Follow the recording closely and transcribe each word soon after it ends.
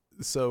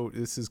So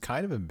this is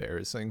kind of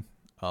embarrassing,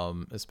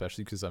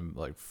 especially because I'm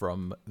like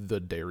from the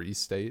dairy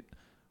state.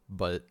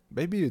 But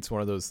maybe it's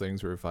one of those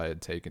things where if I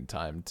had taken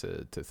time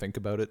to think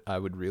about it, I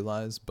would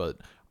realize. But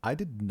I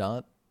did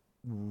not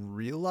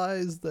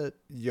realize that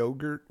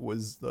yogurt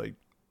was like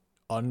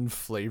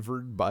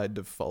unflavored by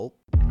default.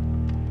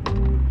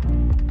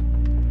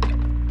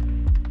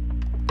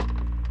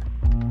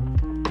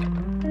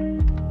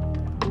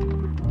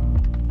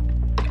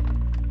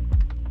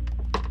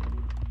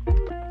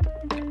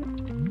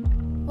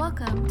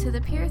 Welcome to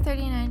the Pier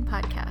 39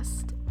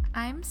 podcast.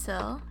 I'm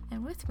Sil,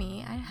 and with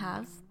me I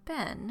have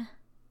Ben.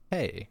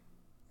 Hey,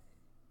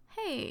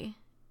 Hey,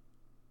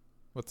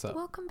 what's up?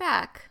 welcome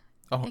back.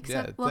 Oh,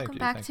 Except yeah, welcome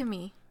back to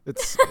me.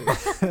 It's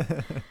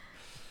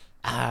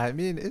I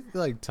mean, it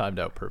like timed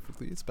out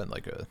perfectly. It's been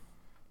like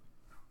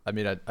I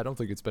don't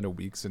think it's been a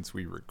week since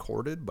we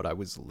recorded, but I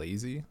was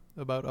lazy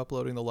about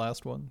uploading the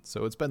last one.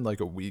 So it's been like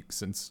a week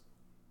since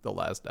the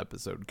last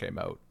episode came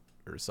out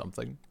or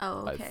something.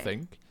 Oh, okay. I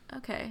think.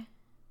 Okay.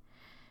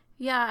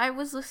 Yeah, I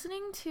was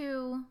listening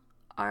to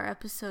our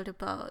episode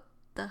about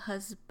the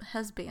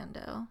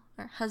husbando,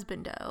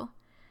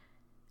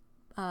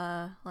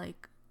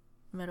 like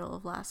middle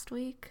of last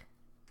week.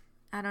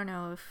 I don't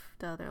know if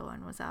the other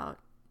one was out.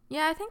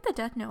 Yeah, I think the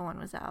Death Note one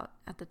was out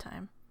at the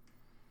time.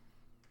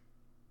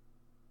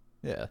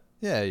 Yeah.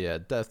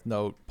 Death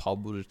Note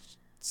published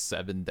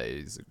 7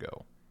 days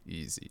ago.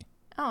 Easy.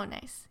 Oh,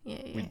 nice.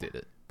 Yeah. We did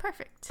it.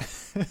 Perfect.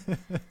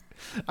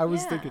 I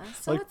was Yeah, thinking,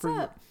 so like, what's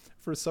up?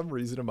 for some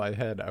reason in my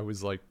head, I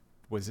was like,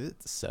 was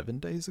it 7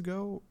 days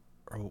ago?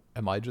 Or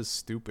am I just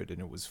stupid and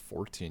it was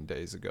 14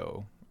 days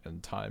ago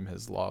and time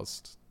has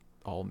lost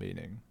all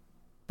meaning?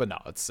 But no,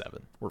 it's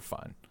 7. We're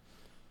fine.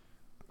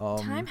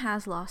 Time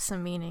has lost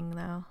some meaning,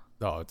 though.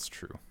 Oh, it's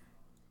true.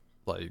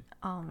 Like,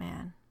 Oh,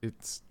 man.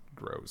 it's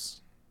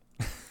gross.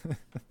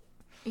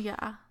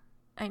 Yeah,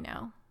 I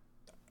know.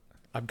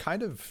 I'm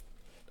kind of,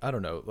 I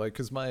don't know, like,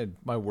 because my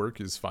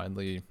work is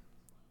finally,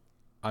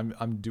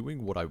 I'm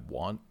doing what I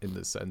want in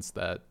the sense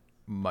that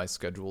my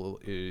schedule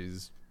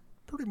is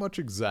pretty much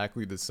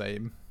exactly the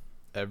same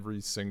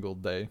every single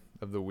day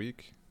of the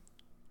week,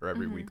 or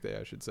every weekday,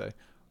 I should say.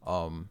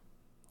 And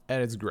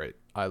it's great.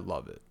 I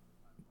love it.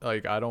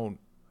 Like,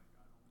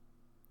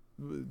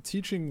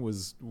 teaching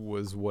was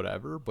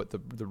whatever, but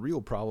the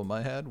real problem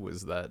I had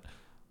was that,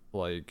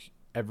 like,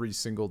 every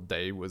single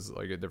day was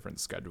like a different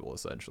schedule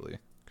essentially,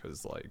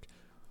 because like,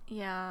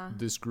 Yeah.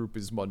 this group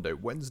is Monday,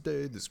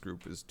 Wednesday, this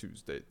group is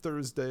Tuesday,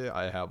 Thursday,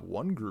 I have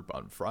one group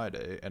on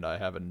Friday and I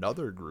have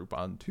another group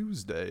on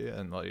Tuesday,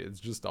 and like, it's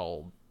just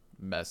all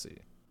messy.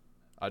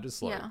 I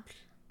just like, Yeah.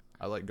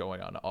 I like going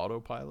on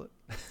autopilot.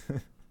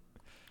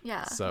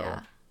 Yeah. So,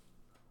 yeah.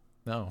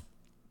 no.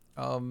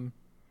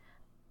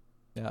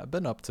 Yeah,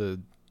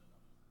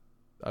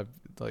 I've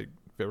like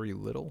very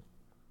little,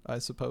 I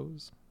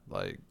suppose.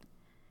 Like,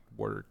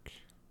 work,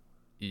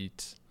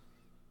 eat,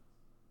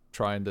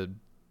 trying to,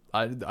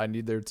 I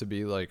need there to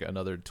be like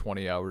another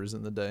 20 hours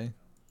in the day,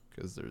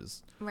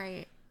 because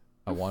Right.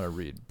 I want to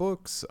read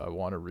books, I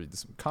want to read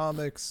some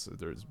comics,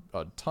 there's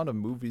a ton of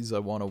movies I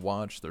want to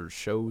watch, there's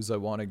shows I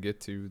want to get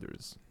to,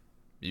 there's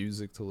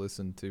music to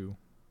listen to.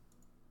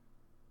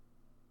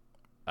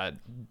 At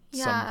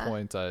Yeah. some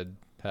point I'd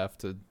have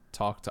to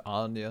talk to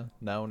Anya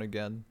now and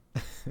again.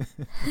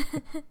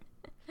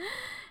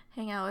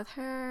 Hang out with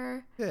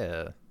her.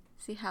 Yeah.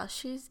 See how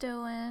she's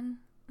doing.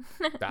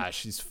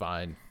 She's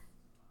fine.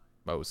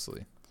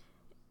 Mostly.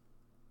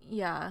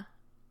 Yeah.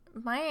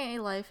 My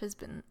life has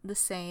been the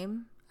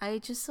same.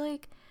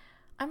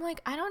 I'm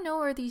like, I don't know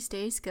where these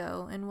days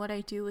go and what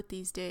I do with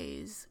these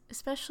days,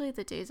 especially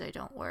the days I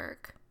don't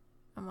work.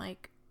 I'm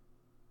like,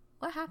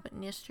 what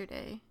happened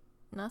yesterday?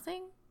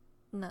 Nothing?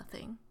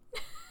 Nothing.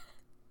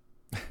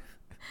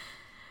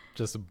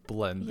 Just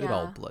blend. It Yeah.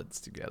 all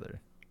blends together.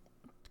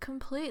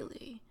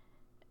 Completely.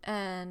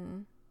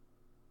 And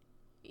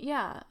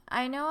yeah,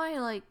 I know I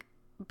like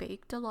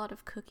baked a lot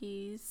of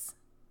cookies.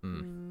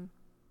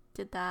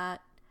 Did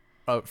that.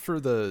 For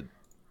the,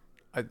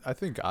 I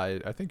think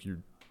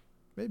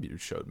you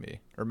showed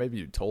me, or maybe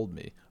you told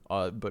me.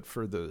 But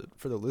for the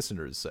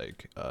listeners'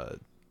 sake,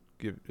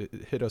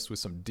 hit us with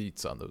some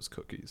deets on those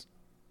cookies.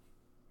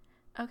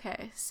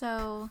 Okay,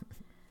 so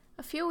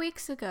a few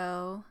weeks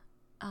ago,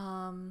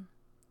 I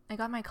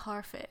got my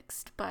car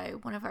fixed by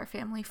one of our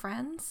family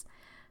friends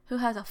who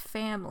has a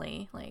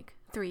family, like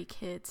 3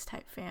 kids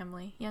type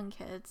family, young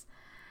kids.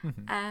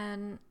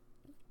 And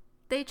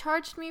they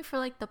charged me for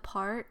like the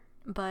part,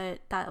 but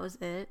that was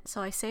it.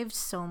 So I saved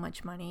so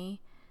much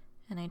money,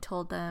 and I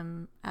told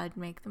them I'd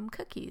make them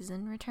cookies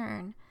in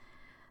return.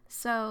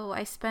 So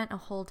I spent a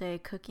whole day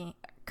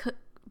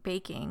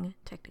baking,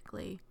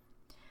 technically.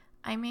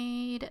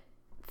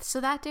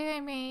 So that day I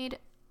made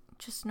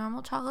just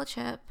normal chocolate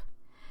chip,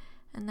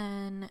 and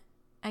then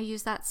I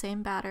used that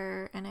same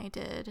batter and I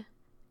did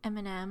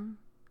M&M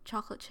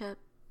chocolate chip,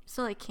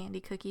 so like candy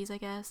cookies, I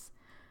guess.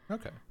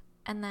 Okay.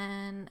 And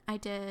then I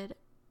guess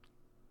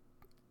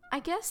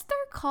they're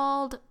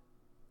called,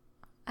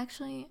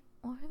 actually,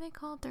 what are they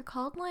called? They're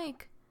called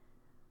like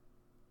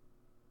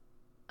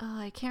oh,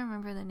 I can't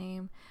remember the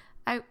name.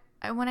 I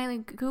when I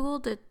like,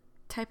 googled the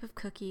type of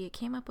cookie, it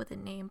came up with a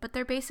name, but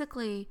they're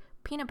basically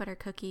peanut butter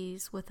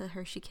cookies with a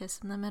Hershey Kiss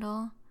in the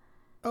middle.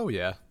 Oh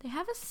yeah. They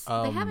have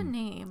a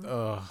name.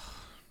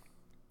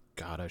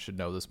 God, I should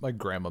know this. My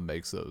grandma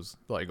makes those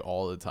like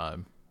all the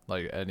time,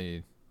 like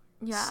any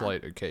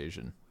slight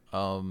occasion.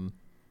 I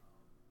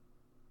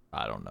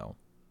don't know.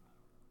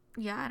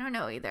 Yeah, I don't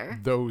know either.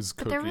 Those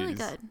but cookies. They're really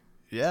good.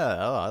 Yeah,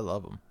 oh, I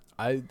love them.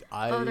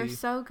 Oh, they're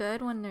so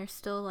good when they're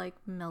still like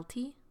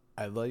melty.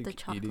 I like the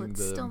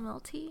chocolate's still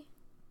melty.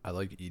 I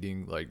like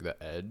eating like the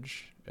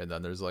edge, and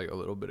then there's like a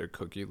little bit of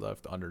cookie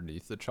left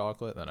underneath the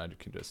chocolate, and then I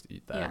can just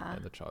eat that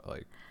and the chocolate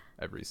like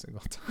every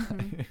single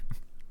time,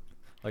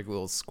 like a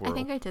little squirrel. I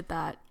think I did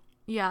that.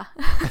 Yeah.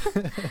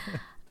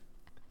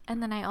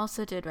 And then I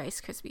also did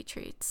Rice Krispie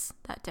treats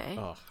that day.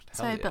 Oh,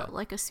 so I built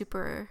like a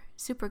super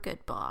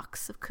good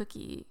box of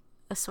cookie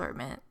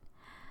assortment.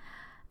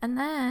 And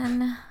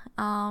then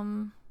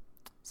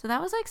so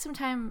that was like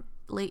sometime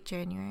late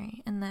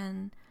January, and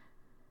then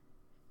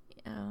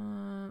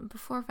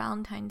before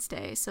Valentine's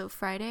Day, so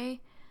Friday,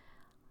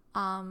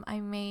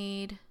 I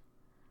made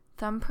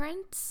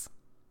thumbprints,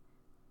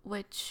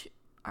 which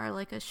are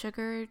like a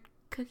sugar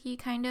cookie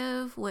kind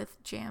of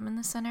with jam in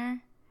the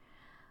center.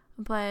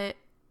 But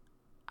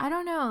I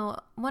don't know,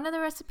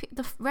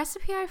 the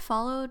recipe I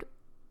followed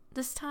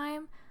this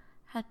time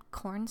had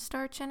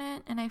cornstarch in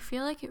it, and I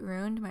feel like it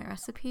ruined my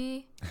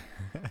recipe.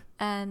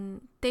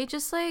 And they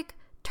just like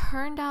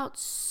turned out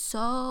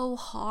so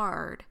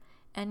hard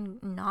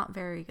and not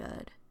very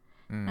good.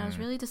 And I was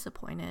really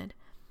disappointed.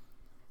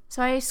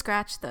 So I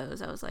scratched those.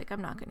 I was like,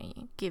 I'm not going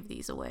to give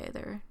these away.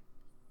 They're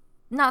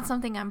not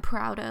something I'm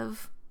proud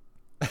of.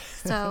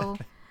 So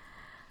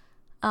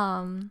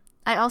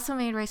I also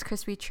made Rice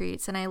Krispie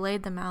treats, and I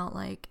laid them out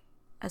like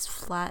as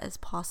flat as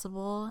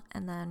possible,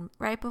 and then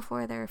right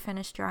before they were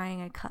finished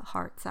drying, I cut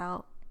hearts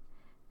out,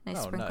 and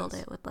I sprinkled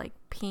it with like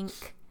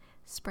pink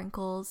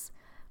sprinkles.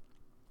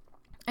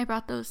 I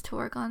brought those to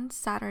work on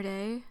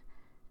Saturday,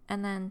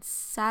 and then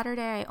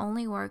Saturday I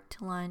only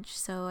worked lunch,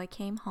 so I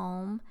came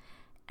home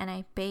and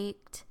I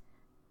baked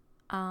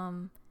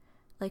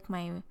like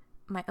my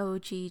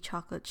OG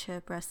chocolate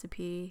chip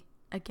recipe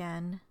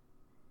again.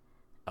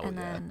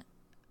 Then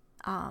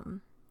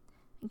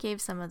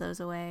gave some of those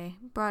away,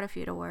 brought a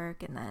few to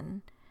work, and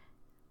then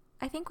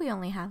I think we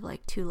only have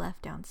like 2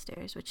 left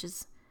downstairs, which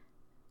is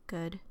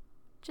good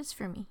just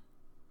for me.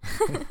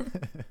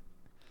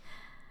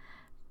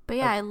 But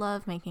yeah, I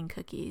love making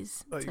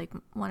cookies. It's like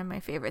one of my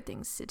favorite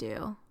things to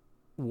do.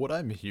 What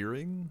I'm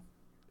hearing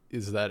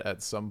is that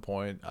at some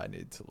point I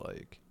need to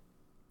like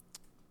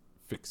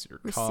fix your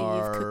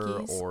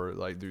car or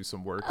like do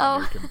some work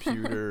on your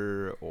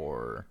computer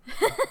or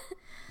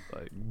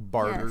like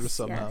barter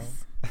somehow.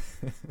 Yes.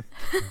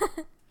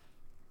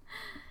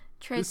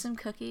 Trade some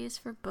cookies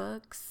for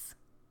books.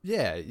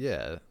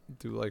 Yeah.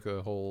 Do like get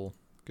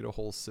a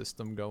whole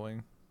system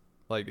going.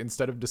 Like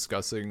instead of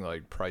discussing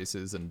like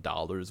prices and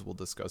dollars, we'll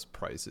discuss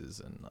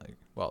prices and like,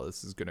 well,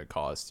 this is gonna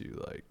cost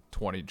you like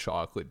 20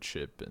 chocolate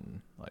chip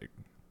and like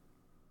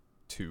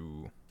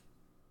two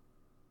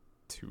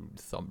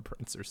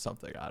thumbprints or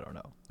something. I don't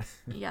know.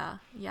 Yeah.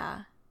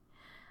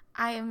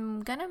 I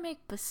am gonna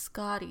make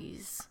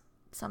biscottis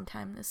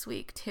sometime this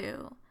week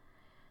too.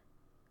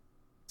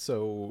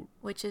 So,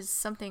 which is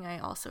something I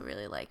also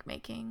really like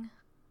making.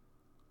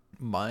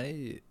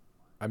 I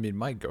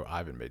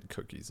haven't made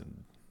cookies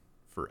in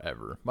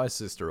forever. My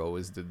sister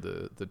always did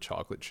the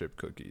chocolate chip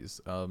cookies.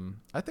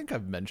 I think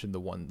I've mentioned the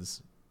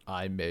ones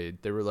I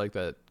made. They were like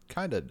that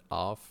kind of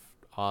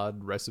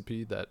odd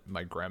recipe that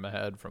my grandma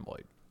had from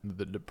like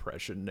the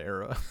Depression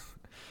era.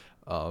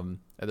 And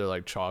they're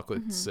like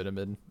chocolate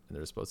cinnamon, and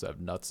they're supposed to have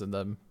nuts in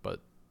them, but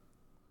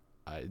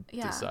I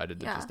decided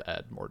to just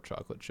add more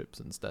chocolate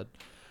chips instead.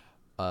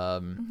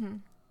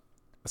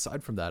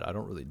 Aside from that, I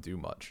don't really do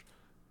much,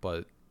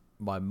 but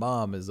my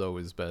mom has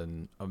always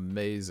been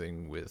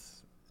amazing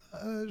with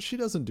she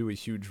doesn't do a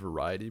huge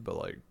variety, but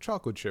like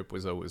chocolate chip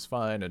was always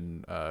fine,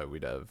 and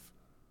we'd have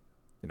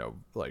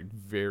like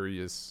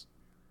various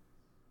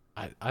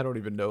I don't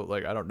even know,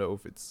 like I don't know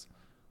if it's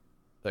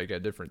like a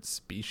different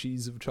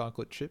species of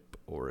chocolate chip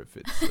or if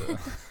it's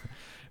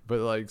but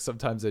like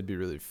sometimes they'd be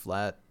really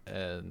flat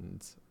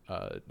and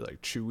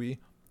like chewy,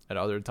 and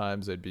other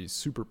times they'd be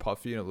super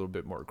puffy and a little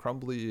bit more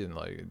crumbly, and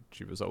like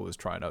she was always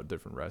trying out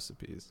different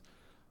recipes.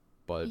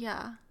 But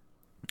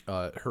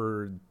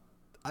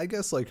I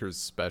guess like her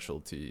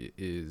specialty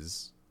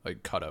is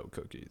like cutout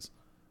cookies.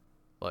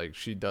 Like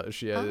she's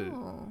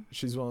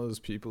one of those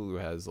people who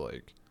has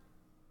like,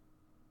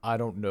 I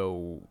don't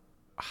know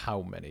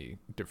how many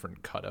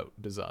different cutout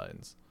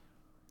designs.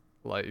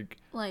 Like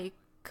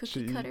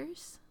cookie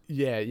cutters?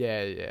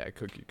 Yeah,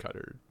 cookie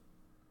cutter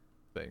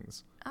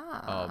things.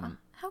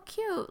 How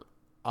cute.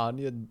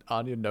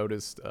 Anya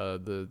noticed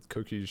the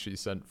cookies she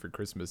sent for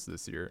Christmas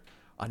this year.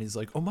 Anya's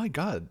like, oh my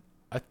god,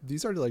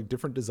 these are like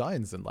different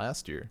designs than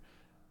last year.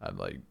 I'm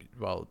like,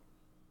 well,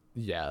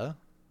 yeah.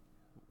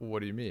 what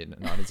do you mean?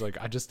 And Anya's like,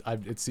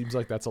 it seems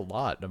like that's a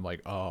lot. And I'm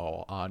like,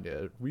 oh,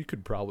 Anya, we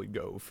could probably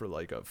go for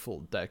like a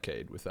full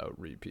decade without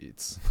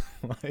repeats.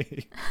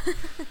 Like,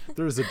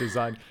 there's a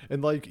design.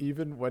 And like,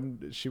 even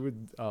when she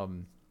would,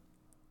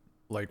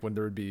 like when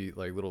there would be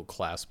like little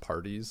class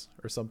parties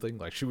or something,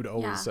 like she would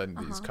always send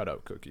these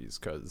cutout cookies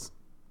because,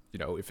 you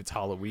know, if it's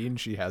Halloween,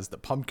 she has the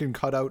pumpkin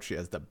cutout, she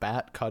has the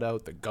bat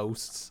cutout, the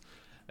ghosts,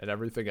 and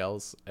everything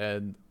else.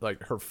 And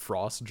like her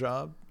frost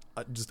job,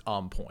 just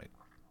on point.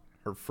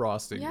 Her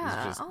frosting is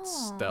just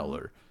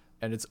stellar,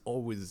 and it's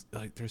always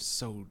like they're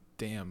so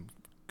damn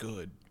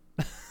good.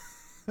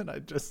 And I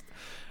just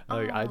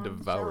like I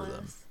devour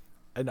them,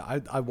 and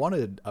I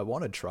wanted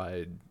to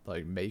try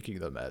like making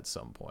them at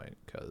some point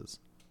because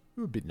it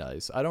would be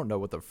nice. I don't know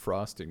what the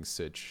frosting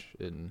sitch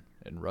in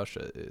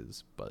Russia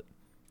is, but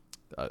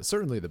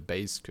certainly the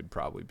base could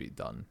probably be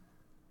done.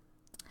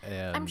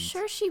 And I'm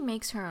sure she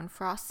makes her own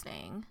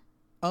frosting.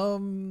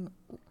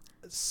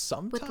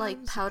 Sometimes with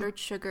like powdered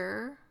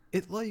sugar.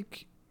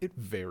 It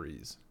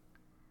varies.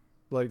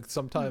 Like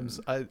sometimes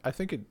I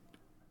think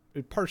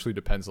it partially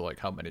depends on like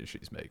how many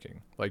she's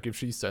making. Like if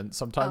she sent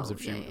sometimes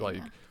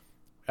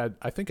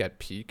I think at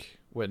peak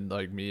when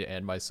like me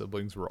and my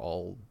siblings were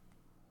all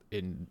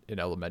in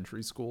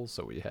elementary school,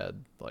 so we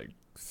had like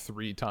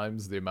 3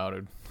 times the amount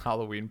of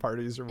Halloween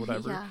parties or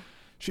whatever. Yeah.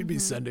 She'd be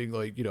sending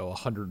like, you know,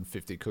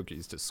 150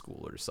 cookies to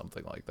school or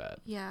something like that.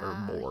 Yeah. Or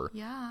more.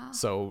 Yeah.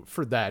 So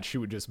for that, she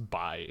would just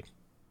buy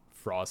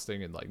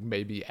frosting and like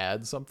maybe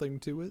add something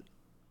to it.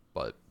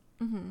 But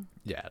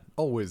yeah,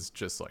 always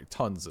just like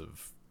tons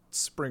of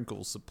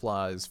sprinkle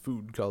supplies,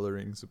 food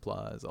coloring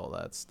supplies, all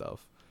that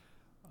stuff.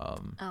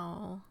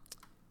 Love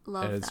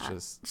and it's that.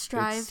 Just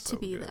strive so to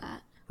be good.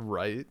 that.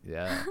 Right?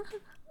 Yeah.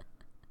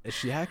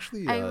 She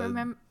actually I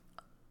remember.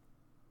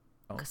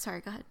 Oh.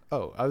 Sorry, go ahead.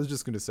 Oh, I was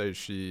just gonna say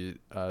she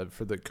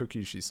for the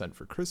cookies she sent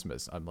for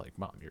Christmas. I'm like,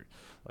 Mom,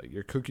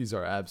 your cookies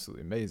are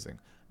absolutely amazing,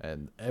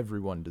 and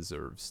everyone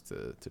deserves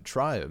to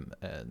try them.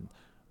 And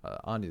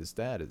Anya's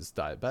dad is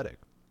diabetic,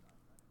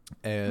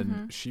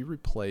 and she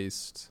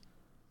replaced.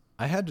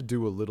 I had to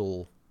do a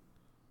little.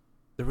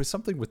 There was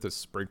something with the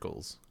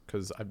sprinkles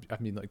because I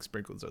mean like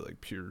sprinkles are like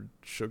pure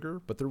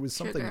sugar, but there was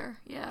something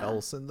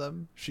else in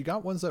them. She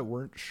got ones that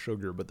weren't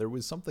sugar, but there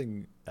was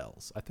something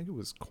else. I think it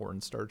was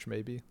cornstarch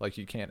maybe. Like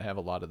you can't have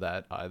a lot of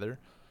that either.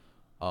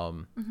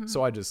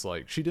 So I just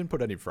like she didn't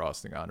put any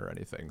frosting on or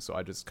anything, so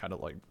I just kind of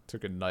like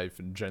took a knife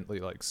and gently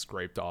like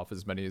scraped off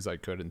as many as I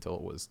could until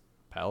it was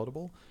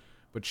palatable.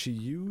 But she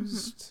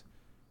used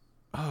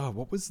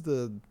what was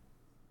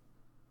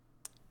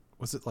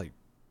it like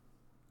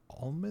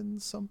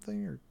almond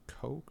something or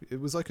coke? It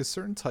was like a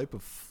certain type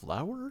of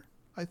flour,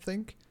 I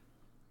think.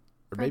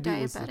 Or for maybe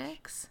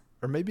diabetics?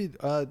 Or maybe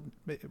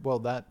well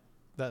that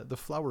the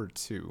flour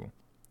too.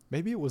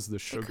 Maybe it was the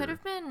sugar. It could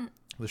have been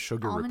the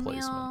sugar almond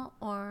replacement. Meal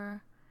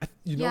or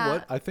you know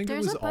what? I think it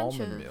was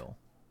almond of... meal.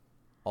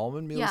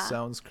 Almond meal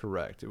sounds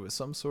correct. It was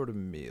some sort of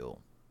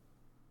meal.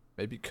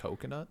 Maybe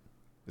coconut?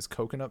 Is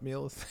coconut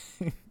meal a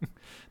thing?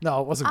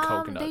 No, it wasn't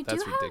coconut.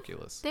 That's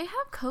ridiculous. They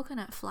have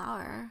coconut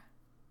flour.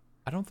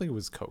 I don't think it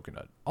was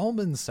coconut.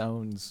 Almond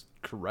sounds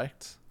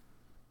correct,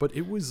 but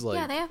it was like...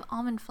 Yeah, they have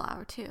almond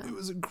flour too. It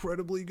was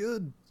incredibly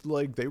good.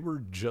 Like, they were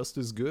just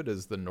as good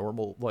as the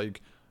normal...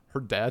 Like, her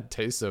dad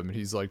tastes them, and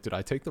he's like, did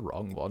I take the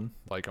wrong one?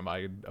 Like, am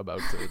I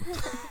about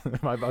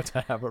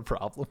to have a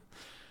problem?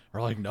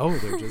 Or like, no,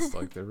 they're just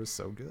like, they were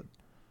so good.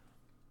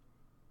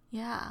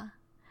 Yeah.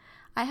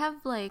 I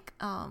have like,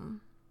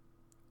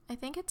 I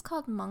think it's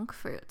called monk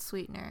fruit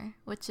sweetener,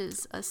 which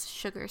is a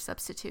sugar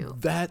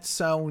substitute. That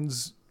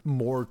sounds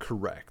more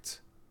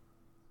correct.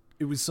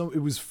 It was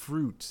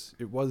fruit.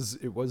 It was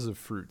a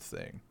fruit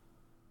thing.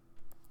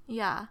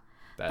 Yeah.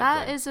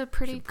 That is a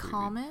pretty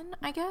common,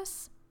 I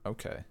guess.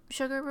 Okay.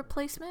 Sugar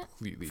replacement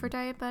for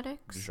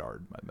diabetics.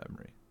 Jarred my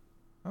memory.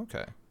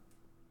 Okay.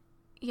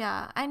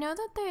 Yeah, I know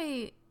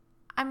that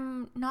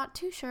I'm not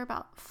too sure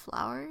about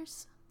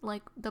flours,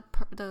 like the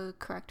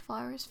correct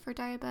flours for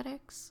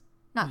diabetics.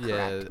 Not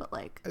correct, but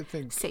like I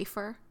think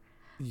safer.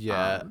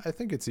 Yeah, I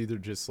think it's either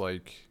just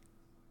like,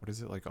 what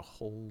is it, like a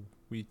whole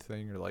wheat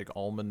thing or like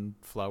almond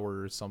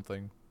flour or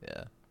something.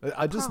 Yeah,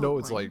 I just know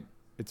it's like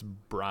it's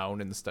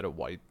brown instead of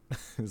white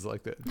is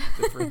like the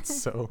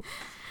difference. So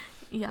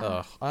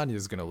yeah,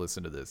 Anya's gonna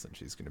listen to this and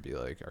she's gonna be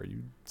like, "Are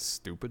you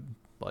stupid?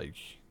 Like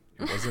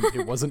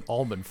it wasn't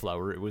almond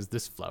flour. It was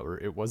this flour.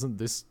 It wasn't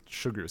this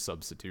sugar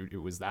substitute. It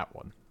was that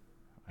one."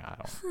 I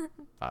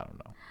don't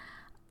know.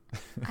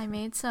 I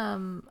made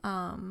some.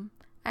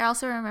 I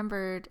also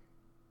remembered,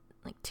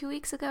 like 2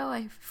 weeks ago,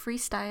 I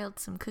freestyled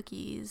some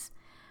cookies.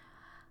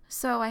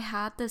 So I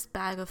had this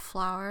bag of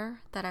flour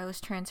that I was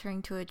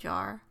transferring to a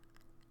jar,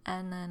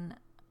 and then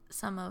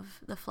some of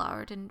the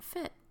flour didn't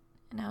fit.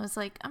 And I was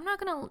like, I'm not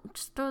gonna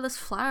just throw this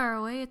flour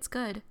away. It's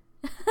good.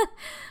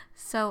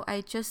 So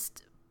I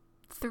just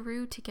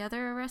threw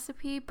together a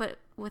recipe, but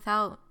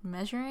without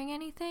measuring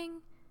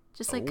anything,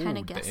 just like kind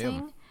of guessing.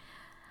 Damn.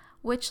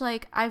 Which,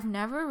 like, I've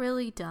never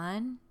really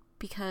done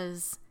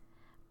because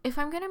if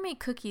I'm gonna make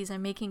cookies,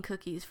 I'm making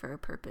cookies for a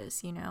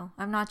purpose, you know?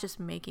 I'm not just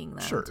making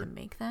them Sure. to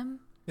make them.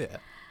 Yeah.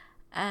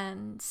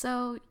 And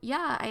so,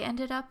 yeah, I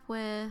ended up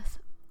with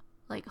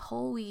like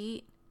whole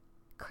wheat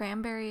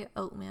cranberry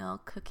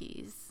oatmeal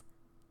cookies.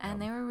 And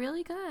they were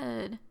really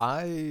good.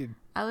 I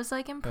was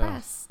like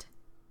impressed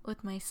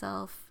with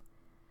myself.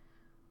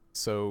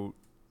 So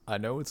I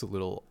know it's a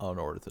little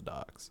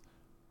unorthodox,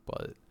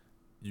 but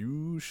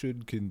you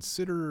should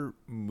consider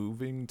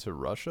moving to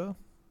Russia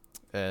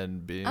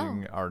and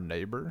being our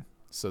neighbor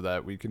so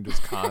that we can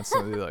just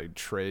constantly like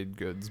trade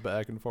goods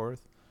back and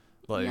forth.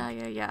 Like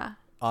Yeah.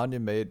 Anya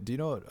made, do you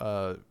know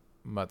what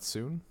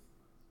Matsun?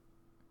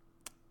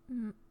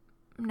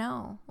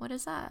 No, what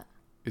is that?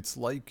 It's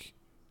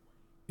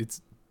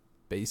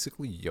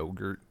basically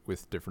yogurt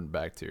with different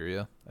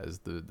bacteria as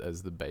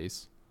the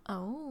base.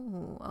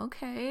 Oh,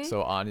 okay.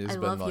 So Anya's I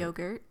been love like,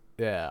 yogurt.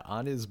 yeah,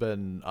 Anya's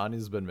been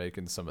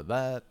making some of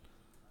that.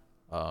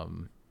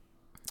 Or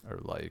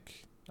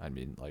like, I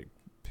mean, like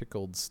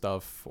pickled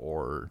stuff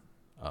or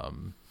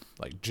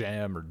like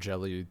jam or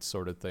jelly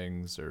sort of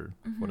things or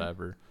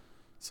whatever.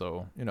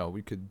 So, you know,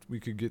 we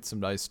could get some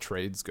nice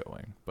trades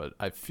going, but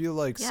I feel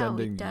like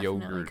sending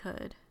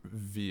yogurt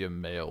via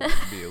mail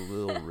would be a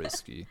little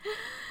risky.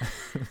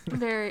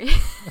 Very.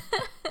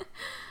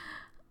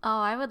 Oh,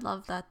 I would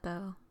love that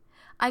though.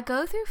 I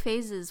go through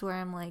phases where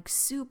I'm like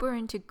super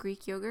into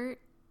Greek yogurt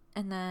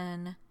and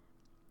then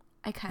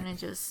I kind of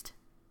just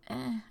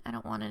I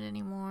don't want it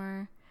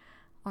anymore,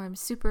 or I'm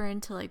super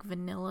into like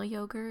vanilla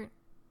yogurt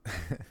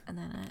and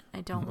then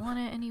I don't want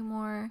it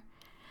anymore.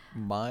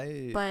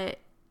 But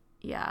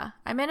yeah,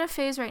 I'm in a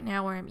phase right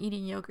now where I'm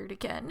eating yogurt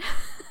again.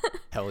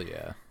 Hell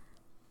yeah.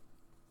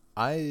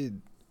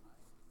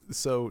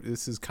 So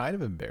this is kind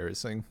of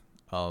embarrassing,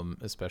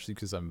 especially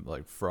because I'm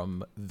like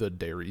from the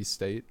dairy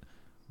state,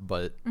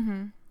 but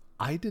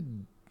I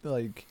did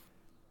like,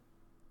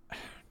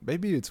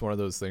 maybe it's one of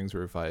those things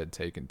where if I had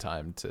taken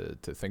time to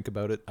think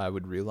about it, I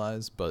would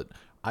realize, but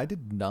I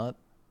did not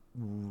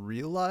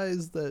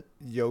realize that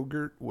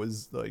yogurt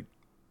was like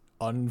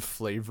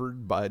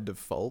unflavored by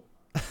default.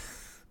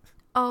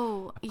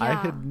 Oh, yeah. I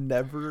had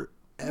never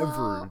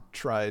ever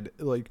tried,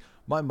 like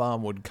my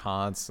mom would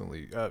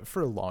constantly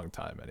for a long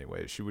time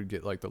anyway, she would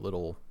get like the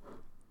little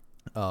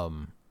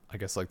I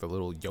guess like the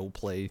little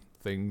Yoplait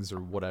things or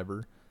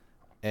whatever,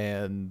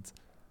 and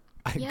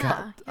I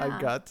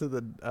got to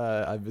the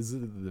I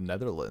visited the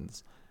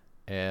Netherlands,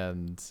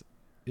 and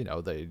you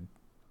know they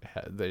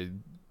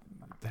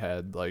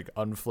had like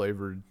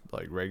unflavored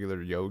like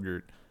regular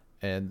yogurt,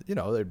 and you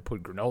know they'd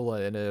put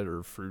granola in it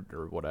or fruit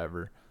or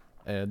whatever,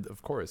 and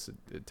of course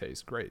it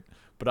tastes great,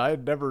 but I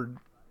had never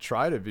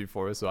tried it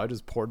before, so I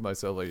just poured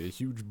myself like a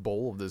huge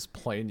bowl of this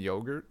plain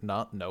yogurt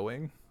not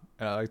knowing,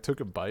 and I took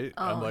a bite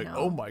and I'm like,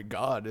 oh my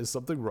god, is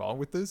something wrong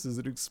with this? Is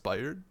it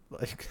expired?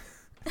 Like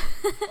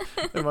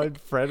and my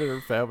friend and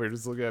her family are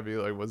just looking at me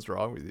like, what's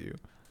wrong with you?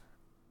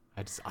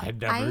 I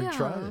never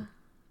tried it.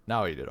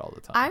 Now I eat it all the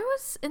time. I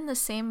was in the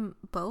same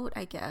boat,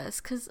 I guess,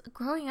 because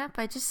growing up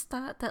I just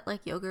thought that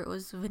like yogurt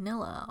was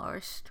vanilla or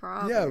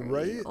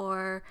strawberry,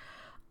 or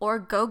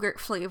Go-Gurt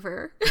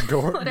flavor.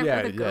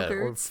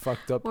 Or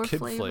fucked up kid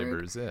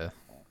flavored flavors,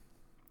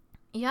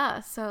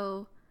 yeah,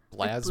 so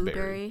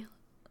Blazzberry.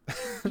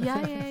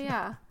 Like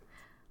yeah.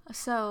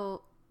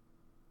 So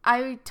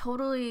I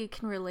totally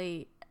can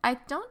relate. I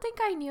don't think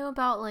I knew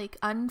about like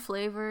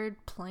unflavored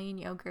plain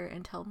yogurt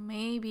until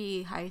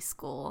maybe high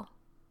school.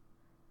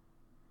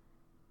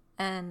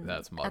 And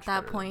that's much at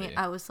that better point than me.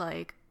 I was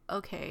like,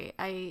 okay,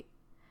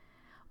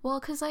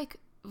 cuz like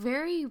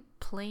very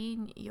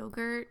plain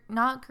yogurt,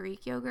 not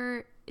Greek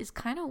yogurt, is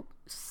kind of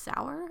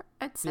sour,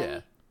 I'd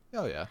say. Yeah.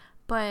 Oh yeah.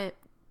 But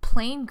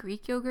plain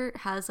Greek yogurt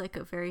has like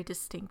a very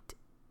distinct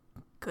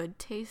good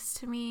taste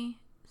to me.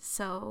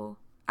 So,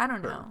 I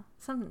don't know.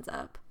 Something's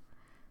up.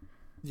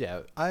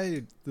 Yeah,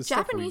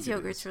 Japanese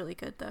yogurt's really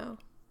good though.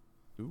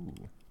 Ooh.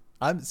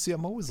 I'm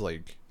always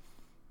like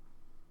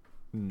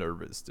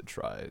nervous to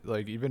try it.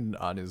 Like even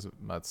Anya's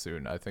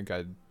Matsun, I think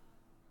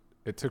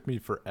it took me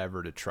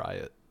forever to try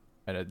it,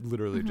 and it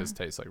literally just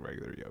tastes like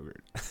regular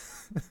yogurt.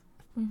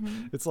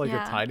 It's like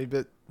a tiny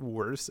bit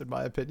worse in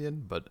my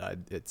opinion, but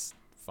it's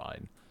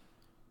fine.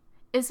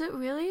 Is it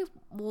really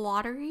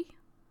watery?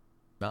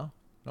 No,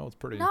 it's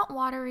pretty. Not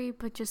watery,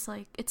 but just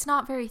like it's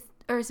not very.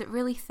 Or is it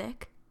really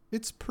thick?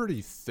 It's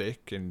pretty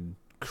thick and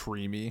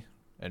creamy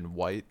and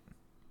white.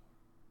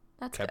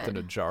 That's kept good. in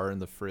a jar in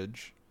the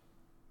fridge.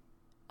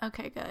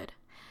 Okay, good.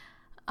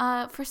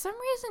 For some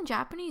reason,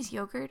 Japanese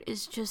yogurt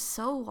is just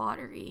so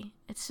watery.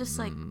 It's just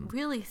like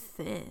really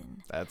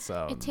thin. That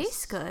sounds. It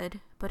tastes good,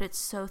 but it's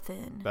so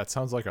thin. That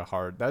sounds like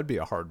that'd be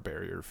a hard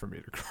barrier for me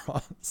to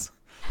cross.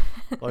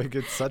 Like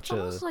it's such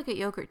almost like a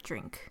yogurt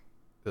drink.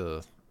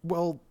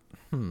 Well,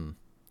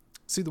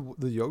 see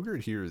the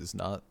yogurt here is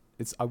not.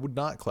 I would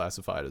not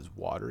classify it as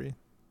watery.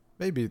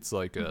 Maybe it's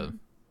like a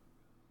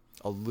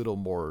little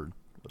more.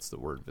 What's the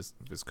word?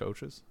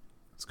 Viscous.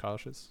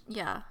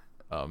 Yeah.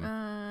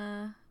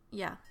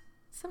 Yeah.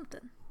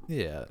 Something.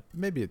 Yeah,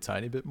 maybe a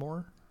tiny bit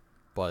more,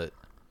 but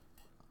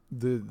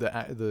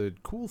the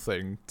cool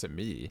thing to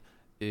me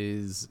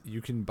is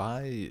you can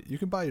buy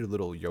your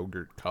little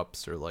yogurt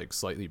cups or like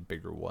slightly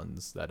bigger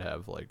ones that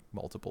have like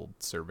multiple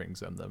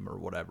servings in them or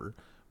whatever.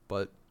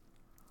 But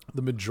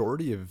the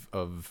majority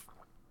of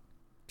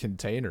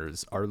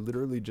containers are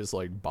literally just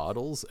like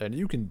bottles, and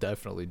you can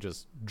definitely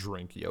just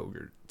drink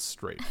yogurt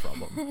straight from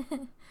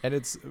them. And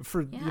it's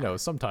for Yeah.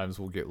 sometimes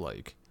we'll get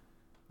like,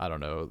 I don't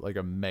know, like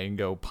a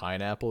mango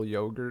pineapple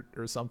yogurt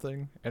or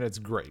something, and it's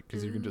great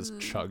because you can just Ooh.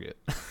 chug it.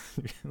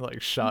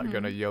 Like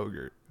shotgun a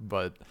yogurt.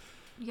 But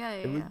Yeah, yeah,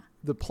 it was yeah.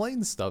 the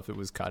plain stuff. It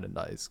was kind of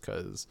nice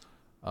because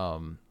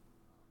um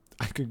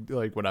I could,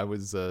 like, when I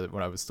was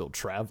still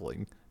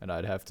traveling and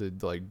I'd have to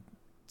like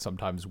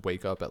sometimes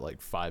wake up at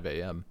like 5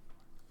 a.m.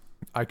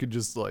 I could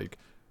just like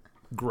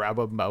grab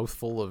a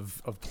mouthful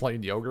of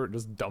plain yogurt and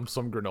just dump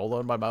some granola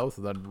in my mouth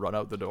and then run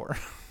out the door.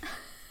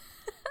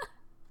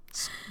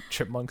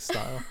 Chipmunk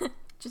style.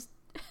 Just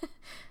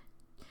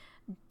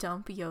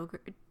dump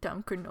yogurt,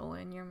 dump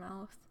granola in your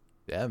mouth.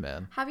 Yeah,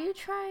 man. Have you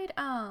tried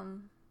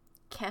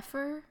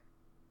kefir?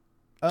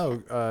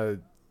 Oh,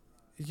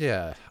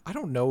 yeah. I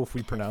don't know if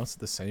we pronounce it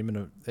the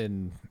same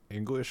in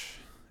English.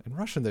 In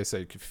Russian, they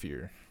say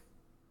kefir,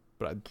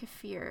 but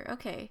Kefir.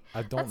 Okay.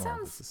 I don't That know if it's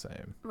sounds the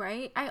same.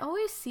 right. I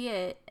always see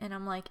it and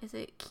I'm like, is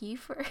it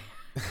kefir?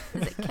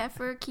 Is it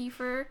kefir,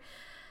 kefir?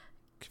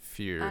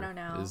 Kefir I don't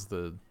know. is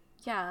the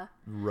Yeah.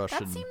 Russian.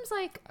 That seems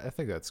like I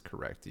think that's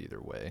correct either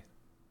way,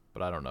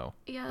 but I don't know.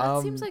 yeah,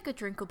 that seems like a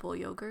drinkable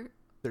yogurt.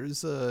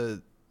 There's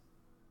a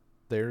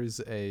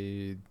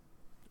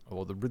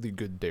well, the really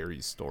good dairy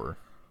store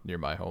near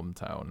my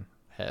hometown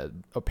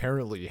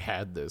apparently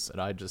had this, and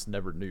I just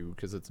never knew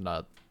because it's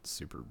not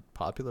super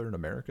popular in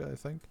America, I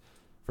think,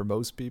 for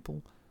most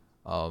people.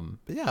 But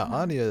yeah,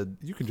 Anya,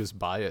 you can just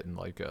buy it in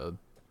like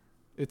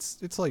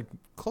it's like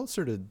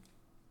closer to,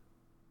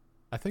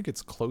 I think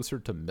it's closer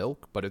to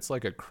milk, but it's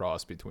like a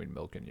cross between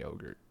milk and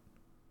yogurt,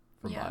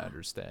 from my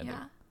understanding.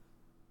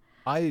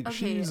 Yeah.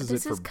 She Okay, uses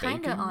this it is for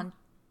kind baking. of on.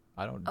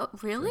 I don't. Oh,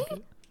 really?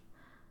 drink it.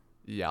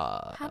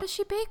 Yeah. How does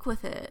she bake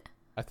with it?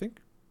 I think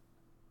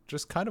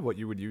just kind of what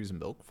you would use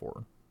milk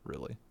for,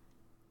 really.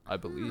 I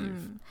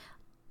believe.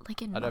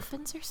 Like in I'd have-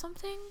 muffins or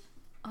something?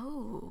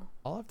 Oh.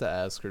 I'll have to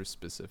ask her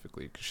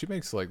specifically because she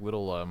makes like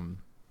little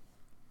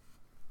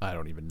I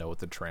don't even know what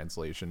the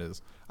translation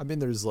is. I mean,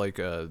 there's like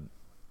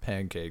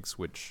pancakes,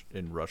 which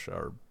in Russia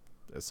are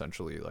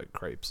essentially like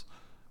crepes.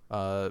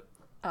 Oh.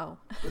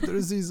 But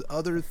there's these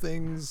other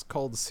things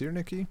called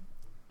sirniki,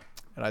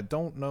 and I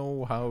don't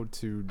know how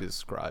to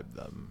describe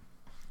them,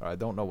 or I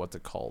don't know what to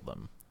call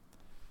them.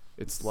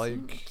 It's like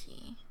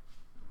Sirniki.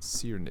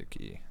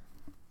 sirniki.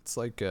 It's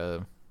like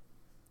a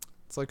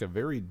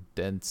very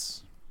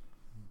dense,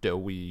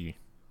 doughy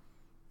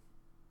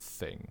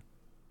thing.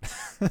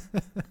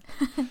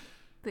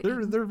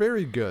 They're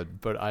very good,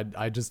 but I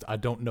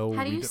don't know.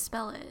 How do you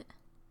spell it?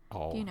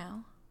 Oh, Do you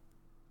know?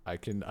 I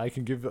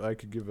could give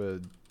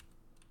a.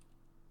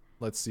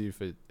 Let's see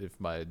if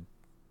my.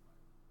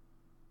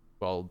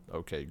 Well,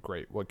 okay,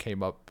 great. What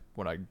came up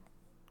when I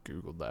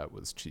Googled that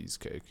was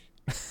cheesecake.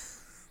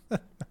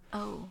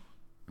 Oh.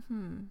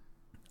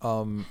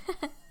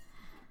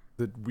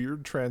 The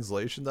weird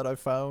translation that I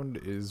found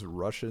is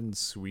Russian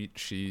sweet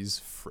cheese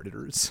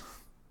fritters.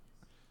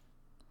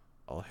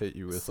 I'll hit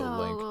you with a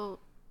link So,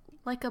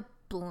 like a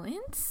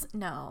blintz?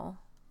 No.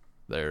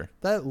 there.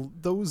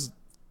 Those,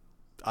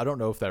 I don't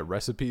know if that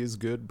recipe is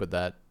good, but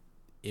that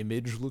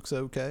image looks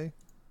okay.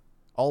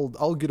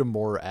 I'll get a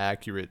more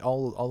accurate.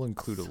 I'll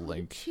include a Sweet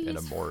link and a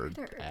cheese more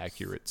fritters.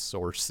 accurate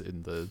source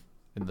in the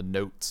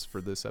notes for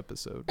this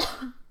episode,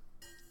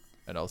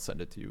 and I'll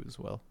send it to you as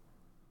well.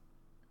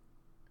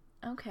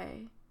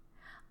 Okay.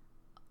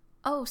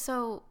 Oh,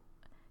 so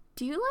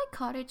do you like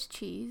cottage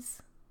cheese?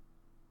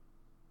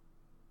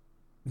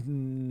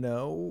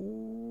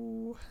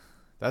 No,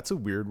 that's a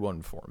weird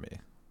one for me.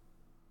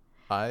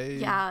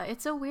 Yeah,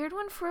 it's a weird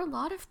one for a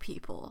lot of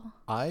people.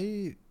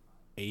 I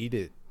ate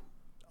it,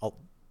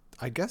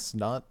 I guess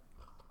not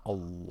a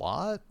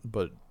lot,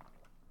 but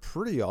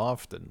pretty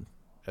often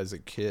as a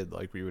kid.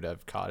 Like, we would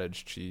have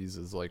cottage cheese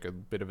as like a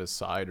bit of a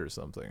side or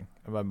something,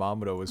 and my mom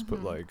would always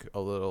put like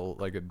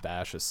a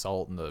dash of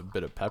salt and a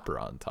bit of pepper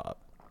on top,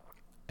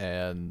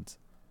 and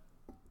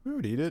we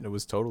would eat it and it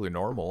was totally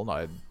normal,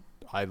 and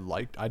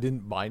I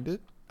didn't mind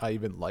it. I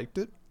even liked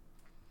it.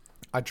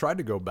 I tried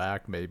to go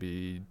back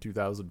maybe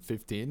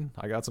 2015.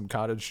 I got some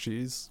cottage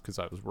cheese because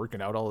I was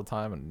working out all the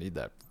time and need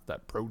that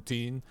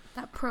protein.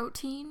 That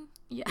protein?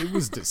 Yeah. It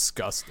was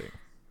disgusting.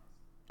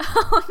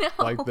 Oh no.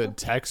 Like, the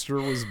texture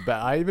was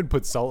bad. I even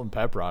put salt and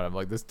pepper on it. I'm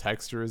like, this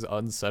texture is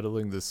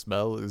unsettling. The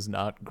smell is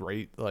not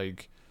great.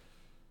 Like,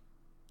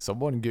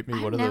 someone get me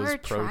I've one of those never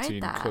tried protein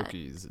that.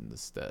 cookies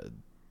instead.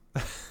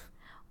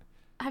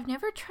 I've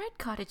never tried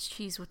cottage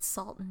cheese with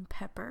salt and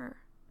pepper.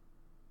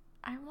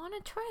 I want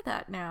to try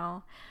that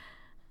now.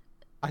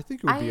 I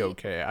think it would be I-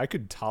 okay. I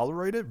could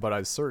tolerate it, but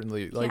I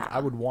certainly, like, Yeah. I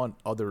would want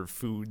other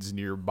foods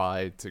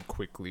nearby to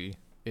quickly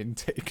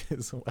intake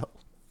as well.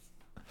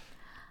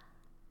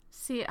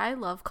 See, I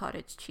love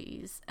cottage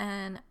cheese,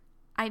 and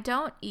I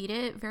don't eat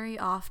it very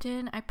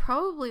often. I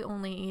probably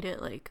only eat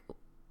it like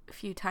a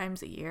few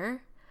times a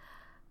year.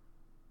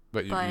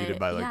 But you eat it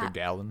by like yeah. the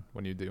gallon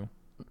when you do?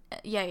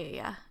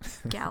 Yeah.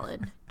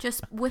 Gallon.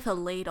 Just with a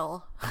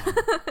ladle.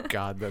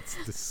 God, that's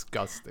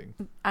disgusting.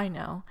 I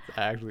know.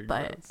 Actually,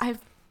 but gross.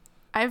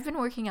 I've been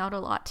working out a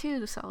lot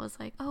too, so I was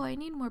like, oh, I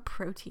need more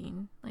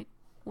protein. Like,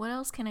 what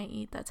else can I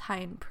eat that's high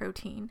in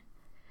protein?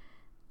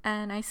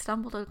 And I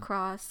stumbled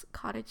across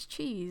cottage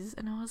cheese,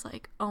 and I was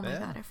like, oh my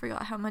God, I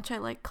forgot how much I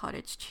like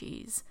cottage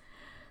cheese.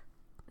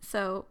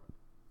 So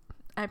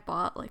I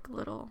bought like a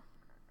little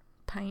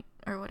pint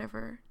or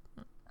whatever,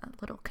 a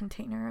little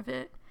container of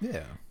it.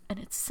 Yeah. And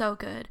it's so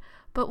good.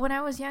 But when I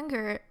was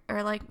younger,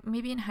 or like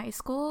maybe in high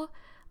school,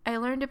 I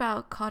learned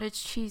about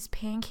cottage cheese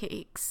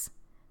pancakes.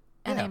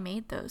 And I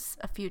made those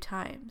a few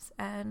times.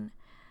 And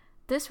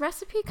this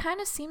recipe kind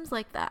of seems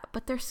like that,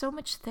 but they're so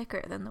much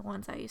thicker than the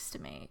ones I used to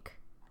make.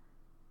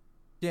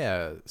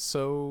 Yeah,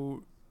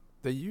 so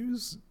they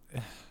use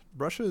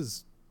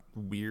Russia's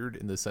weird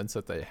in the sense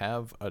that they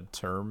have a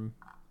term.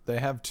 They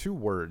have two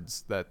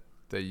words that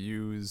they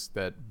use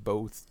that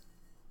both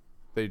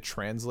they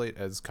translate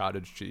as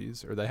cottage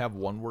cheese, or they have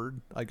one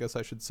word, I guess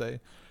I should say.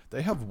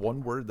 They have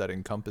one word that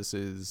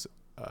encompasses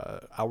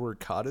our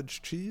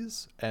cottage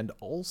cheese and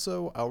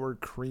also our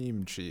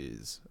cream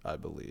cheese, I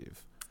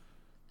believe.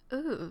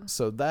 Ooh.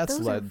 So that's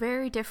those are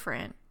very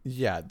different.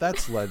 Yeah,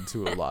 that's led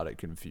to a lot of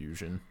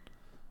confusion.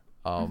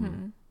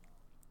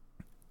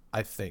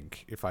 I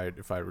think if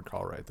I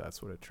recall right,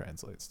 that's what it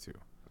translates to.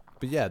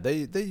 But yeah,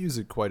 they use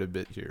it quite a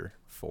bit here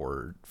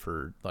for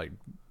like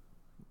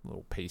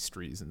little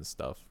pastries and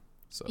stuff.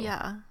 So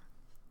yeah.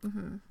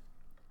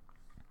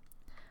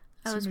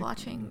 I was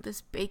watching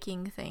this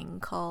baking thing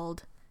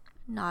called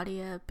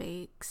Nadia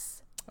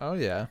Bakes. Oh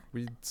yeah,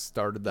 we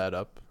started that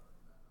up.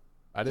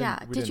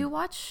 Did you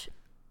watch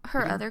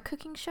her other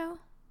cooking show?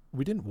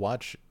 We didn't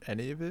watch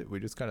any of it.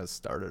 We just kind of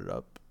started it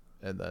up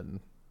and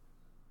then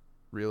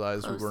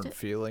realized we weren't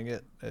feeling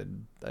it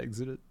and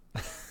exited.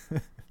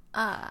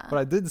 But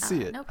I did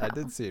see it. No I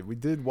did see it. We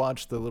did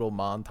watch the little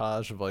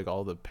montage of like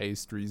all the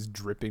pastries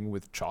dripping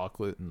with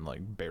chocolate and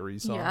like berry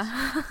sauce.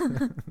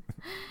 Yeah.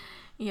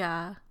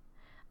 Yeah.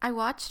 I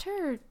watched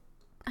her,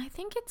 I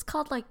think it's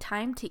called like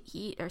Time to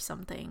Eat or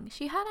something.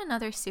 She had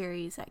another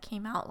series that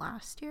came out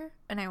last year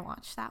and I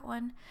watched that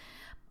one.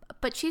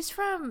 But she's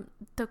from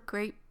the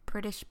Great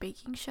British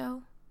Baking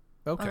Show.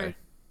 Okay.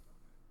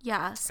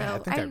 Yeah,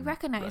 so I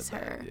recognize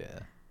her.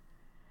 Yeah.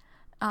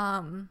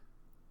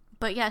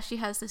 But yeah, she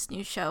has this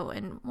new show,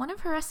 and one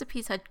of her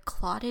recipes had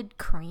clotted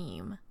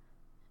cream,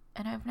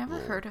 and I've never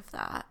heard of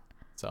that.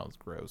 Sounds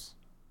gross.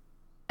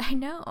 I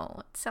know,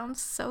 it sounds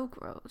so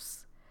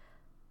gross.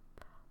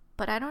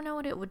 But I don't know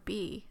what it would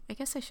be. I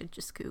guess I should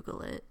just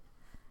Google it.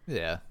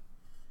 Yeah.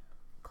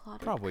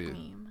 Clotted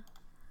cream.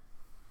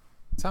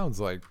 Sounds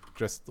like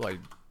just like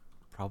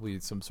probably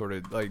some sort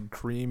of like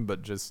cream,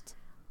 but just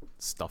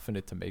stuffing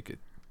it to make it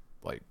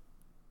like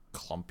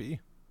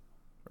clumpy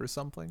or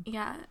something.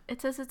 Yeah,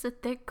 it says it's a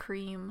thick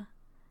cream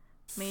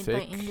made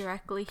by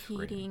indirectly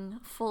heating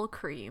full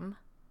cream.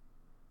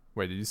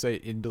 Wait, did you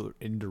say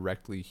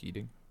indirectly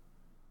heating?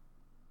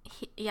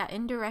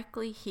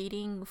 Indirectly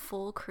heating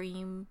full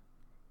cream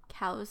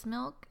cow's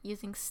milk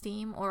using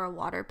steam or a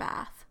water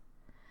bath.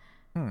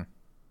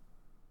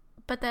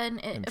 But then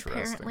it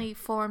apparently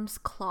forms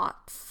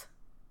clots.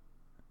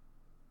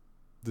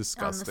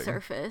 Disgusting. On the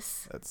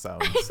surface. That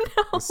sounds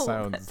awful.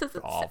 Sound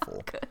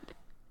good.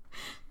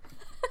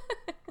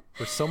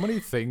 There's so many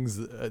things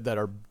that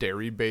are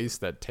dairy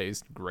based that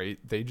taste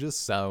great. They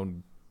just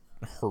sound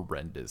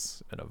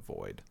horrendous and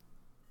avoid.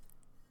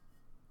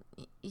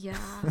 Yeah.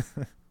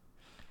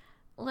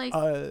 Like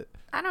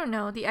I don't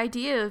know, the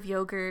idea of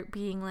yogurt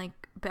being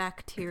like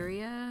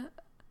bacteria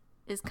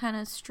is kind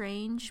of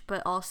strange,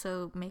 but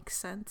also makes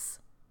sense.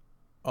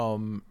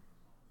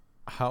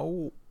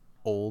 How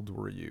old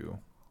were you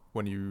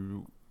when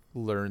you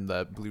learned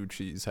that blue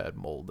cheese had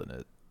mold in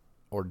it,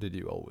 or did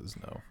you always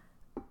know?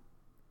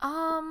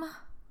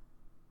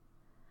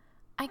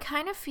 I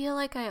kind of feel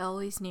like I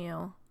always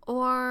knew,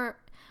 or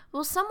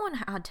well, someone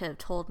had to have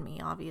told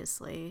me,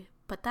 obviously,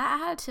 but that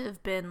had to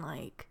have been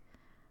like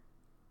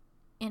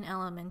in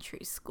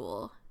elementary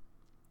school,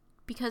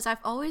 because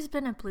I've always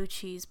been a blue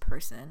cheese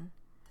person.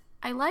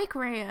 I like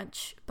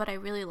ranch, but I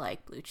really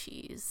like blue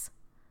cheese.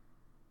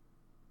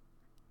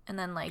 And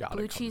then like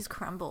blue cheese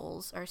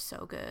crumbles are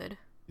so good.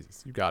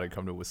 You gotta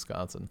come to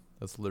Wisconsin.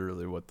 That's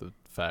literally what the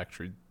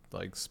factory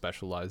like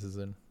specializes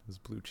in, is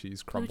blue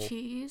cheese crumble. Blue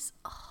cheese?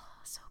 Oh,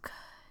 so good.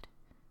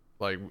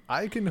 Like,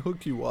 I can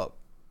hook you up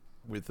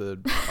with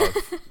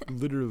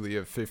literally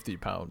a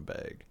 50-pound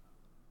bag.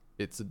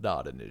 It's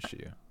not an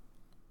issue.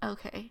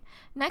 Okay.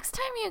 Next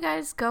time you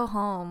guys go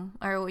home,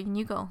 or when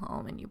you go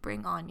home and you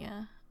bring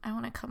Anya, I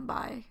want to come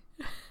by.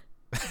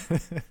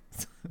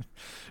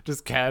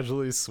 Just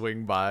casually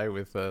swing by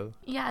with a...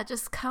 Yeah,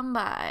 just come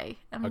by.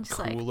 I'm just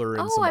like,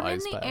 oh, I'm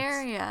ice in the packs.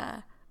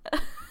 area.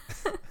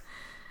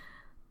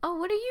 Oh,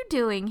 what are you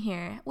doing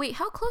here? Wait,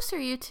 how close are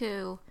you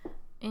to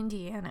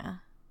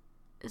Indiana?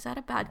 Is that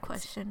a bad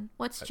question?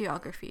 What's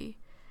geography?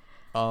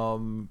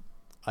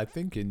 I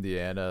think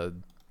Indiana.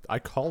 I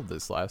called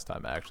this last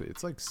time. Actually,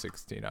 it's like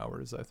 16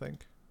 hours. I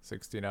think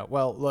 16 hours.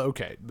 Well,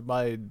 okay.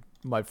 My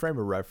frame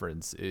of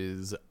reference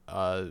is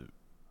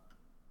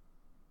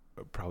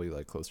probably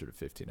like closer to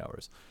 15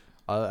 hours.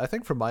 I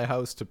think from my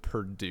house to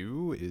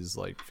Purdue is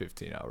like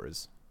 15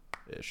 hours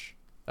ish.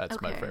 That's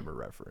my Okay. frame of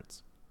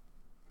reference.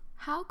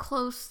 How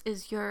close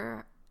is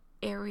your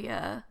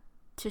area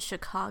to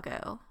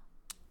Chicago?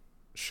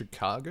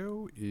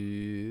 Chicago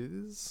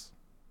is,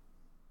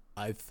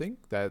 I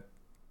think that,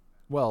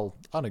 well,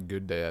 on a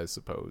good day, I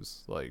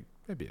suppose, like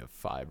maybe a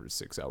 5 or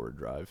 6 hour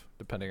drive,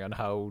 depending on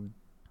how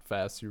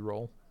fast you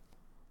roll.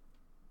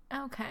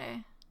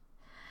 Okay.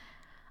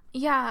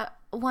 Yeah,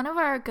 one of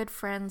our good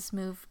friends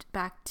moved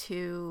back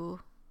to.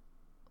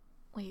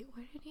 Wait,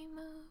 where did he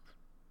move?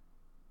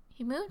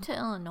 He moved to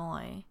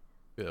Illinois,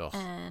 Ugh.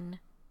 and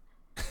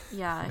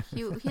yeah,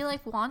 he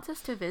like wants us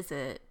to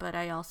visit, but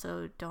I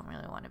also don't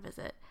really want to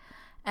visit.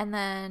 And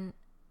then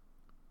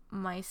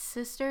my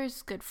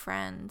sister's good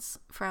friends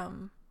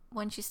from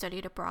when she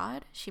studied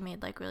abroad, she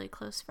made like really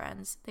close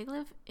friends. They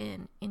live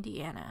in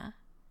Indiana.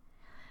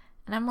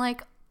 And I'm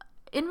like,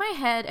 in my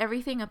head,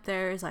 everything up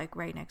there is like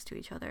right next to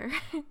each other.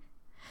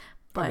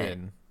 But I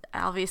mean,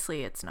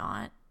 obviously it's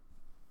not.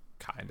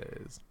 kind of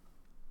is.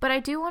 But I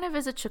do want to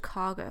visit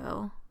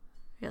Chicago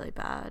really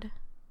bad.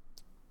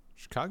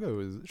 Chicago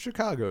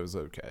is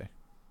okay.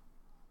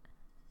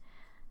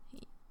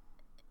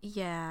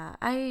 Yeah,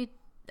 I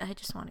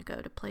just want to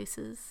go to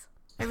places.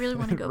 I really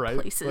want to go Right?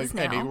 places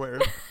Like now. anywhere.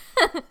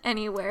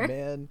 Anywhere.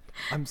 Man,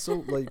 I'm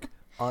so like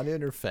Anya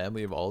and her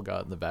family have all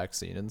gotten the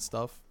vaccine and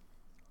stuff.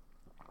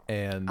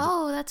 And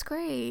Oh, that's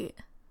great.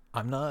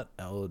 I'm not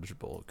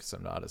eligible because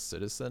I'm not a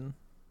citizen.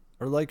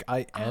 Or like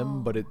I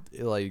am, but it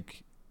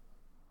like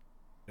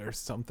there's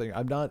something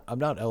I'm not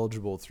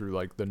eligible through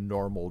like the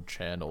normal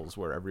channels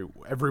where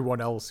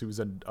everyone else who's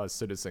a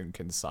citizen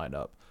can sign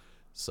up.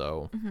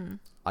 So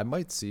I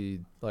might see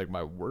like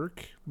my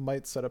work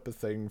might set up a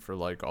thing for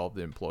like all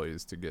the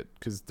employees to get,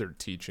 because they're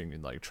teaching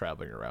and like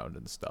traveling around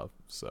and stuff.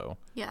 So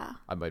Yeah.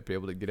 I might be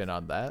able to get in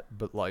on that.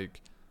 But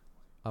like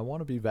I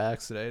want to be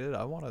vaccinated.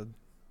 I want to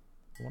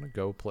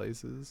go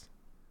places.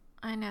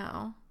 I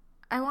know.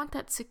 I want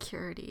that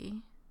security.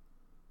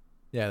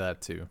 Yeah,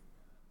 that too.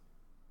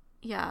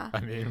 Yeah. I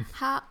mean,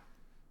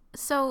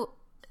 So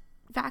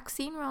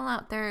vaccine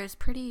rollout there is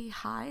pretty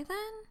high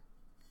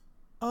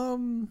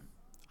then?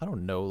 I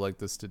don't know like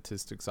the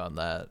statistics on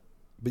that.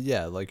 But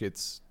yeah, like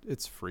it's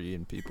free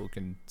and people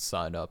can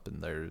sign up,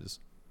 and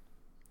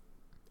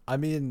I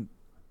mean,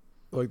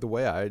 like the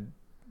way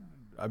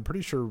I'm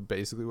pretty sure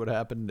basically what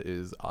happened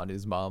is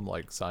Anya's mom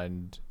like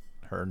signed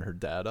her and her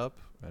dad up,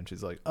 and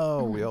she's like,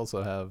 "Oh, we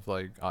also have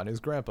like Anya's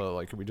grandpa,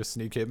 like can we just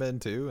sneak him in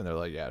too?" And they're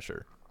like, "Yeah,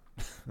 sure."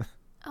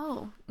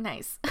 Oh,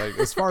 nice. Like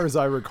as far as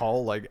I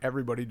recall, like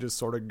everybody just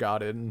sort of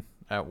got in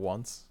at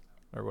once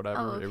or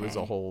whatever. Oh, It was a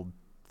okay. whole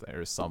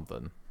there's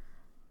something.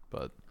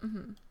 But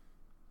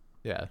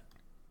yeah.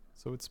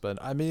 So it's been,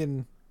 I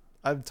mean,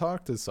 I've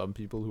talked to some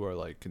people who are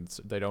like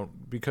they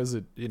don't, because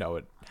it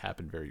it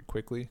happened very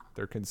quickly.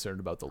 They're concerned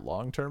about the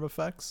long-term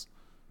effects.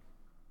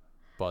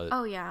 But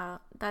Oh yeah,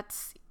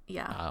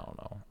 yeah. I don't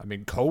know. I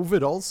mean,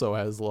 COVID also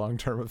has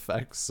long-term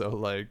effects, so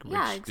like which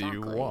Yeah, do you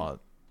exactly.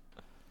 want?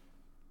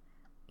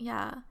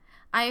 Yeah.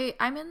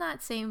 I'm in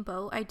that same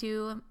boat.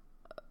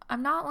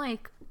 I'm not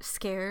like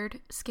scared,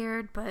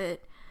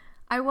 but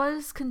I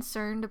was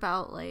concerned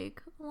about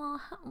like,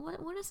 well,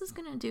 what is this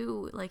going to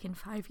do like in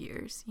 5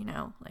 years, you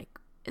know? Like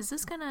is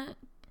this going to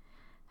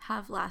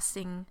have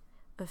lasting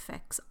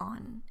effects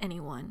on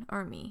anyone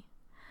or me?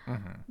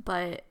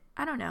 But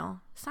I don't know.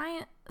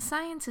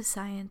 Science is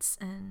science,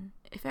 and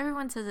if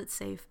everyone says it's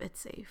safe, it's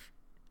safe.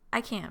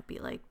 I can't be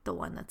like the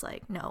one that's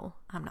like, no,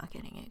 I'm not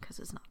getting it because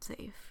it's not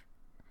safe.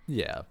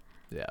 Yeah.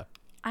 Yeah.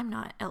 I'm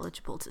not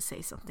eligible to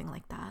say something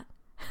like that.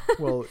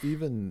 Well,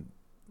 even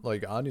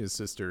like Anya's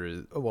sister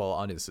is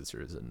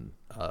in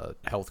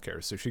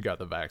healthcare, so she got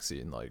the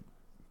vaccine like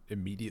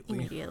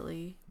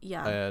immediately.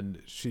 Yeah.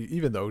 And she,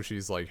 even though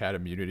she's like had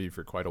immunity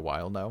for quite a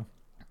while now,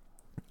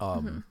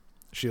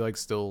 she like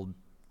still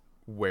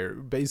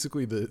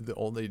basically the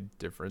only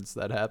difference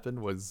that happened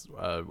was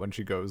when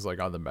she goes like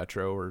on the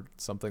metro or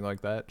something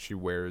like that, she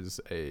wears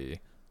a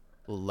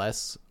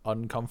less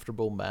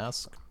uncomfortable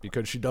mask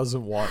because she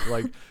doesn't want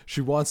like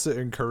she wants to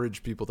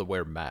encourage people to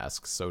wear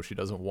masks, so she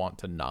doesn't want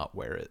to not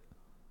wear it.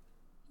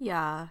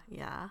 Yeah.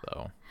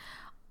 So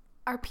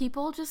Are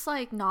people just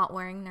like not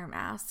wearing their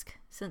mask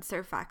since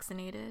they're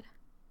vaccinated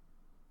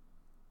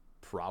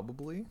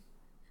probably.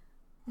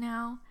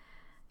 now?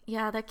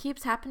 Yeah, that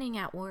keeps happening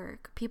at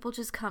work. People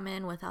just come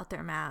in without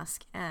their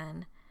mask,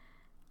 and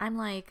I'm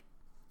like,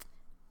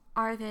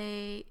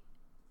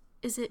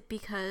 is it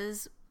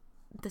because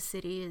the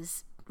city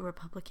is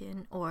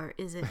Republican, or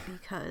is it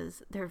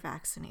because they're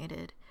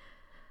vaccinated?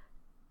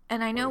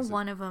 And I know is it-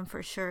 one of them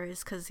for sure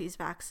is because he's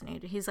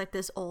vaccinated. He's like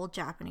this old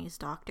Japanese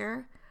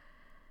doctor,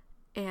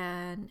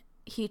 and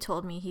he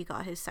told me he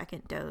got his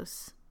second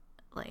dose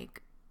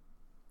like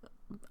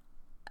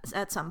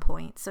at some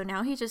point. So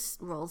now he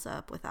just rolls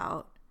up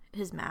without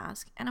his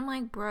mask. And I'm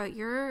like, bro,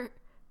 you're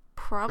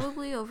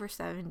probably over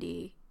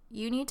 70.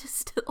 You need to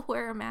still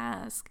wear a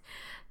mask.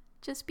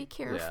 Just be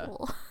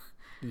careful.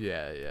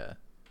 Yeah.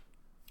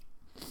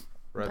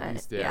 Or at But,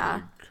 least, yeah.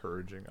 the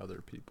encouraging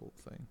other people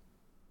thing.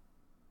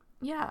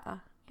 Yeah.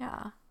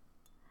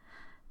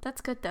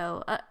 That's good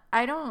though.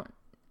 I know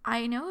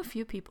a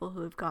few people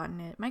who have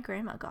gotten it. My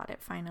grandma got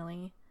it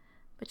finally.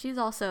 But she's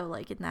also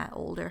like in that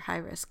older high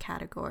risk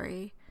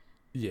category.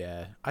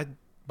 Yeah.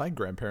 My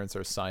grandparents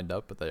are signed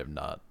up, but they have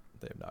not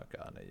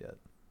gotten it yet.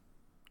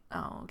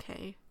 Oh,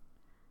 okay.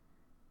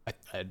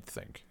 I'd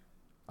think.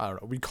 I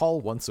don't know. We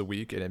call once a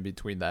week, and in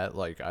between that,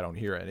 like, I don't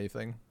hear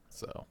anything.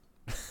 So.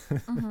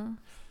 Mm-hmm.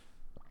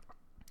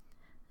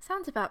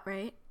 Sounds about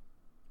right.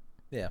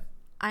 Yeah.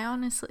 I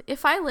honestly,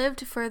 if I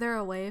lived further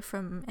away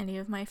from any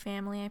of my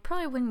family, I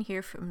probably wouldn't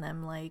hear from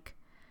them like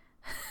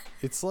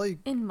It's like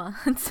in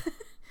months.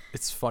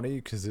 it's funny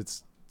because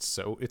it's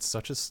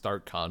such a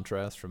stark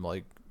contrast from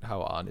like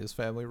how Anya's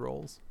family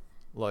rolls.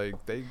 Like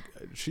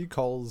she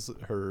calls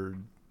her.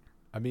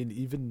 I mean,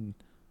 even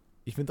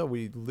though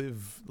we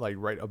live like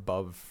right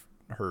above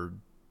her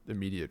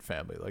immediate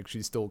family, like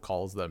she still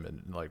calls them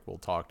and like will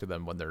talk to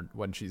them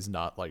when she's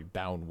not like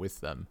down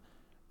with them.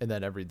 And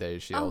then every day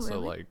she also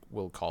really? like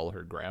will call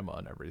her grandma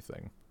and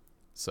everything.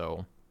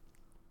 So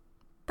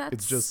That's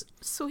it's just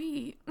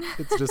sweet.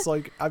 it's just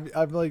like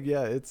I'm like,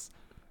 yeah, it's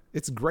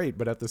great,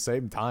 but at the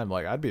same time,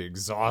 like I'd be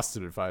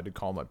exhausted if I had to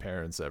call my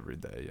parents every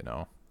day, you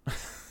know.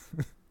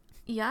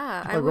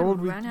 Yeah, I Like, what would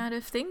would we- run out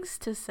of things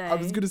to say. I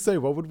was gonna say,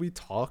 what would we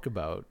talk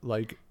about?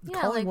 Like yeah,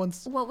 calling like,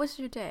 once, what was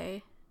your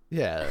day?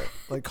 yeah,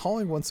 like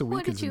calling once a What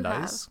week did is you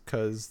nice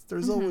because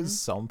there's Mhm. always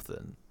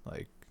something.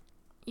 Like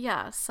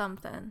Yeah,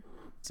 something.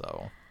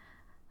 so.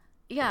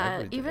 Yeah,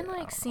 every day, even I don't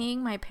like know.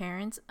 seeing my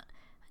parents.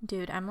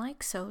 Dude, I'm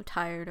like so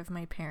tired of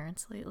my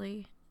parents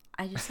lately.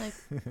 I just like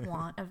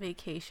want a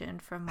vacation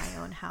from my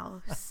own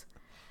house.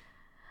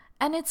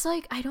 And it's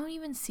like I don't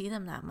even see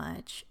them that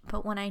much,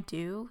 but when I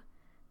do,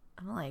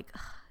 I'm like,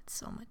 ugh, it's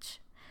so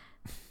much.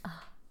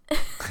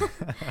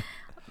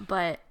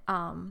 But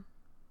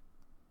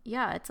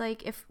yeah, it's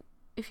like if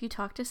you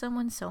talk to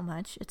someone so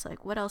much, it's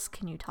like what else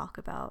can you talk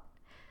about?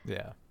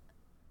 Yeah.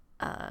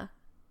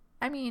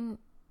 I mean,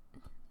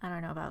 I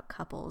don't know about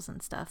couples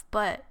and stuff,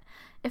 but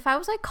if I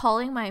was like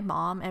calling my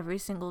mom every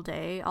single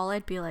day, all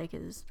I'd be like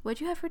is,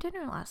 "What'd you have for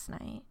dinner last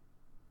night?"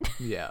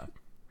 Yeah.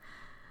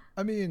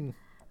 I mean,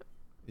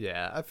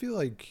 yeah, I feel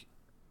like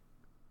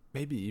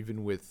maybe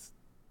even with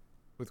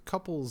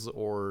couples,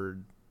 or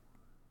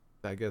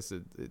I guess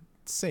it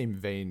same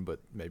vein, but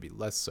maybe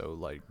less so,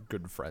 like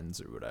good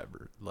friends or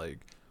whatever. Like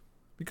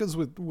because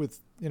with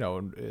you know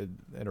in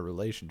a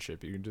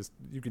relationship,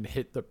 you can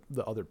hit the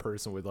other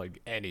person with like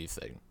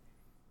anything,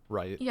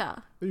 right? Yeah.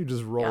 You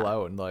just roll Yeah.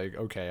 out and like,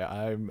 okay,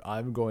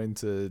 I'm going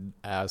to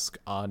ask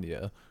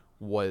Anya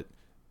what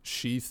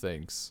she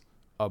thinks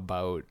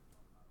about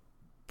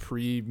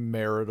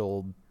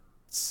premarital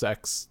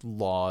sex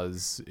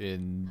laws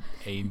in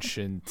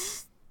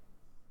ancient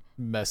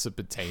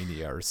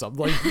Mesopotamia or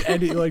something, like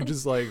any like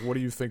just like, what do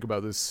you think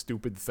about this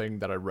stupid thing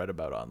that I read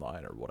about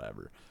online or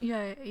whatever?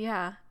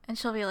 Yeah. And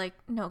she'll be like,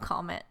 "No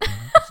comment."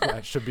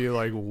 That should be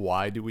like,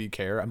 why do we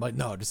care? I'm like,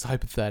 no, just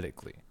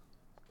hypothetically.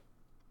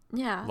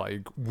 Yeah.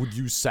 Like, would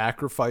you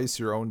sacrifice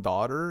your own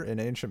daughter in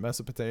ancient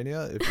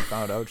Mesopotamia if you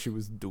found out she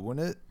was doing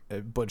it,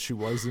 but she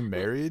wasn't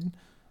married?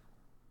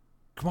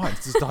 Come on,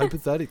 it's just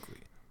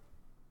hypothetically.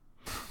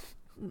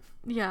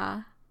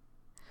 Yeah.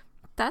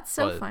 That's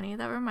so But- funny.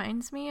 That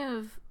reminds me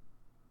of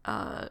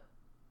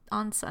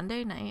on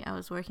Sunday night I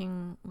was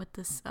working with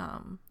this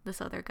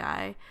other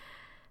guy,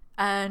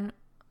 and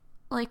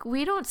like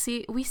we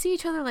see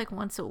each other like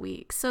once a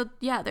week. So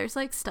yeah, there's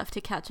like stuff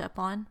to catch up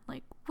on.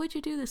 Like, what'd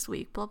you do this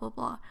week? Blah blah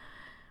blah.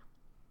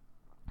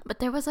 But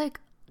there was like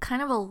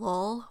kind of a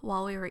lull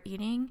while we were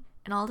eating,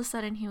 and all of a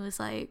sudden he was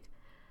like,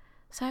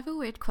 "So I have a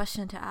weird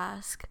question to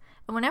ask."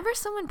 And whenever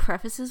someone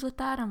prefaces with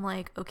that, I'm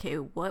like, okay,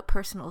 what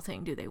personal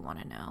thing do they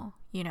want to know?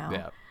 You know?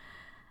 Yeah.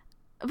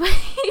 But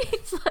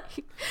he's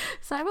like,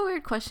 "So I have a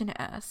weird question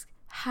to ask.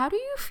 How do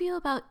you feel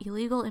about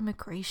illegal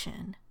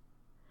immigration?"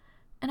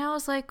 And I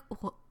was like,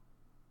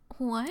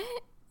 what?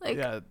 Like,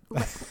 Yeah.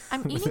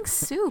 I'm eating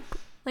soup.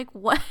 Like,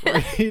 what?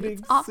 We're eating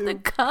It's off the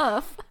soup.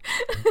 cuff.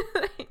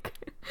 Like,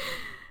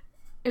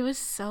 it was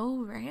so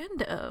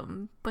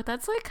random. But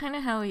that's like kind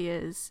of how he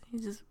is.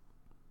 He's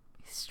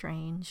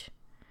strange.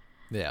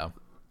 Yeah.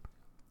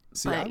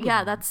 See, I But would-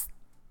 yeah,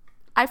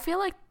 I feel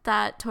like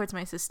that towards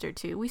my sister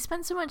too. We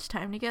spend so much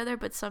time together,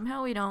 but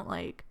somehow we don't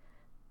like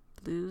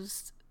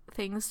lose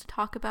things to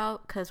talk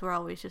about because we're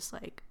always just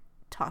like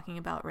talking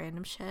about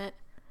random shit.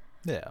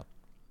 Yeah.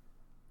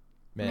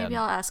 Man. Maybe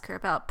I'll ask her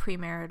about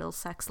premarital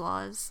sex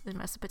laws in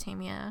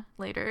Mesopotamia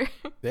later.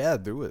 Yeah,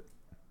 do it.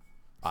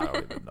 I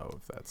don't even know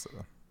if that's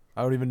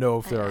I don't even know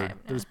if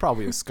there's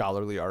probably a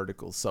scholarly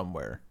article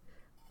somewhere.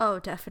 Oh,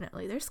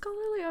 definitely. There's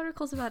scholarly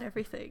articles about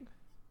everything.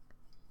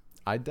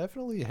 I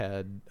definitely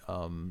had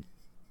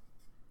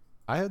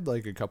I had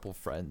like a couple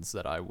friends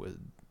that I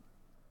would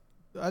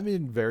I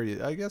mean,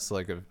 I guess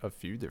like a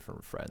few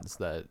different friends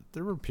that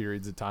there were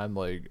periods of time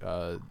like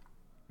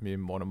me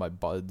and one of my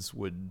buds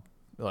would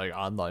like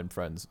online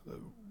friends.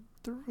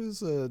 There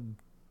was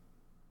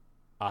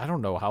I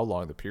don't know how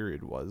long the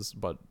period was,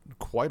 but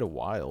quite a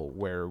while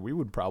where we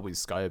would probably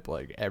Skype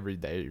like every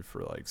day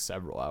for like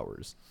several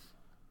hours.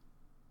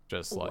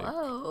 Just like,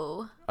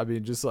 Whoa. I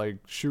mean, just like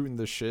shooting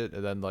the shit,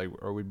 and then like,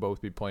 or we'd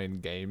both be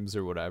playing games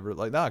or whatever.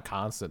 Like, not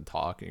constant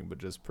talking, but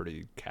just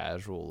pretty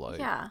casual, like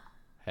Yeah.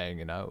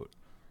 hanging out.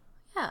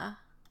 Yeah. That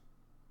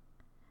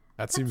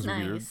That's seems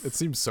weird. nice. It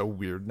seems so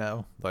weird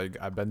now. Like,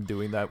 I've been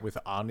doing that with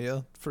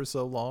Anya for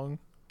so long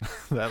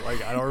that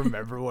like I don't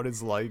remember what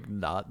it's like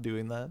not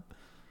doing that.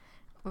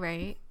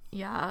 Right?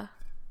 Yeah.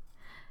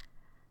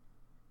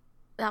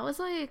 That was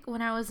like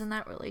when I was in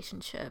that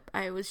relationship.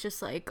 I was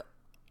just like,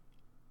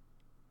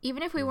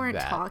 even if we weren't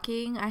That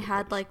talking, I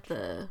had like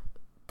the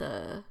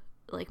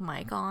like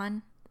mic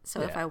on.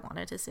 So if Yeah. I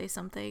wanted to say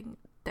something,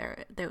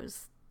 there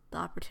was the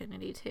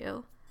opportunity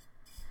to.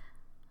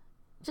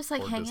 Just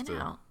like Or hanging just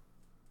out.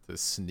 to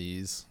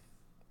sneeze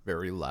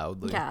very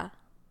loudly. Yeah.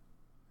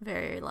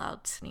 Very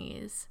loud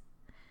sneeze.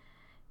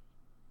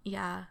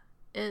 Yeah.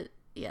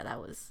 That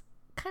was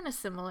kind of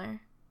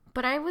similar.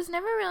 But I was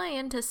never really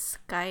into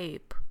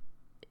Skype.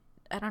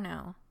 I don't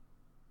know.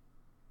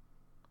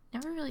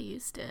 Never really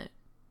used it.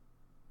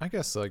 I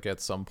guess like at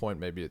some point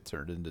maybe it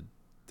turned into.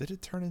 Did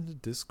it turn into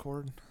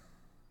Discord?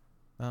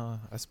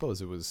 I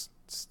suppose it was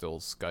still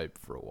Skype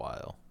for a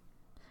while.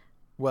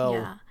 Well,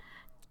 Yeah.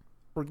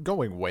 we're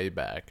going way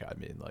back. I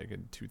mean, like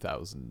in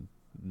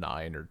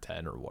 2009 or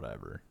 10 or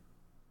whatever.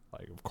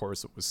 Like, of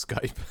course it was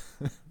Skype.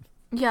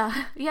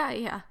 Yeah.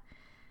 Yeah.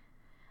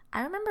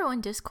 I remember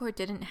when Discord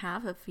didn't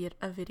have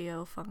a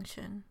video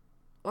function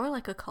or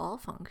like a call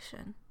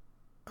function.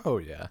 Oh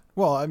yeah.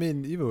 Well, I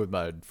mean, even with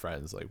my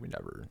friends, like we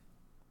never.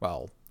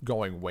 Well,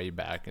 going way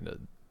back into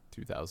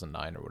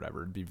 2009 or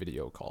whatever, it'd be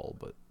video call.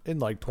 But in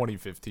like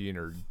 2015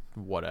 or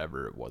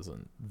whatever, it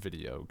wasn't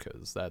video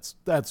because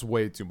that's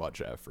way too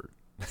much effort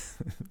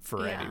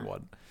for Yeah.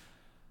 anyone.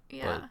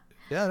 Yeah. But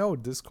yeah, no,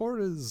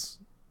 Discord it's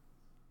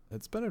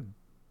been a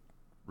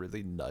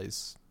really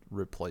nice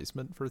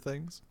replacement for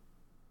things.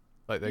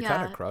 Like they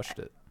kind Yeah. of crushed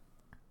it.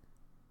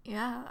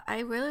 Yeah, I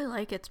really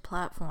like its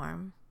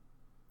platform.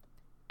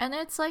 And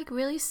it's like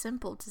really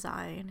simple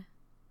design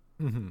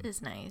Mm-hmm.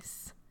 is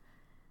nice.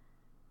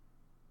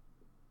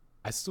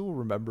 I still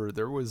remember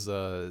there was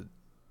like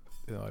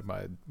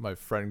my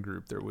friend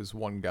group. There was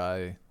one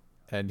guy,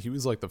 and he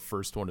was like the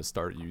first one to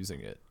start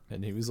using it,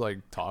 and he was like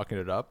talking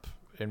it up,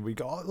 and we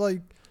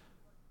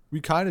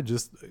kind of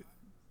just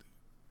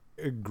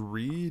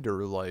agreed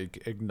or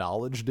like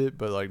acknowledged it,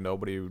 but like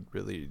nobody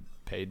really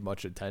paid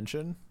much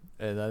attention.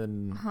 And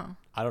then Huh.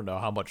 I don't know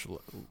how much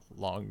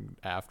long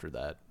after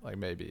that, like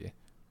maybe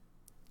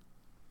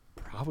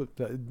probably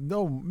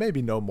no,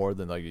 maybe no more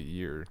than like a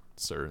year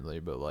certainly,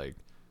 but like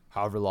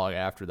however long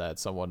after that,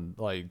 someone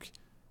like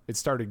it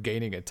started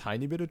gaining a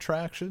tiny bit of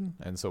traction,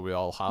 and so we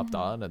all hopped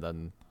on, and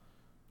then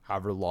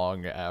however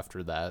long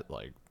after that,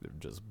 like it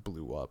just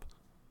blew up.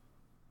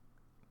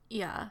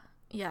 Yeah.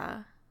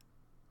 Yeah.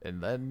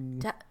 And then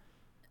Da-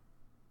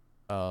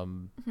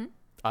 Mhm.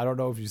 I don't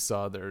know if you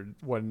saw there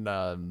when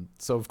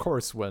so of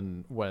course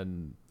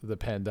when the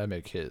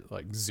pandemic hit,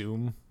 like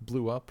Zoom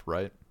blew up,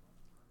 right?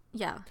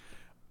 Yeah.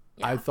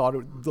 I Yeah. thought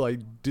it,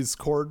 like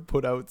Discord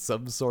put out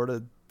some sort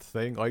of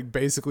thing, like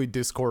basically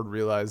Discord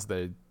realized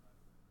they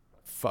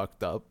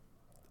fucked up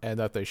and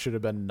that they should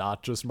have been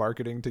not just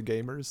marketing to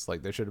gamers,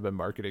 like they should have been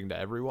marketing to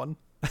everyone.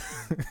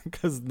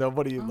 Because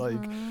nobody like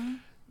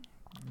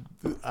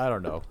I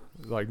don't know,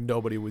 like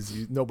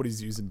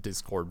nobody's using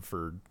Discord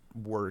for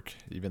work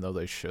even though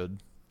they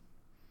should.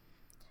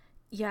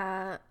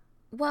 Yeah.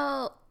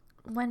 Well,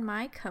 when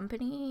my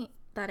company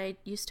that I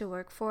used to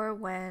work for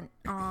went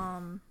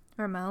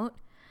remote,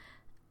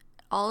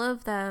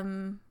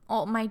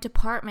 all my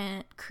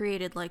department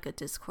created like a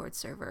Discord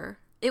server.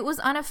 It was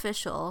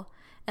unofficial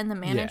and the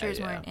managers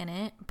yeah. weren't in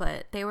it,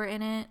 but they were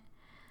in it.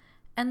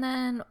 And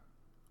then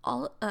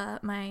all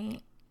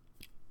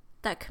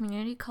that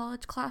community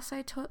college class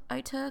I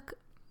took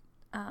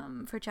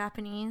for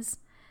Japanese,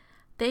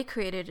 they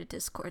created a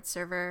Discord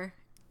server,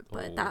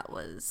 but Oh. that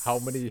was How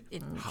many-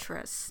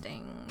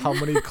 interesting. How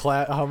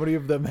many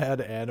of them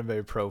had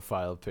anime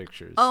profile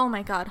pictures? Oh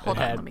my god, hold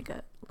on, had- let me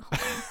go.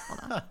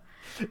 Hold on.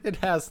 It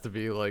has to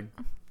be like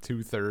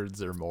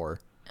 2/3 or more.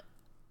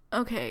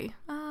 Okay.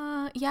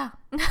 Yeah.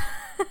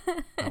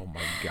 Oh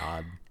my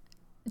god.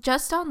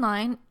 Just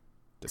online.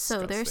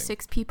 Disgusting. So there's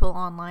 6 people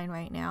online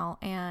right now,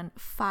 and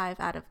 5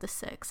 out of the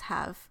 6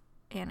 have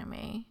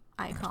anime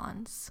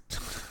icons.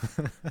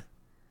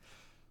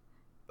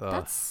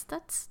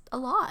 That's a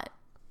lot.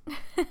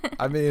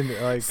 I mean,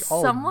 like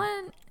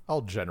Someone.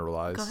 I'll Go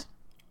generalize. ahead.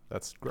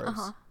 That's gross.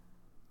 Uh-huh.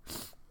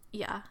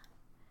 Yeah.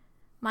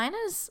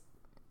 Mine's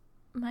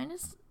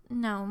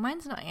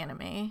not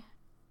anime.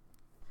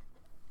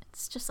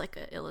 It's just like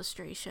an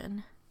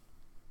illustration.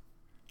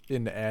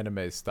 In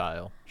anime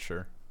style,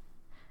 sure.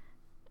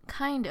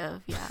 Kind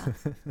of, yeah.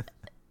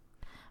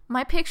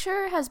 My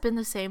picture has been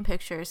the same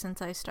picture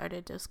since I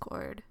started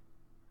Discord.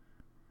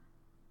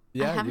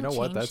 Yeah, you know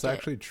what? That's changed it.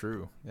 actually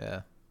true.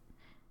 Yeah.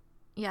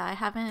 Yeah, I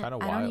haven't. Kind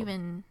of I wild.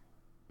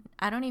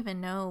 don't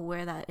even know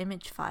where that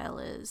image file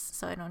is,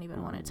 so I don't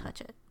even want to touch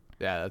it.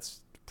 Yeah,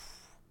 that's.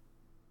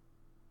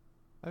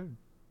 I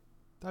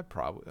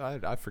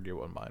forget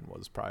what mine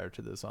was prior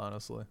to this.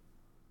 Honestly,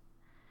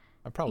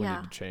 I probably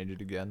Yeah. need to change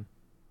it again.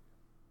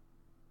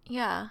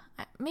 Yeah,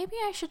 maybe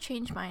I should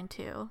change mine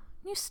too.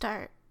 You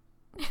start.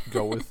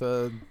 Go with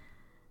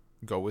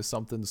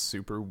something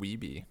super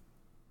weeby.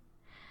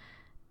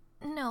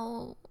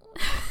 No.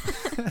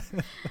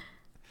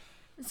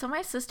 So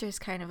my sister's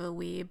kind of a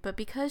weeb, but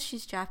because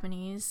she's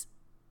Japanese,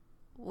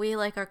 we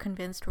like are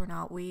convinced we're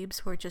not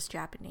weebs. We're just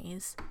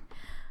Japanese.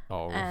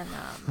 Oh, And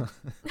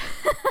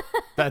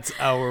that's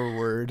our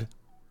word.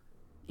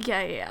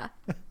 yeah.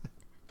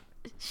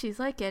 She's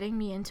like getting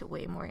me into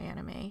way more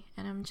anime,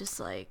 and I'm just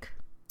like,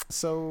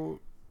 So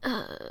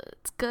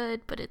it's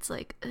good, but it's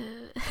like,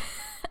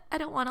 I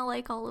don't want to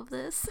like all of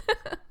this.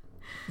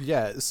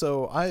 yeah,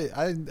 so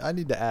I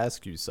need to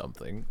ask you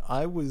something.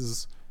 I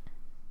was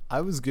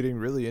getting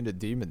really into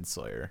Demon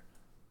Slayer,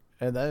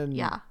 and then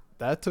Yeah.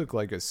 that took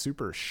like a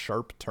super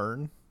sharp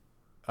turn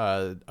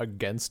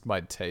against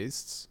my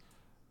tastes.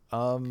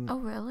 Oh,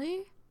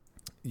 really?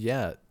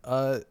 Yeah,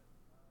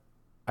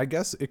 I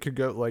guess it could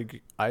go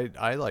like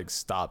I like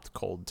stopped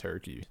cold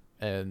turkey,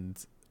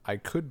 and I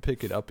could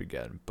pick it up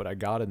again, but I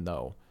gotta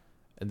know,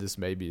 and this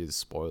maybe is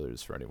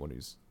spoilers for anyone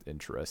who's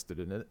interested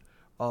in it.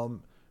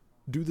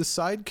 Do the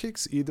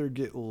sidekicks either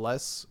get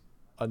less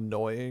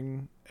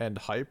annoying and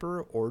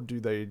hyper, or do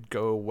they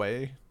go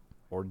away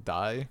or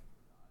die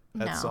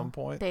at some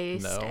point? They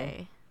No?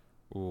 stay.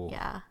 Ooh.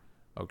 Yeah.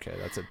 Okay,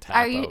 that's a tap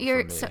Are you? out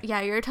You're for me. so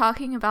yeah. You're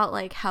talking about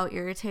like how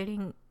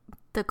irritating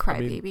the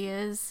crybaby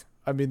is.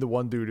 I mean, the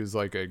one dude is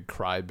like a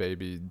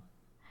crybaby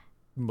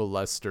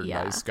molester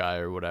Yeah. nice guy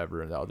or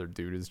whatever, and the other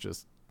dude is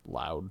just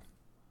loud.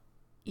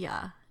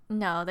 Yeah.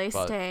 No, they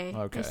But, stay.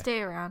 okay. They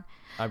stay around.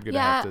 I'm gonna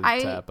Yeah, have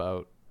to tap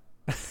out.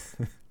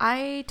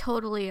 I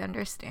totally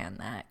understand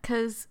that,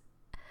 cause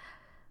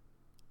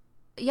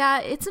yeah,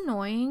 it's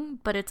annoying,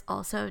 but it's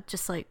also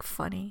just like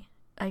funny,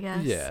 I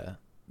guess. Yeah.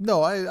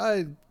 No,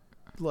 I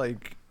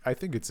like I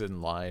think it's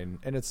in line,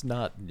 and it's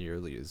not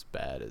nearly as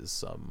bad as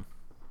some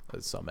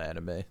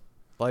anime.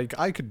 Like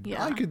I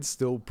could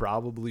still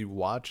probably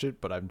watch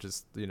it, but I'm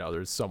just,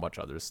 there's so much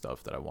other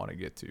stuff that I want to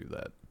get to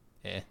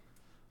that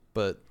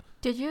But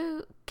Did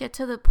you get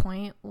to the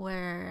point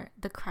where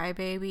the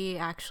crybaby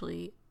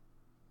actually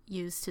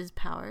used his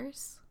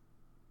powers?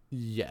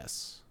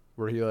 yes,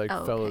 where he like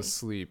Oh, fell okay.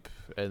 asleep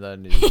and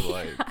then he's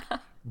like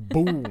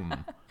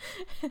boom.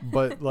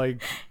 But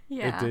like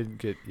Yeah. it didn't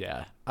get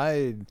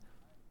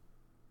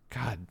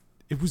God,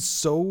 it was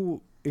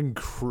so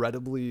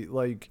incredibly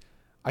like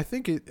I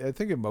think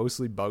it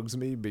mostly bugs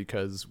me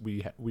because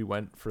we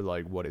went for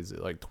like what is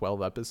it, like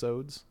 12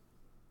 episodes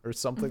or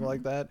something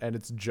like that, and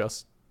it's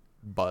just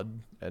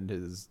Bud and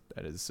his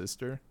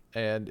sister,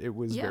 and it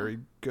was Yeah. very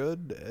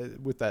good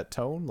with that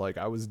tone. Like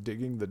I was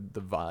digging the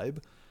vibe,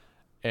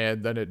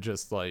 and then it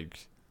just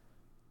like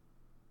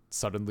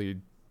suddenly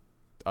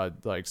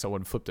like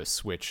someone flipped a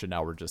switch and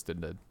now we're just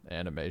into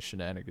anime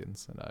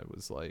shenanigans, and I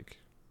was like,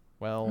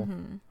 well,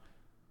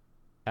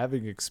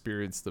 having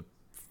experienced the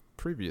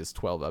previous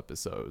 12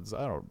 episodes,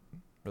 I don't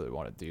really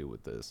want to deal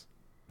with this.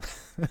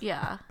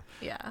 Yeah.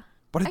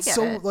 But I it's get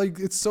so it. like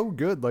it's so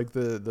good, like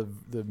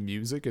the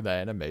music and the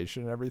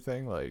animation and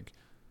everything. Like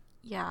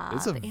Yeah.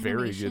 it's a the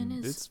very animation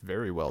good. is It's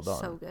very well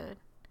done. so good.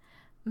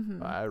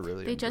 I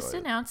really They enjoy just it.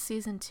 announced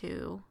season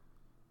 2,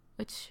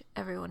 which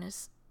everyone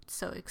is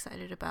so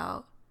excited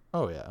about.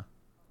 Oh yeah,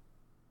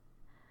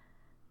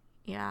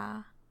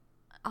 Yeah.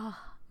 Oh,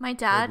 my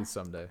dad maybe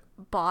someday.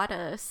 bought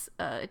us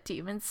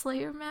Demon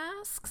Slayer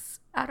masks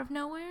out of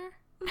nowhere.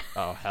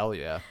 Oh hell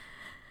yeah.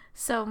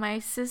 So my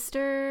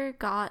sister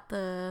got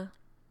the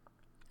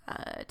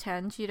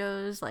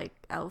Tanjiro's like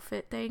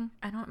outfit thing.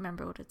 I don't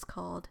remember what it's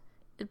called,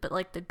 but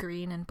like the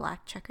green and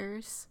black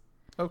checkers.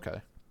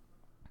 Okay.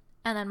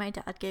 And then my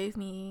dad gave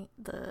me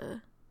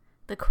the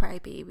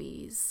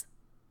Crybabies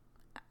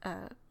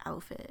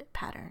outfit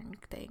pattern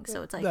thing.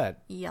 So it's like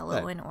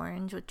yellow and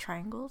orange with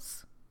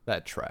triangles.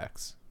 That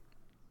tracks.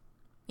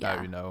 Yeah.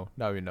 Now you know.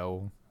 Now you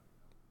know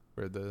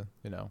where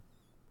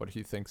what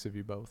he thinks of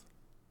you both.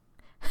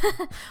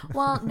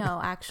 Well, no,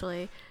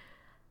 actually.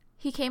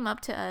 He came up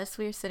to us.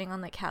 We were sitting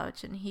on the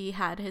couch, and he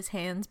had his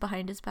hands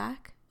behind his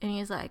back. And he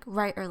was like,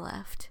 right or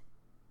left?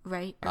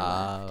 Right or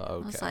left? Okay. I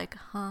was like,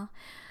 huh.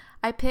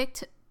 I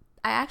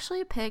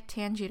actually picked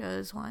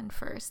Tanjiro's one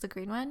first, the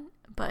green one,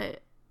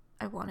 but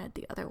I wanted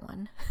the other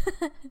one.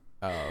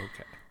 Oh,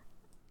 okay.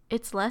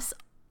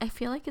 I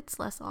feel like it's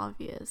less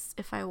obvious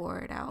if I wore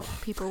it out.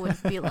 People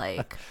would be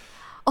like,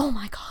 oh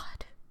my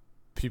god.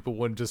 People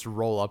wouldn't just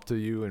roll up to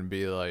you and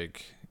be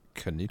like,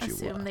 "Konnichiwa."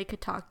 Assume they could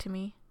talk to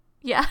me.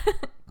 Yeah.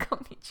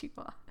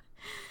 Konnichiwa.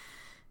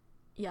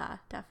 Yeah,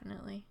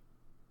 definitely.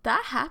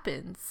 That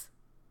happens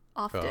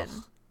often.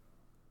 Ugh.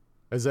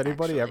 Has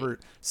anybody actually. ever?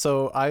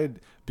 So I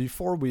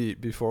before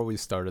we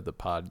started the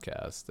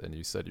podcast, and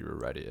you said you were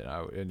ready,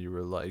 and you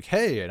were like,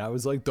 "Hey," and I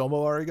was like,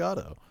 "Domo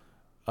arigato."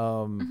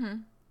 Um,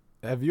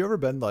 Hmm. have you ever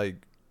been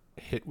like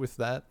hit with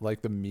that,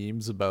 like the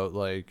memes about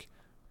like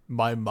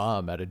my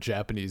mom at a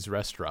Japanese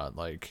restaurant,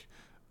 like,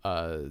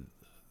 uh,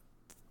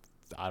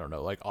 I don't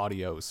know, like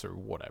adios or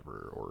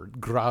whatever, or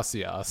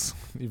gracias,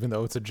 even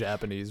though it's a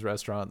Japanese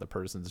restaurant, the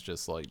person's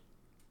just like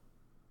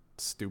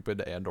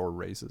stupid and or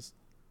racist.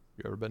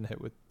 You ever been hit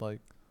with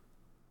like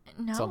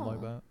something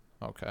like No,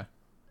 that? Okay.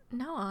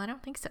 no, I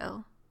don't think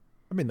so.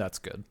 I mean, that's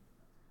good.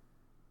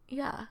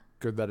 Yeah,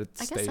 Good that it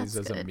I guess stays that's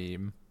as a good.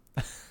 meme.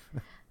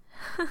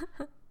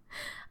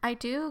 I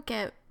do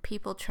get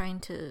people trying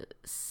to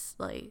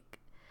like.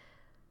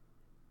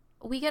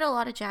 We get a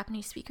lot of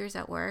Japanese speakers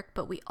at work,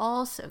 but we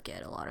also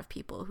get a lot of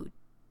people who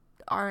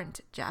aren't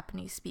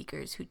Japanese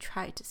speakers who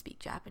try to speak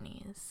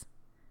Japanese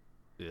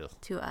Yeah.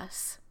 to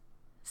us.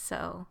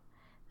 So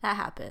that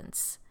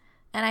happens.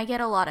 And I get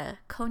a lot of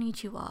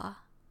konnichiwa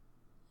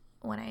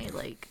when I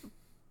like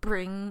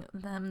bring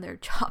them their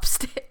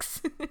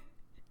chopsticks.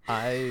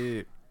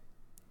 I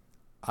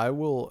I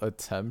will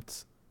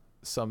attempt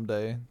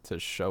someday to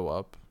show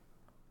up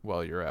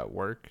while you're at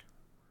work,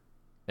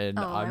 and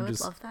Oh, I would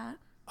love that.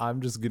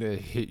 I'm just gonna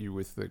hit you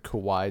with the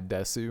kawaii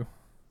desu.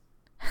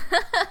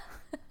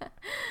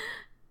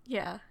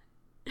 Yeah.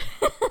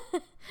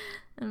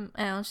 And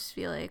I'll just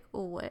be like,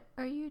 what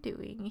are you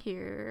doing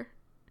here?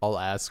 I'll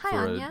ask Hi, for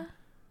Anya.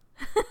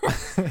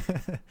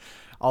 a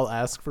I'll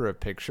ask for a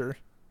picture,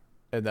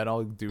 and then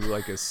I'll do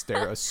like a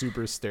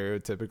super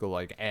stereotypical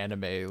like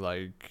anime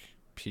like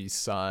peace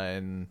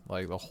sign,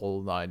 like the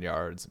whole 9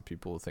 yards, and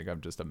people will think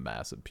I'm just a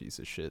massive piece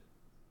of shit.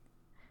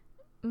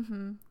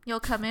 Mm-hmm. You'll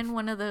come in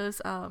one of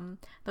those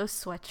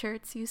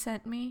sweatshirts you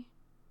sent me.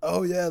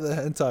 Oh yeah, the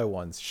hentai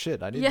ones.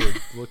 Shit, I need Yeah. to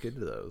look into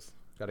those.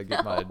 Got to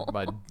get my No.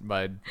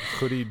 my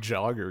hoodie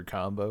jogger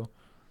combo.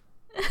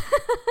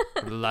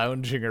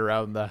 Lounging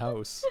around the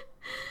house.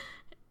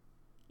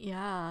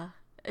 Yeah.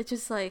 It's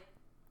just like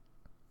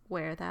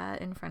wear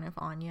that in front of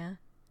Anya.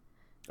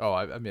 Oh,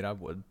 I mean, I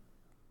would.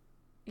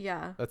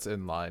 Yeah. That's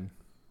in line.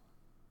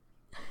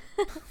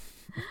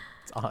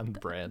 It's on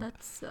brand.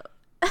 That's so.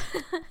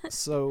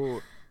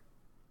 So,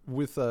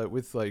 with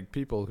like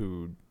people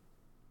who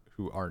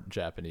aren't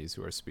Japanese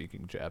who are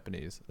speaking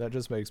Japanese, that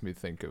just makes me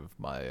think of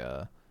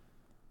my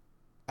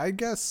I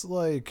guess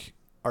like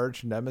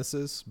arch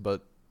nemesis,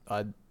 but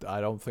I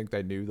don't think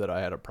they knew that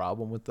I had a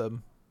problem with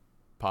them.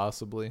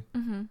 Possibly.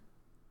 Mm-hmm.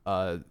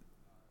 Uh,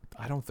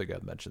 I don't think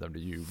I've mentioned them to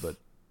you, but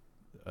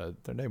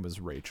their name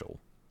was Rachel,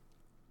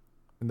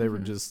 and they were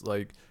Mm-hmm. just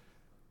like,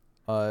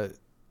 uh,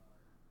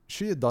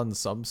 she had done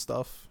some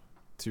stuff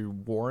to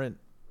warrant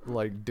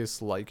like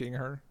disliking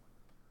her.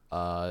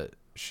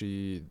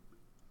 She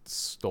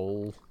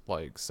stole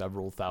like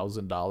several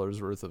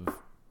 $1,000s worth of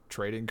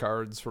trading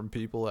cards from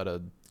people at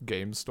a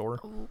game store,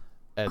 Oh.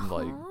 and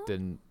like Huh?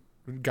 didn't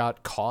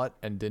got caught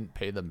and didn't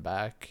pay them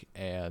back,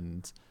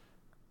 and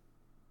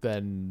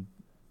then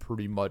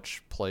pretty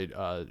much played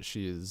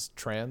she is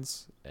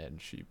trans,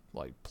 and she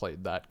like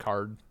played that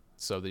card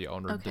so the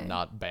owner did Okay.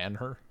 not ban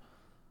her,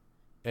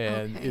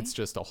 and Okay. it's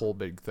just a whole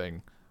big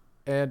thing.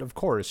 And of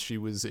course she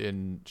wants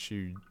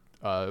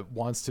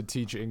to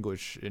teach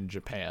English in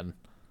Japan,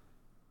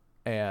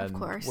 Of and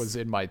course. was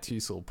in my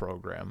TESOL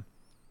program,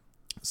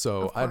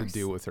 so Of I had to course.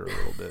 deal with her a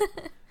little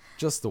bit.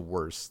 Just the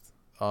worst.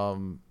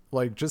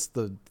 Like just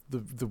the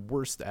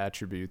worst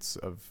attributes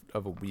of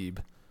a weeb.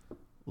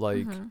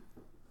 Like Mm-hmm.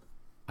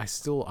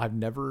 I've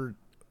never,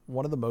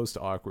 one of the most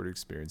awkward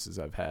experiences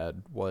I've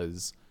had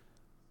was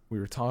we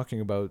were talking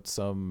about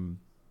some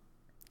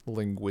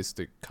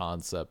linguistic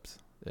concept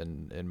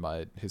in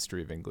my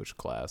history of English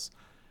class,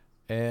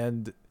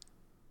 and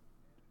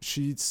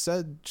she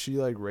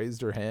like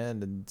raised her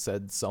hand and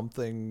said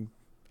something.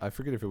 I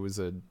forget if it was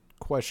a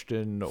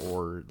question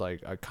or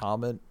like a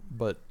comment,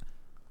 but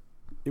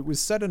it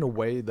was said in a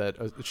way that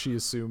she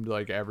assumed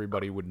like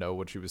everybody would know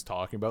what she was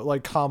talking about,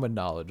 like common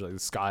knowledge, like the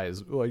sky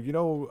is like,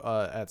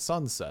 at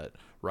sunset,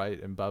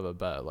 right, and blah blah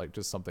blah, like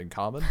just something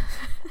common.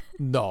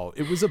 No,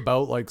 it was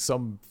about like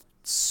some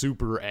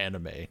super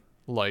anime,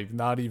 like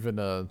not even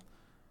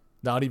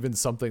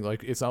something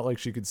like, it's not like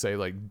she could say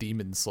like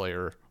Demon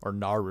Slayer or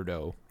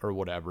Naruto or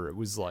whatever. It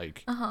was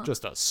like Uh-huh.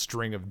 just a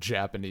string of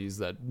Japanese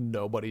that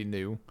nobody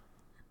knew,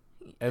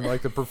 and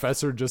like the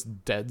professor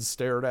just dead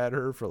stared at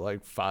her for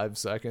like 5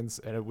 seconds,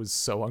 and it was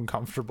so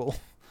uncomfortable.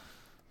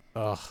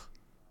 Ugh.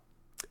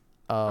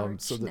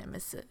 Arch So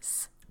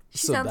nemesis.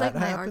 She so sounds that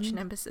like my arch happened.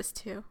 nemesis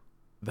too.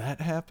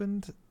 That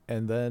happened,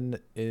 and then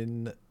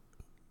in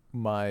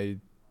my,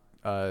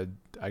 I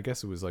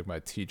guess it was like my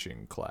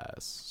teaching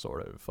class,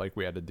 sort of like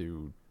we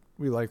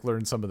like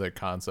learned some of the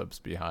concepts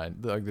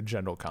behind, like the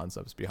general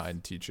concepts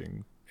behind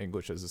teaching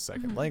English as a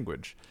 2nd Mhm.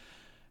 language.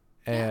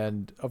 Yeah.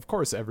 And of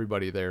course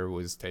everybody there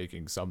was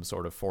taking some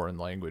sort of foreign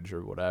language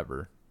or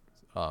whatever,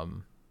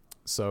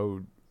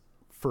 so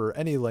for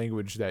any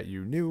language that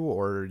you knew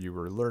or you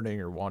were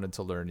learning or wanted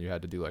to learn, you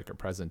had to do like a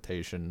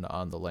presentation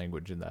on the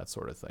language and that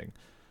sort of thing.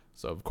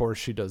 So of course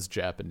she does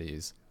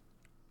Japanese.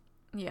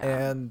 Yeah.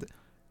 And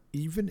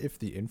even if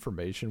the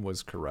information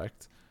was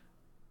correct,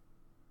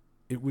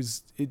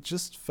 it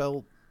just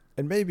felt,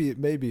 and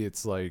maybe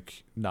it's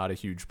like not a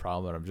huge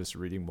problem and I'm just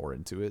reading more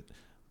into it,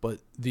 but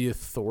the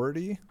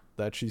authority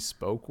that she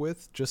spoke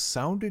with just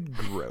sounded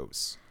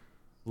gross.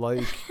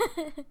 Like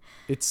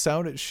it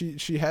sounded,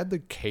 she had the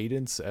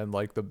cadence and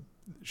like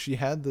she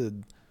had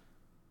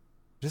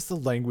just the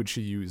language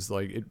she used,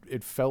 like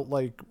it felt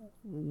like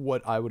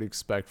what I would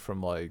expect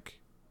from like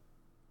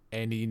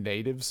any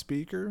native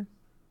speaker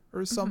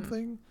or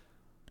something.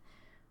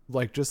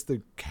 Like just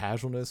the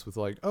casualness with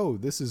like, oh,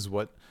 this is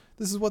what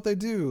they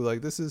do,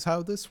 like this is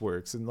how this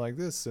works, and like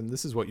this, and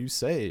this is what you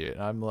say,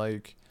 and I'm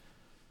like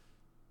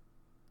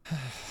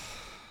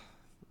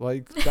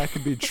like that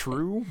could be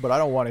true, but I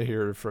don't want to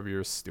hear it from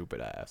your stupid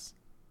ass.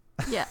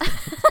 Yeah.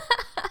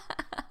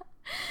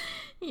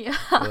 Yeah.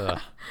 Ugh.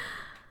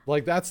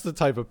 Like that's the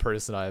type of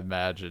person I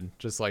imagine,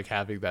 just like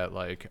having that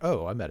like,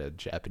 oh, I'm at a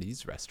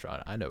Japanese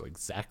restaurant, I know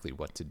exactly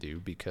what to do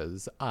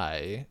because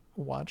I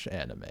watch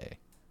anime.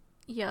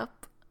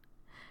 Yep.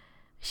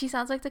 She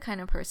sounds like the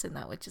kind of person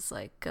that would just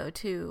like go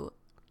to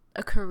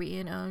a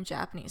Korean-owned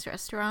Japanese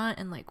restaurant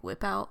and like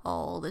whip out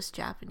all this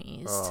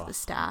Japanese to the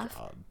staff.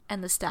 God.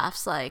 And the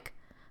staff's like,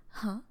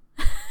 huh?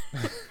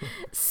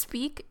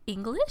 Speak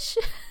English?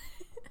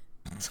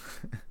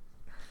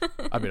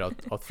 I mean,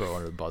 I'll throw her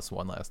under the bus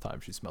one last time.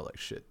 She smelled like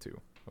shit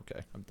too.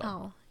 Okay, I'm done.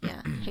 Oh,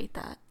 yeah. Hate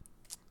that.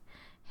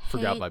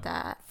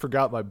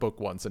 Forgot my book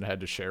once and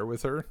had to share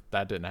with her.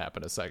 That didn't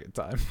happen a second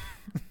time.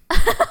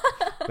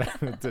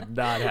 That did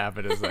not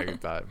happen a second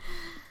time.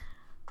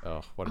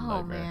 Oh, what a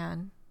nightmare. Oh,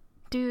 man.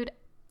 Dude.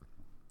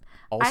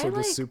 Also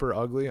just super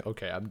ugly.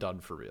 Okay, I'm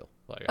done for real.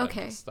 Like,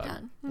 okay,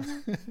 done.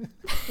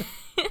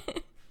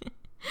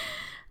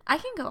 I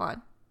can go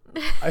on.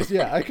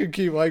 I could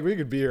keep, like, we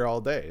could be here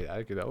all day.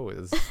 I could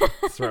always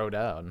throw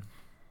down.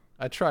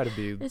 I try to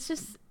be It's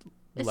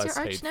your arch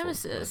hateful,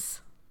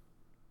 nemesis.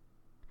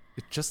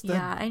 It's just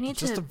Yeah, I need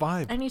just to a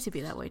vibe. I need to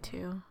be that way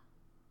too.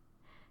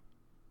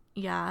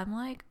 Yeah, I'm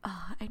like,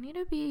 I need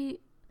to be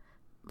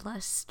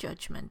less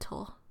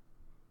judgmental.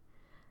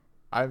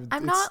 I'm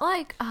not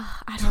like,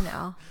 I don't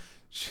know.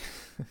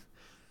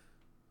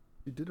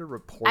 You did a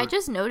report. I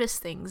just notice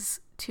things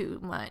too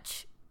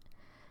much.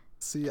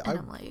 See, and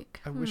I'm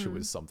like, I wish it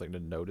was something to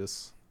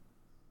notice.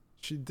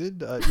 She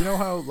did, you know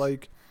how,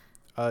 like,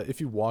 if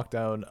you walk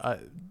down,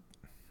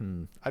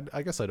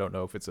 I guess I don't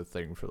know if it's a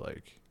thing for,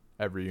 like,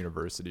 every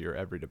university or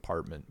every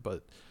department,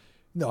 but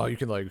no, you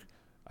can, like,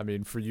 I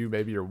mean, for you,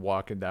 maybe you're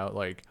walking down,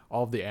 like,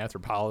 all of the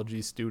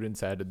anthropology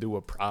students had to do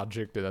a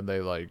project, and then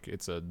they, like,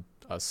 it's a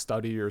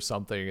study or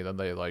something, and then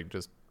they, like,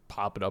 just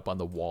pop it up on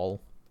the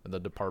wall in the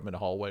department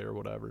hallway or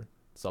whatever.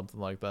 Something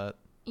like that.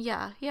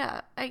 Yeah.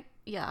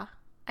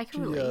 I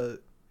can relate.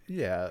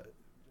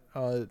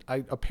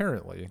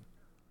 Apparently,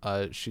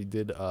 she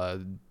did a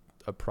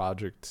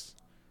project.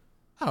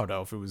 I don't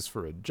know if it was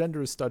for a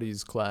gender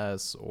studies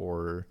class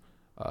or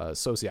a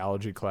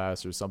sociology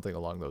class or something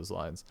along those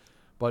lines,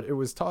 but it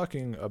was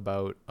talking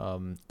about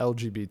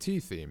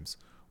LGBT themes,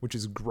 which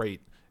is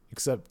great.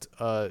 Except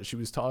she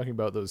was talking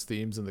about those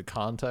themes in the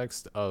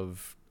context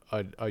of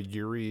a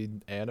Yuri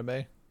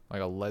anime,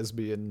 like a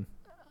lesbian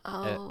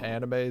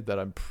anime that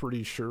I'm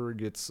pretty sure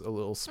gets a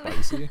little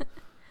spicy.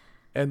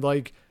 And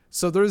like,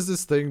 so there's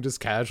this thing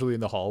just casually in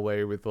the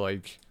hallway with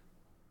like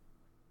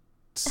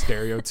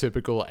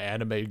stereotypical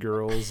anime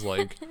girls.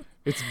 Like,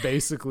 it's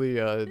basically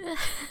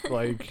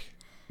like,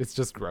 it's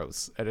just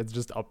gross, and it's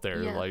just up there,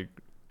 like,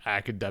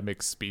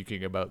 academics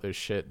speaking about this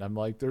shit, and I'm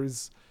like,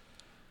 there's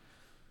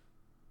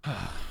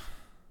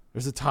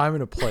a time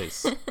and a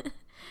place.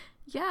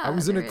 Yeah, I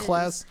was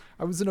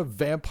in a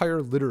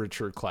vampire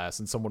literature class,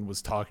 and someone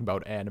was talking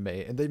about anime,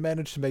 and they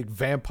managed to make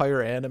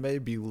vampire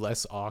anime be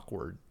less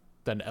awkward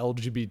than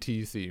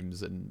LGBT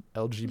themes and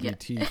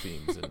LGBT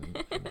themes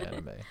in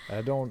anime.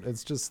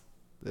 It's just,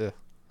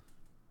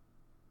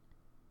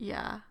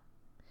 yeah.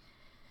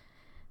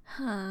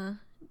 Huh.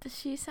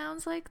 She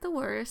sounds like the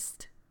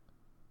worst.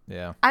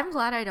 Yeah. I'm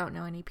glad I don't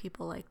know any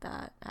people like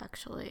that,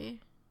 actually.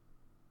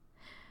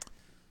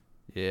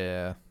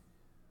 Yeah.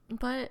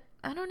 But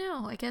I don't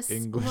know. I guess,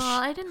 English. well,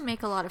 I didn't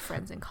make a lot of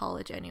friends in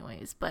college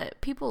anyways, but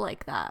people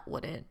like that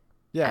wouldn't.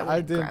 Yeah, I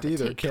didn't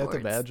either. gravitate Can't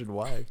towards. imagine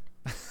why.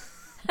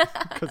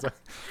 Because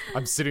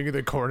I'm sitting in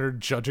the corner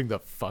judging the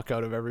fuck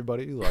out of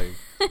everybody. Like,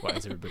 why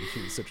is everybody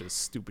here such a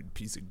stupid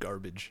piece of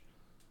garbage?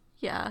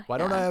 Yeah. Why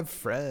don't I have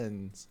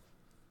friends?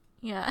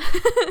 Yeah.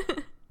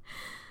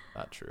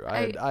 Not true.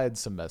 I had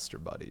semester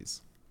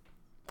buddies.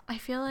 I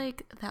feel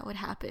like that would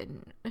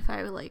happen if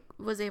I like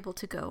was able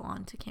to go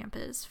onto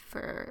campus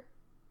for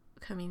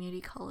community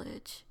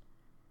college.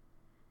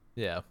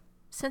 Yeah.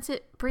 Since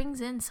it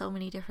brings in so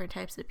many different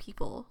types of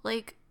people,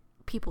 like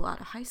people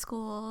out of high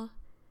school,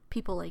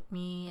 people like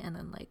me, and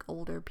then like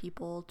older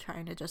people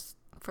trying to just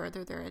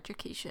further their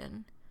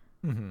education.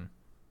 Mm-hmm.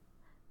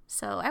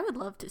 So I would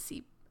love to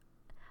see.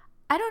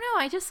 I don't know.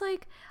 I just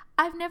like,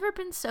 I've never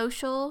been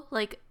social.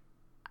 Like,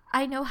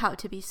 I know how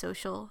to be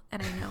social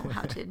and I know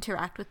how to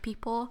interact with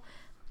people,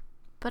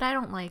 but I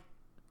don't like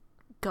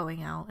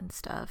going out and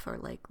stuff or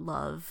like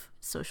love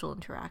social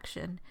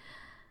interaction.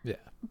 Yeah.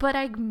 But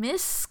I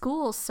miss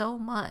school so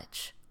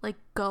much. Like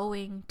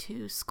going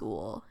to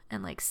school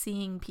and like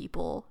seeing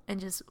people and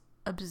just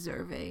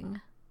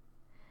observing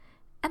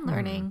and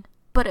learning,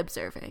 but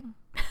observing.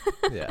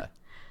 Yeah.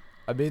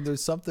 I mean,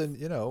 there's something,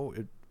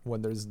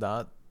 when there's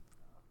not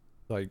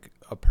like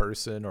a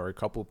person or a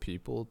couple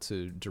people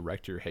to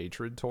direct your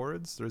hatred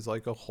towards, there's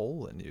like a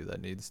hole in you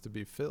that needs to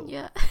be filled.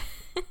 Yeah.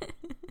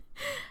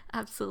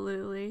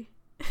 Absolutely.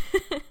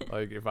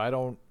 Like if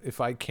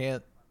I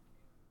can't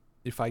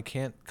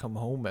come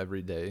home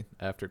every day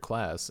after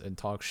class and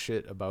talk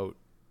shit about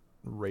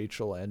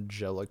Rachel,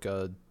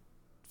 Angelica,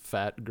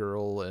 fat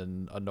girl,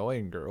 and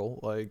annoying girl,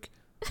 like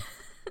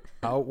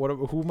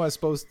who am I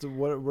supposed to,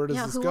 where does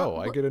this go?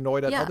 I get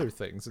annoyed at other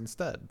things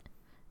instead.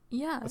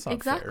 Yeah, That's not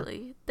exactly.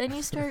 fair. Then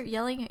you start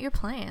yelling at your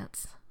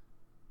plants.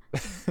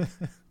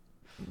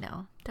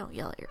 No, don't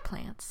yell at your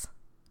plants.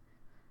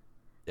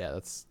 Yeah,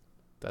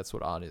 that's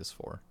what Anya's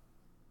for.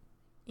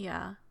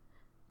 Yeah.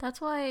 That's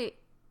why,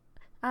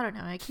 I don't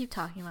know, I keep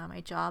talking about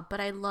my job, but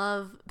I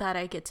love that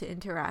I get to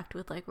interact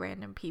with like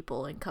random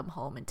people and come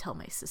home and tell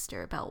my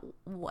sister about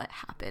what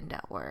happened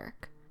at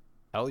work.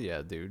 Hell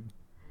yeah, dude.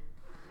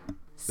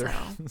 So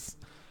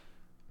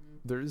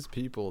There's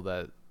people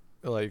that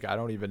like I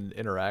don't even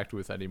interact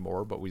with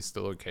anymore, but we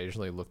still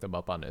occasionally look them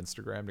up on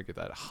Instagram to get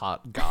that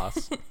hot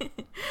goss.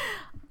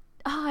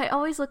 I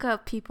always look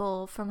up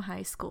people from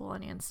high school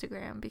on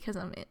Instagram because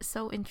I'm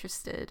so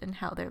interested in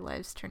how their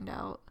lives turned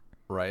out.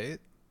 Right?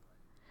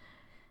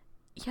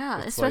 Yeah,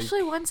 It's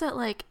especially ones that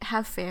like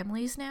have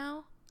families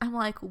now. I'm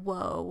like,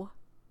 whoa,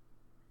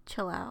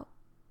 chill out.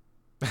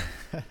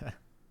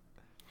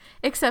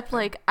 Except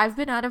like I've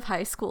been out of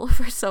high school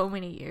for so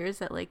many years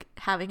that like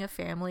having a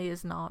family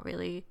is not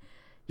really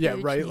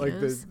huge right.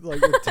 news. Like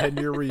the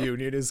 10-year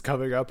reunion is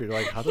coming up. You're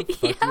like, how the fuck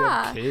do you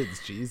have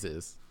kids?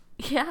 Jesus.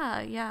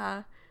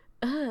 Yeah.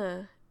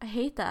 Ugh, I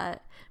hate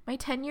that. My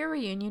 10-year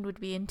reunion would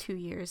be in 2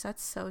 years.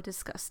 That's so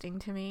disgusting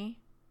to me.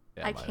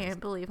 Yeah, I can't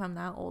believe I'm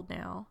that old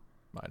now.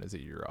 Mine is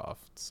a year off,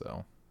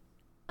 so.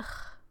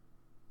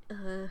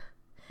 Ugh.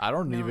 I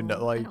don't even know,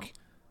 I like,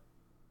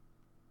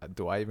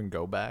 do I even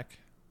go back?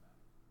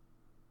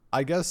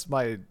 I guess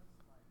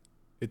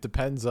it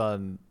depends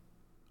on,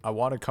 I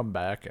want to come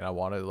back and I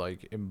want to,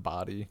 like,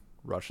 embody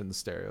Russian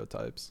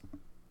stereotypes.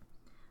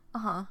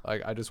 Uh-huh.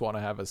 Like, I just want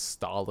to have a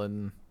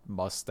Stalin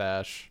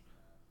mustache,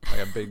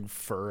 like a big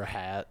fur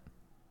hat,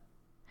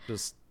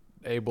 just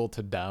able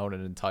to down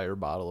an entire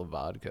bottle of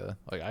vodka.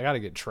 Like, I got to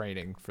get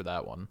training for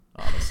that one,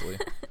 honestly.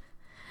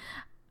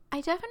 I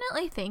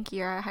definitely think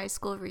your high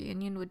school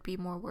reunion would be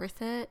more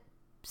worth it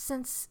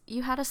since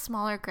you had a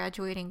smaller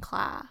graduating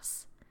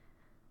class.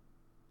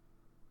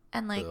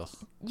 And, like, Ugh.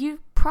 you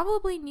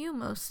probably knew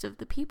most of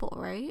the people,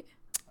 right?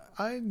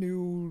 I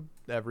knew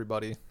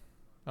everybody.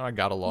 And I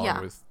got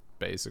along with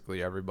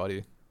basically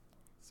everybody.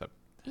 Except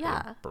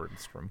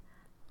Bergstrom.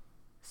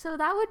 So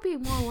that would be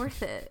more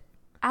worth it.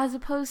 As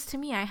opposed to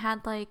me, I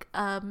had, like,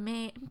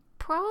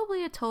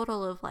 probably a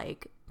total of,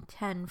 like,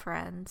 10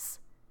 friends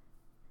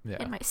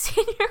in my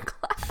senior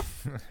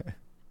class.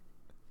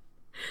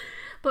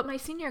 But my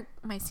senior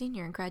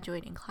and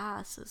graduating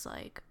class is,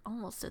 like,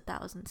 almost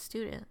 1,000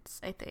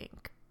 students, I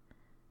think.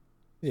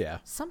 Yeah.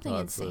 Something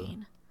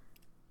insane.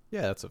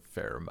 That's a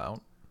fair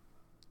amount.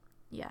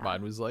 Yeah.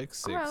 Mine was like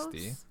 60.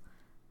 Gross.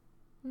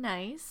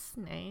 Nice.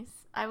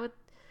 I would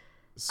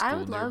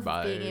School love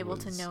nearby being able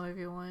to know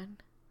everyone.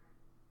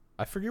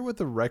 I forget what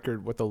the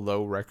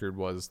low record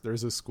was.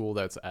 There's a school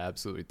that's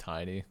absolutely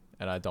tiny,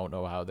 and I don't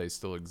know how they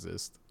still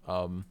exist.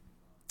 I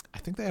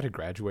think they had a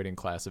graduating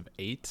class of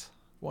 8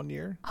 one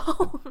year.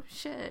 Oh,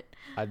 shit.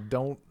 I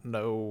don't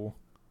know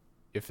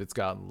if it's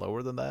gotten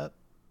lower than that.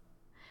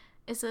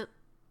 Is it,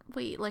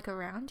 like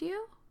around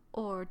you?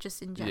 Or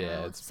just in general?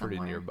 Yeah, it's somewhere?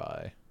 pretty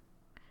nearby.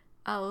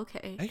 Oh,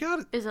 okay. I got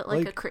it. Is it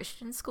like a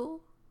Christian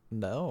school?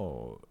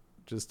 No,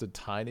 just a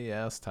tiny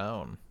ass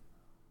town.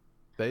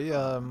 They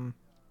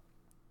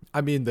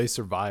I mean, they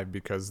survive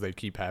because they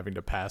keep having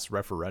to pass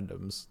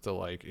referendums to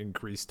like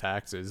increase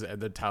taxes,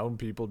 and the town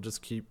people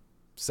just keep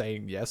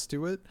saying yes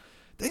to it.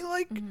 They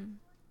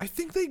I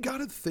think they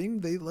got a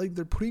thing.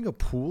 They're putting a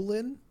pool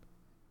in.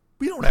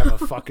 We don't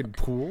have a fucking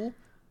pool.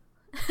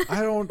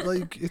 I don't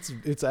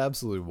it's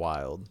absolutely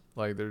wild.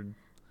 Like they're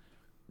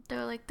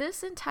like,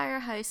 this entire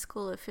high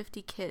school of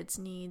 50 kids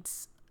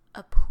needs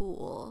a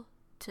pool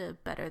to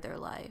better their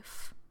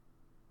life.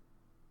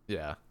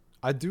 Yeah.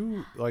 I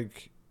do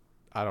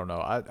I don't know.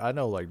 I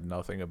know like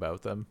nothing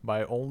about them.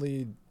 My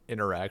only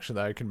interaction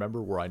that I can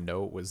remember where I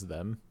know it was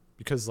them,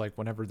 because like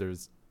whenever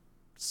there's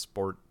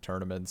sport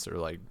tournaments or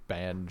like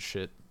band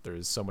shit,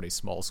 there's so many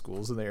small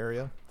schools in the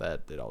area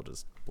that it all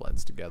just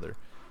blends together.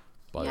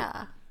 But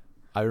yeah.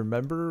 I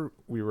remember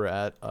we were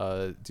at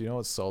do you know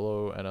what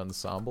solo and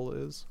ensemble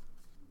is?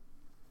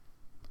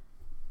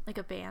 Like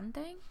a band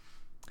thing?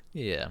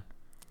 Yeah.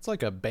 It's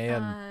like a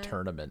band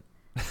tournament,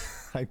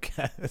 I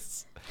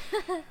guess.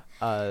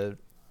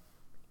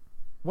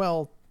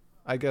 Well,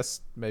 I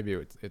guess maybe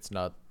it's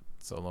not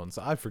solo, and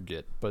so I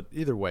forget. But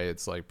either way,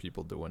 it's like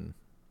people doing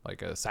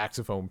like a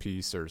saxophone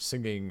piece or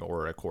singing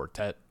or a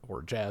quartet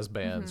or jazz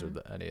bands or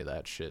any of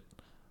that shit.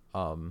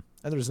 And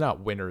there's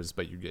not winners,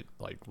 but you get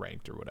like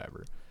ranked or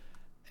whatever.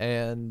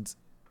 And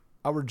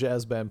our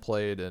jazz band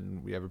played,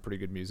 and we have a pretty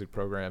good music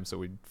program, so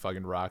we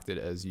fucking rocked it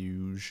as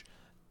usual.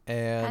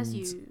 And As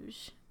usual.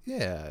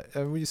 yeah,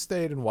 and we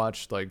stayed and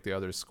watched like the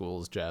other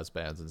schools' jazz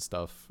bands and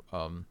stuff.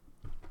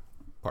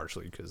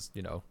 Partially because,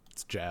 you know,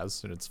 it's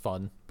jazz and it's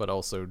fun, but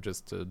also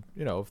just to,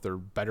 you know, if they're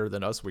better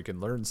than us, we can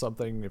learn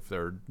something. If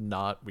they're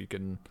not, we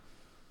can,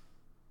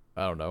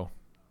 I don't know,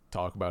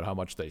 talk about how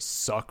much they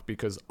suck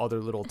because other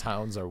little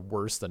towns are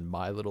worse than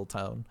my little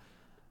town.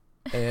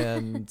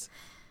 And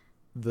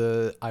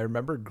I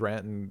remember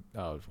Grant and,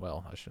 oh,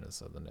 well, I shouldn't have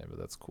said the name, but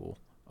that's cool.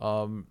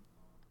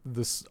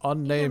 This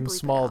unnamed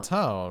small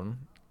town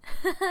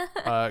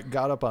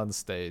got up on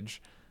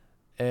stage,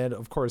 and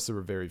of course there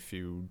were very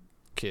few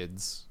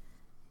kids,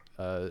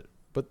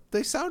 but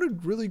they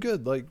sounded really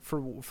good, like for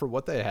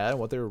what they had and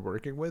what they were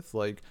working with.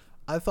 Like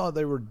I thought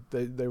they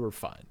were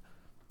fine.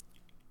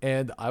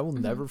 And I will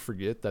never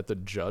forget that the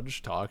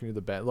judge talking to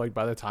the band, like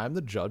by the time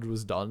the judge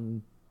was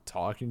done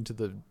talking to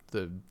the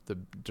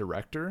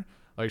director,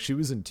 like she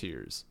was in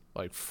tears,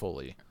 like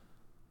fully.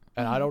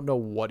 And I don't know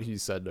what he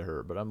said to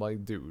her, but I'm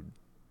like, dude,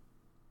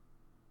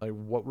 like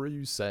what were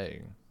you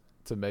saying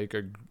to make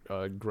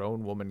a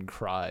grown woman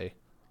cry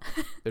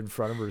in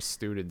front of her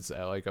students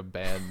at like a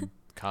band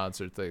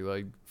concert thing?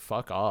 Like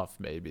fuck off,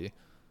 maybe.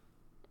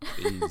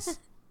 Jeez.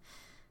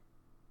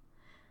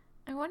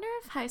 I wonder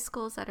if high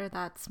schools that are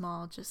that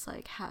small just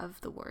like have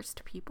the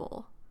worst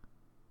people.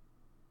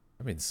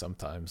 I mean,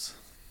 sometimes.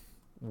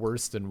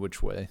 Worst in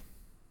which way?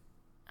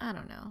 I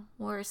don't know.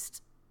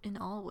 Worst in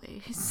all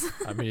ways.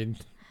 I mean,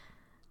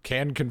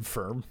 can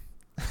confirm.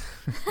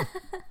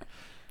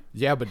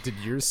 Yeah, but did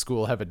your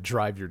school have a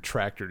drive your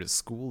tractor to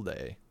school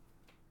day?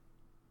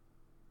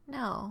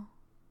 No.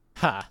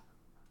 Ha!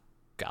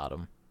 Got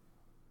him.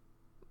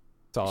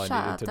 That's all Shut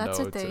I needed up, to that's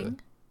know. a thing.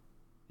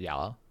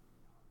 Yeah.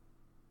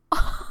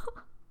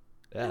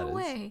 Yeah, No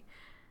way.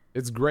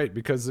 It's great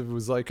because it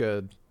was like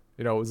it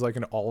was like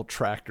an all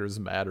tractors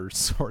matter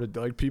sort of,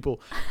 like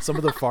people, some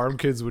of the farm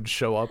kids would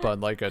show up on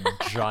like a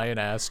giant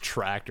ass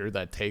tractor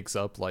that takes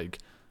up like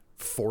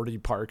 40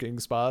 parking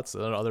spots,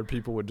 and then other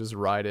people would just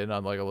ride in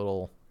on like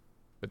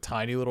a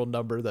tiny little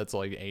number that's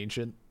like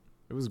ancient.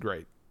 It was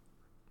great.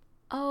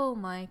 Oh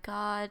my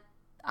god.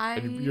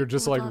 And you're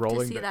just would like love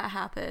rolling to see that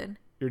happen.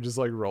 You're just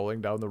like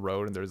rolling down the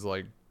road and there's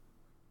like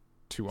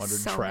 200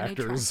 So many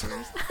tractors.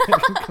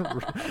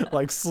 tractors.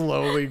 Like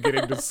slowly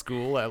getting to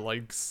school at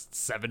like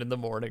 7 in the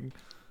morning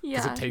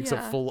because Yeah, it takes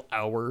yeah. a full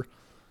hour.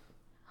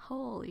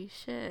 Holy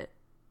shit.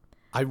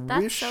 I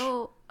That's wish.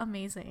 so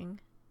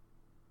amazing.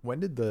 When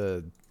did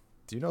do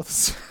you know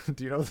this?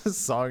 Do you know the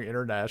song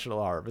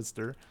International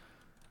Harvester?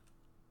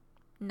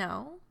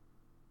 No.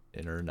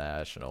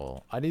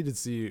 International. I need to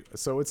see.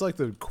 So it's like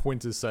the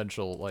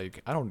quintessential.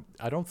 Like I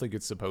don't think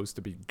it's supposed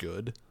to be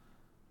good,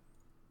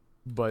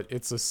 but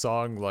it's a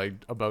song like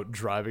about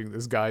driving.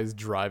 This guy's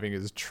driving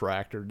his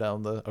tractor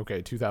down the.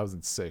 Okay,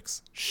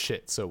 2006.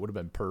 Shit. So it would have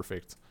been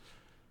perfect.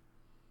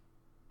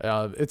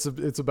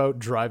 It's about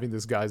driving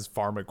this guy's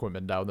farm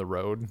equipment down the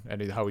road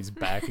and how he's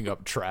backing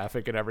up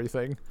traffic and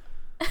everything.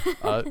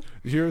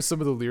 Here are some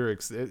of the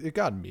lyrics. It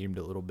got memed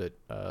a little bit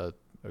a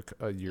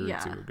year or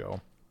two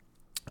ago.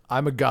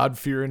 I'm a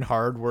God-fearing,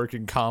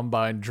 hard-working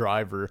combine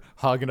driver,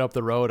 hogging up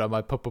the road on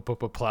my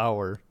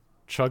plower,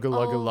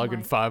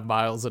 chug-a-lug-a-lugging 5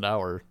 miles an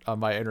hour on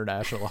my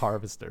International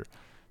Harvester.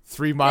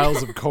 3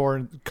 miles of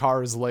corn,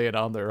 cars laying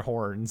on their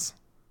horns.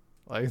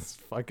 Like, it's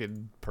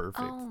fucking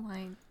perfect. Oh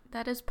my,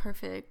 that is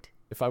perfect.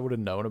 If I would have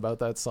known about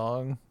that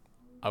song,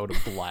 I would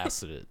have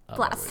blasted it. On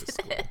my way to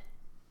school.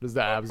 Just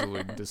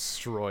absolutely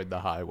destroyed the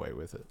highway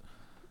with it.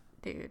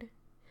 Dude,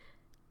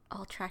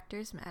 all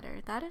tractors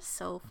matter. That is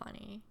so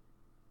funny.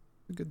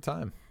 A good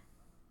time.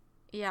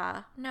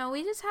 Yeah. No,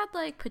 we just had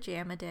like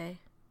pajama day.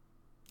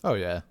 Oh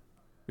yeah.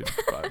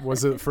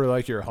 Was it for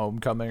like your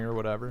homecoming or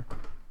whatever?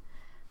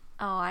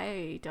 Oh,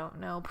 I don't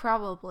know.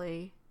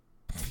 Probably.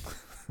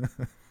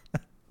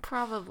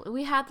 Probably.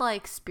 We had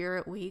like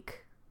Spirit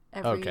Week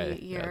every year.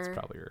 Yeah, it's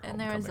probably your and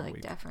there was like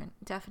week.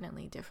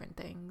 definitely different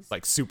things.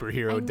 Like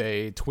Superhero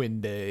Day,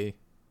 Twin Day.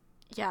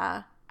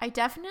 Yeah. I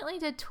definitely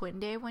did Twin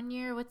Day one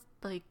year with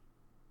like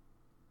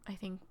I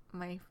think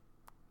my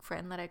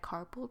friend that I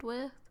carpooled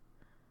with.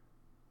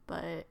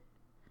 But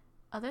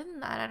other than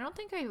that, I don't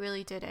think I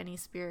really did any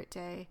Spirit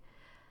Day.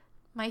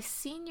 My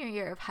senior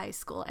year of high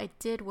school, I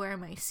did wear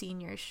my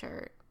senior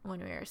shirt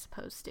when we were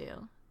supposed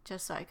to,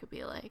 just so I could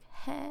be like,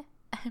 hey,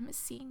 I'm a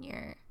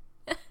senior.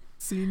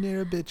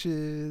 Senior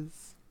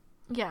bitches.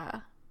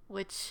 Yeah,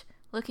 which,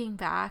 looking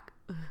back,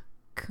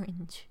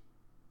 cringe.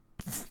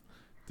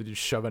 Did you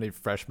shove any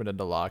freshmen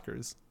into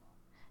lockers?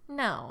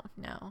 No.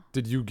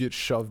 Did you get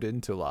shoved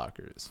into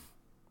lockers?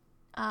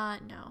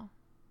 No.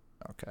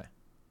 Okay.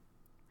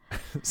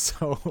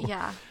 So,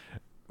 Yeah.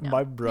 No.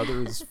 My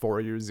brother is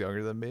 4 years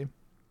younger than me.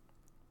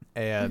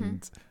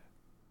 And,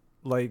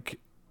 like,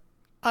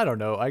 I don't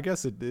know. I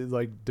guess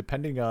like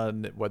depending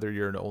on whether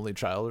you're an only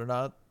child or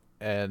not,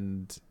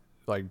 and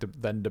like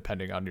then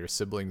depending on your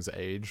sibling's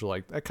age,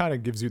 like that kind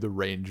of gives you the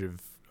range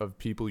of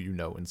people you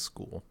know in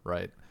school,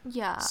 right?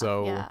 Yeah,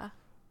 So yeah.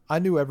 I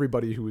knew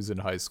everybody who was in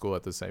high school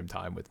at the same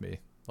time with me,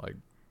 like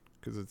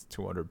because it's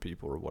 200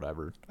 people or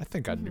whatever. I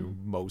think I knew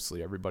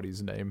mostly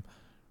everybody's name.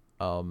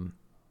 Um,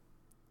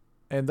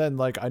 and then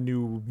like I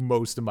knew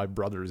most of my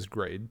brother's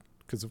grade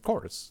because of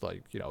course,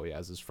 like you know, he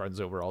has his friends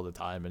over all the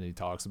time and he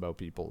talks about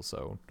people,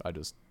 so I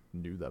just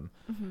knew them.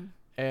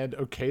 And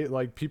okay,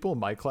 like people in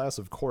my class,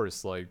 of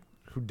course, like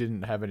who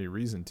didn't have any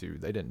reason to,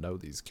 they didn't know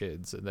these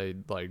kids, and they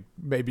like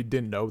maybe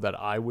didn't know that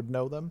I would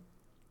know them.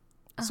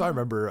 So I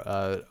remember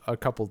a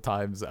couple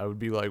times I would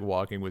be like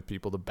walking with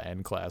people to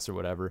band class or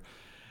whatever,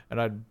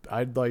 and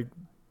I'd like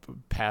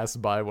pass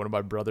by one of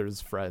my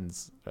brother's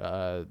friends.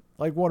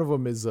 Like one of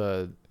them is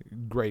a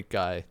great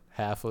guy,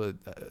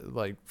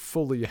 like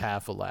fully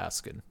half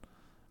Alaskan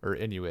or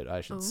Inuit,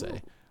 I should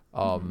say.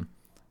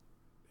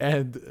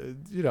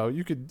 And you know,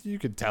 you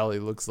could tell he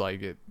looks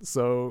like it.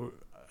 So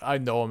I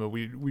know him, and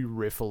we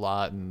riff a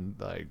lot, and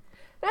like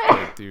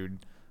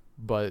dude.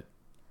 But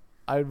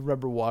I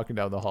remember walking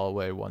down the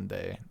hallway one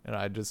day, and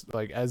I just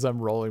like as I'm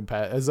rolling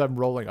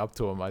up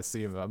to him, I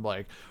see him. I'm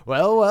like,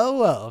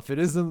 well, if it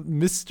isn't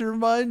Mr.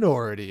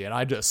 Minority, and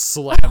I just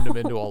slammed him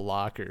into a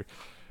locker.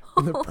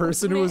 And the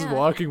person who was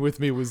walking with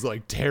me was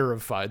like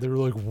terrified. They were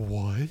like,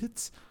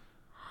 "What?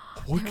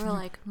 What?" They were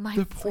like,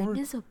 "My friend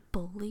is a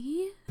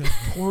bully." That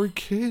poor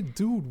kid,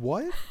 dude.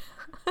 What?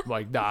 I'm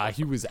like, nah,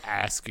 he was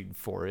asking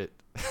for it.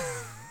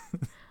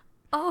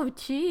 Oh,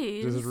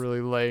 jeez. Just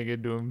really laying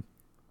into him.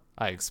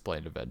 I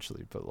explained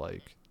eventually, but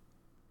like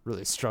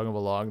really strung him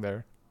along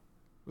there.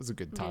 It was a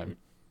good time.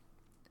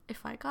 Dude,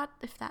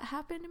 if that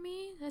happened to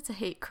me, that's a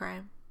hate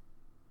crime.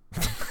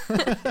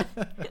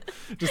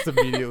 Just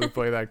immediately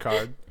play that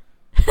card.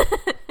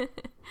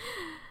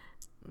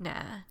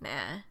 Nah.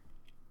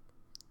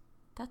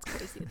 That's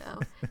crazy though.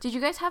 Did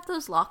you guys have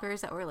those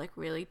lockers that were like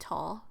really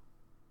tall?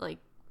 Like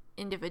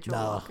individual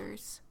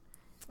lockers?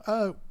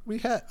 We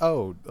had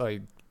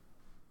like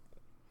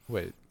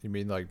wait, you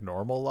mean like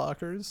normal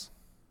lockers?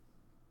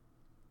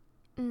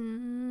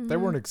 They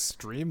weren't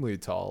extremely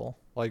tall.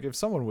 Like if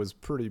someone was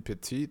pretty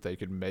petite, they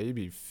could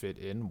maybe fit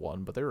in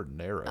one, but they were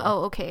narrow.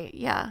 Oh, okay,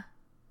 yeah.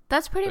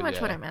 That's pretty much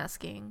yeah. what I'm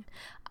asking.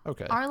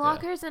 Okay. Our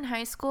lockers in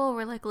high school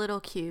were like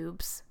little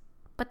cubes,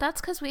 but that's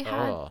because we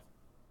had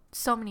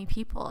so many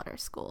people at our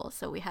school,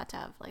 so we had to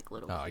have like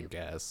little cubes. I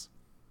guess.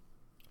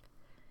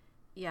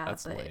 Yeah,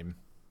 that's but lame.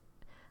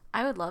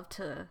 I would love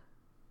to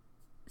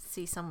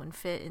see someone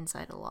fit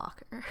inside a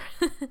locker.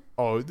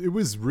 Oh, it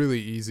was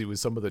really easy with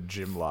some of the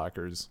gym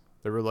lockers.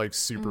 They were like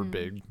super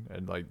big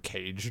and like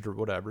caged or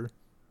whatever.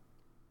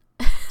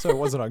 So it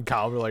wasn't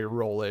uncommon to like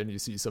roll in, you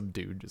see some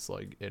dude just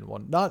like in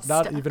one.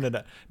 Not even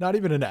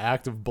an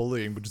act of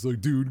bullying, but just like,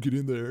 dude, get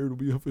in there.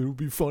 It'll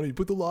be funny.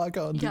 Put the lock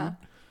on, dude. Yeah.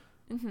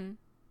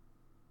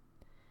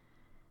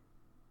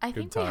 I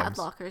think we had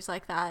lockers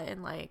like that,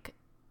 and like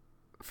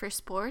for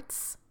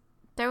sports,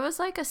 there was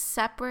like a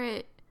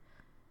separate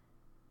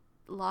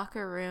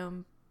locker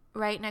room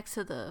right next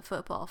to the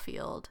football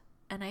field,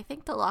 and I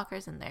think the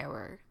lockers in there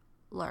were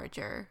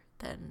larger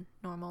than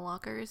normal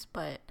lockers,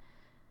 but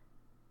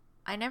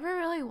I never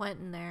really went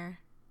in there,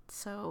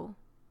 so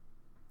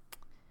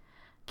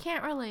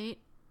can't relate.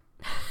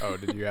 Oh,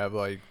 did you have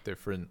like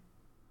different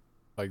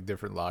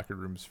locker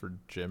rooms for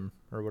gym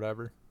or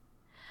whatever?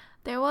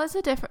 There was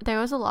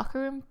a locker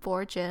room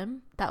for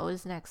gym that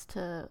was next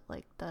to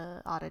like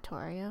the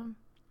auditorium,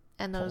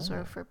 and those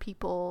were for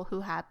people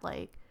who had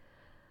like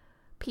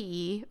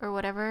PE or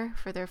whatever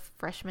for their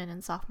freshman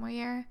and sophomore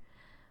year,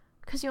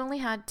 because you only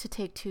had to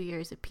take 2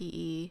 years of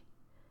PE.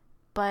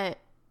 But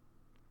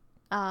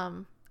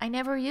I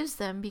never used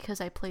them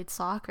because I played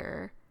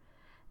soccer,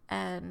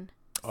 and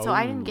so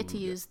I didn't get to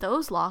use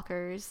those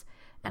lockers,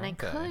 and I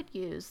could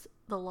use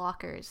the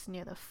lockers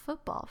near the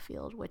football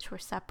field, which were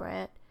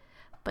separate,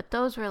 but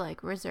those were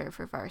like reserved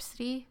for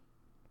varsity,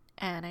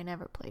 and I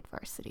never played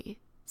varsity,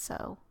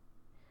 so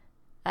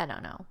I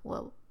don't know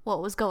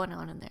what was going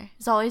on in there.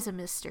 It's always a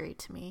mystery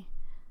to me.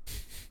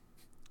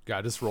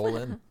 God, just roll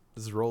in.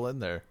 Just roll in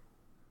there.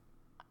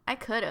 I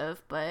could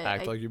have, but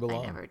act like you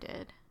belong. I never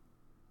did.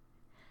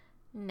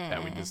 Nah,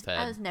 that we just had,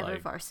 I was never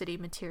like, varsity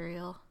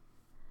material.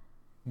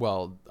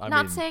 Well,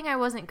 Not saying I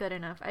wasn't good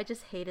enough. I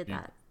just hated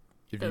that.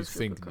 If you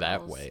think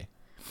that way.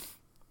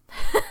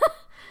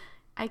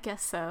 I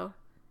guess so.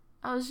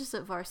 I was just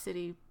a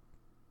varsity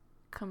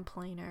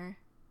complainer.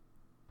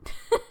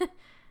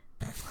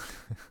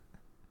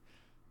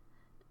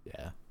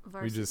 Yeah.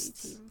 Varsity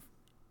team.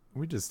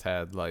 We just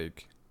had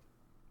like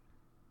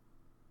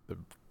the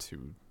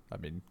two,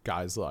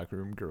 guys' locker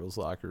room, girls'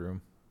 locker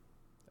room.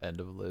 End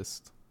of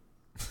list.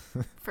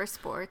 For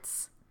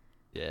sports.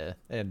 Yeah,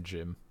 and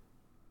gym.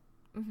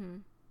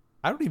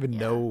 I don't even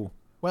know.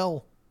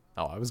 Well,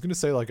 I was gonna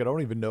say like I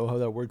don't even know how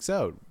that works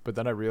out, but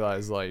then I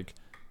realized like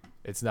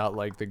it's not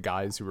like the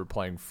guys who were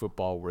playing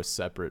football were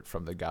separate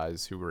from the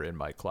guys who were in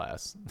my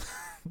class.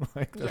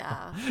 Like,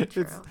 yeah,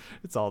 true.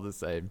 It's all the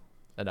same.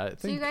 And I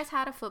So you think, guys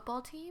had a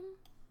football team?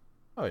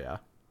 oh yeah,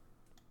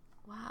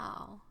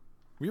 Wow.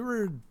 we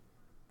were.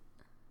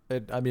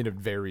 I mean, it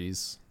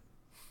varies.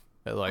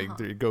 Like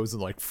Uh-huh. it goes in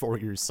like 4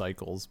 year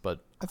cycles,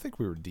 but I think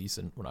we were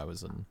decent when I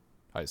was in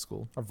high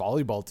school. Our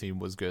volleyball team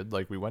was good.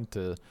 Like we went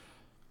to.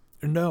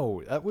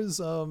 No, that was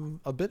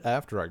a bit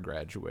after I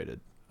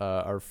graduated.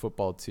 Our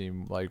football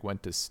team like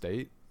went to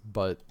state,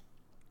 but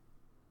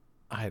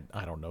I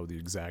don't know the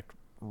exact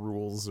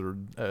rules or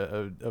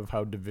of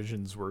how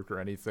divisions work or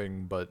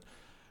anything, but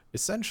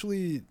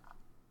essentially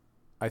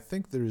I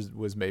think there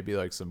was maybe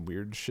like some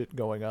weird shit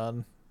going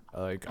on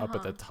like up at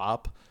Uh-huh. the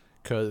top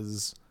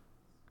cuz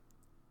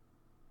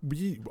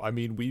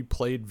we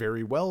played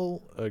very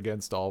well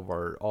against all of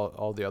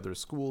all the other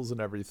schools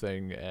and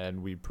everything,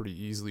 and we pretty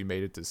easily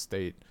made it to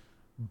state,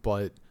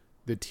 but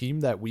the team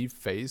that we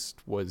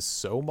faced was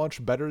so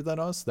much better than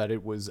us that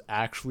it was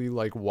actually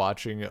like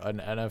watching an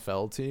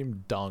NFL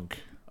team dunk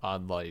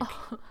on like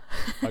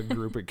a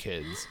group of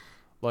kids.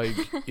 Like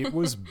it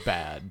was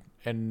bad.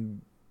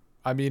 And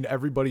I mean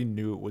everybody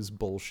knew it was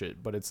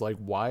bullshit, but it's like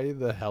why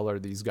the hell are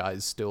these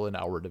guys still in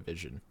our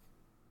division?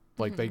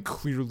 Like they Mm-hmm.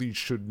 clearly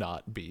should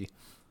not be.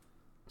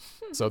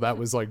 So that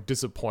was like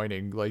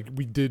disappointing. Like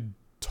we did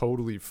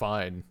totally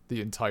fine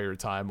the entire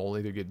time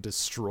only to get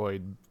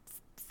destroyed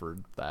for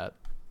that.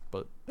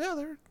 But yeah,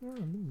 they're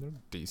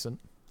decent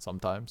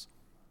sometimes.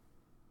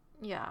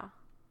 Yeah.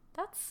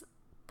 That's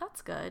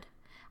that's good.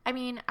 I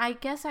mean, I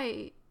guess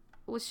I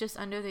was just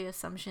under the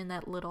assumption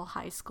that little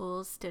high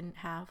schools didn't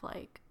have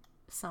like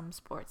some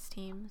sports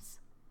teams.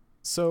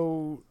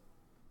 So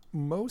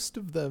most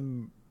of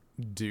them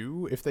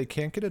do. If they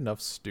can't get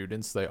enough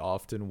students, they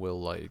often will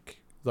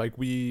like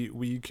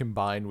we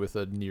combined with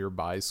a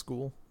nearby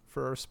school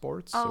for our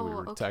sports. So we Oh,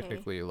 were okay.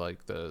 technically like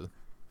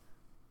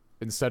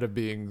instead of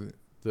being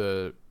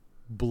the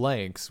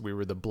blanks, we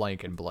were the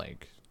blank and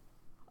blank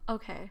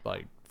Okay.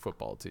 like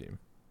football team.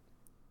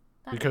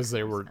 That Because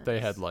makes more they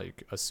had sense.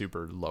 like a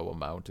super low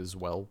amount as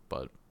well,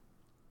 but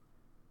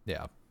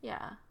yeah.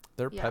 Yeah.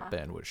 Their pep Yeah.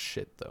 band was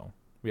shit though.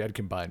 We had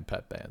combined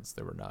pep bands.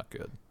 They were not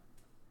good.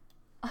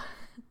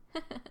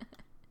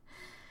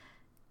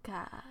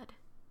 God.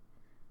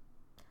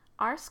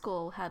 Our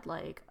school had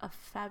like a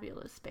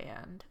fabulous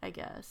band, I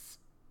guess.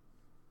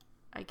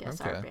 I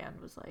guess our Okay. band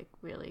was like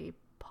really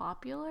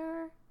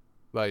popular.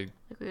 Like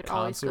Like we would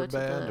always go concert to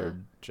band the or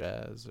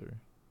jazz or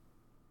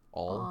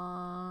all.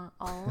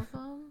 all of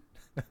them.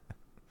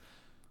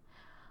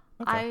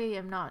 I Okay.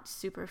 am not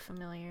super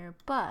familiar,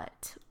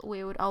 but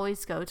we would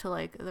always go to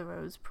like the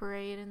Rose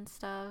Parade and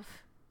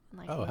stuff and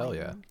like Oh hell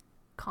yeah. win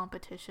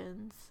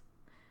competitions.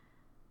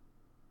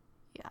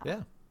 Yeah.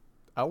 Yeah.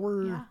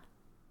 Our Yeah.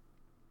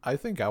 I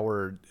think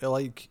our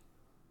like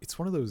it's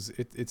one of those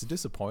it's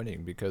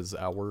disappointing because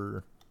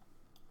our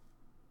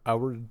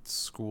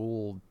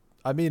school,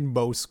 I mean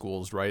most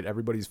schools, right?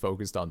 Everybody's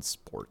focused on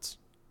sports,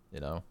 you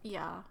know?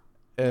 Yeah.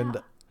 And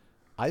Yeah.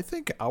 I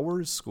think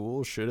our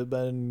school should have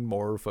been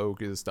more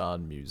focused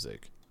on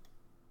music.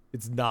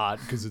 It's not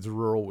because it's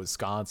rural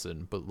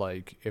Wisconsin, but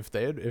like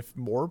if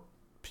more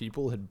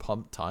people had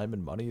pumped time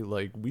and money,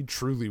 like we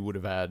truly would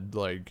have had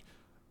like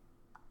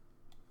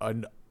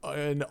an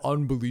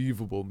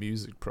unbelievable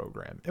music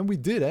program. And we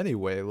did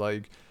anyway.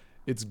 Like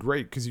it's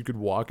great because you could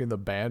walk in the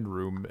band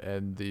room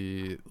and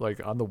the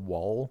like on the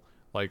wall,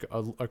 like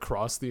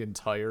across the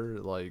entire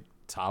like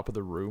top of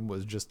the room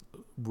was just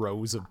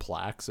rows of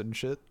plaques and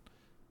shit.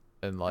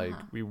 And like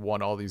Uh-huh. we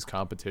won all these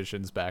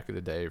competitions back in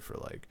the day for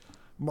like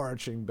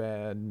marching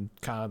band,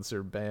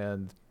 concert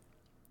band.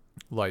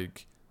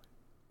 Like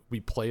we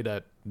played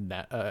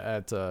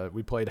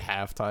we played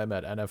halftime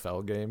at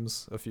NFL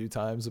games a few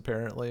times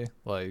apparently.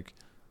 Like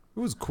it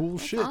was cool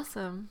That's shit.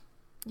 awesome.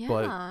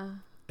 But Yeah.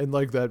 and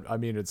like that, I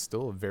mean, it's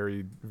still a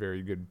very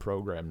very good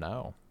program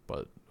now.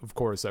 But of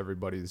course,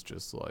 everybody's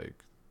just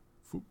like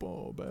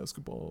football,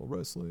 basketball,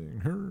 wrestling.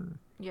 Her.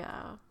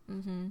 Yeah.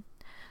 Mm-hmm.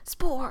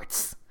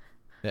 Sports.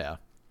 Yeah,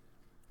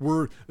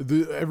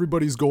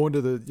 everybody's going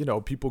to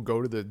the people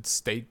go to the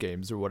state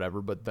games or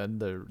whatever, but then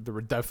there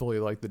were definitely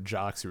like the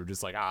jocks who were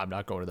just like, I'm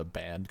not going to the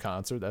band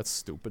concert. That's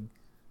stupid.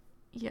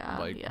 Yeah.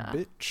 Like, Yeah.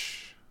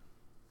 bitch,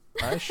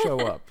 I show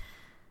up.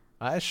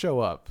 I show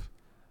up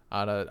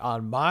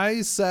on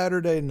my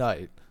Saturday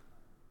night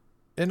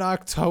in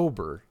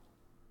October,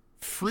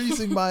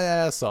 freezing my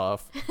ass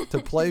off to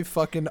play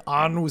fucking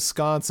on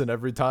Wisconsin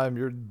every time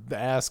your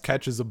ass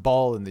catches a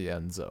ball in the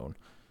end zone.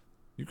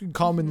 You can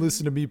come and Mm-hmm.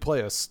 listen to me play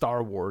a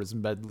Star Wars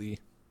medley.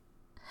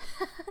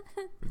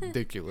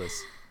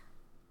 Ridiculous.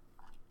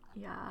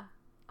 Yeah.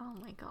 Oh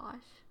my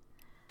gosh.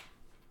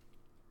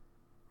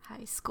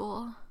 High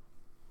school.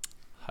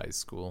 High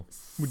school.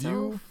 Would So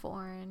you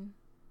foreign.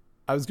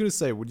 I was gonna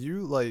say, would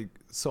you like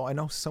so I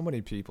know so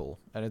many people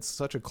and it's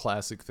such a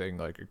classic thing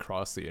like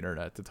across the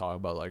internet to talk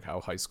about like how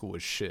high school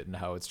is shit and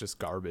how it's just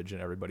garbage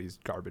and everybody's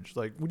garbage.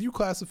 Like, would you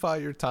classify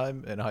your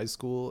time in high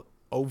school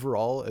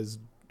overall as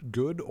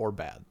good or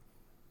bad?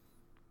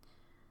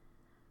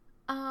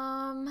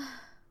 Um,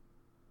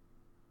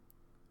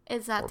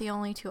 is that Or the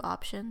only two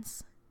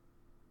options?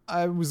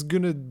 I was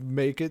gonna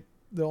make it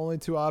the only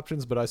two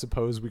options, but I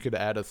suppose we could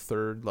add a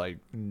third, like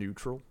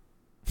neutral.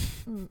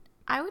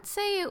 I would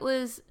say it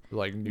was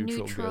Like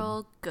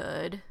neutral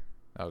good.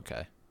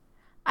 Okay.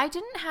 I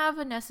didn't have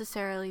a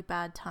necessarily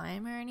bad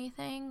time or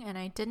anything, and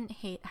I didn't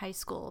hate high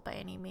school by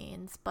any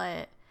means,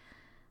 but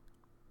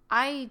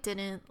I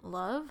didn't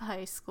love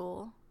high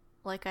school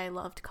like I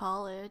loved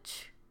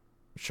college.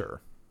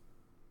 Sure.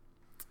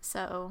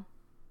 So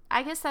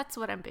I guess that's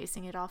what I'm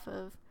basing it off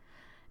of.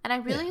 And I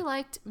really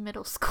liked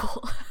middle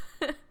school.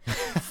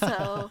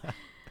 So,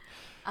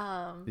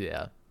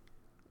 yeah.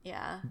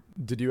 Yeah.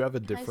 Did you have a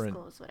High different?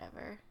 school is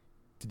whatever.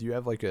 Did you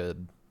have like a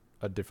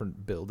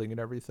different building and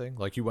everything?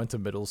 Like you went to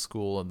middle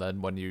school, and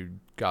then when you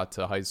got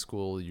to high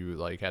school, you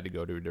like had to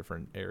go to a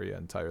different area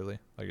entirely,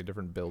 like a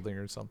different building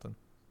or something.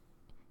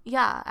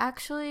 Yeah,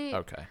 actually.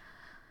 Okay.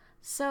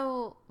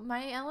 So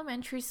my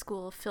elementary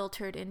school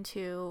filtered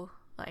into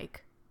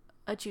like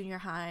a junior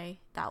high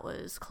that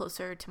was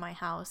closer to my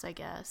house, I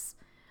guess.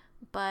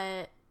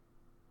 But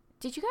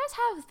did you guys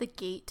have the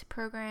GATE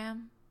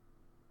program?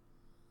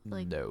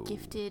 Like no.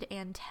 Gifted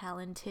and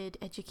Talented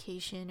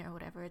Education or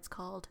whatever it's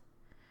called.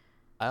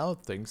 I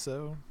don't think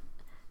so.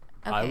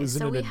 Okay, I was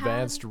in an we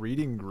advanced had...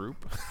 reading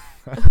group,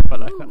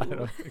 but I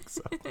don't think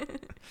so.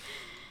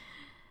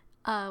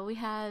 We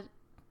had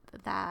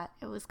that.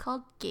 It was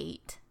called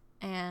GATE,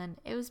 and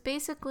it was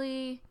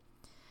basically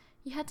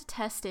you had to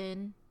test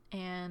in,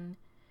 and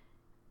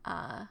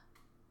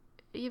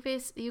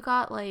you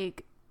got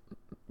like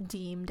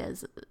deemed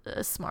as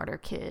a smarter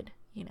kid,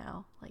 you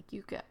know, like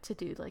you got to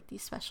do like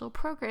these special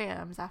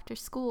programs after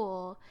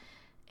school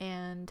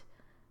and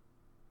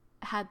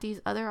had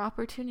these other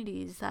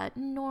opportunities that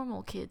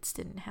normal kids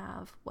didn't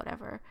have,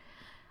 whatever.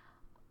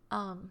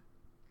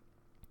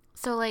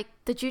 So like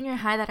the junior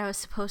high that I was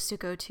supposed to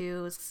go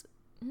to was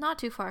not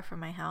too far from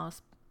my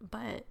house,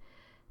 but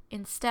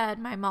instead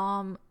my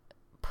mom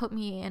put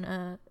me in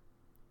a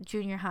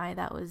junior high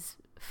that was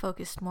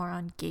focused more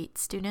on GATE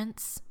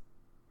students,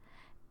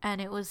 and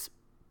it was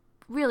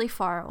really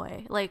far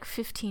away, like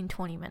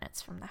 15-20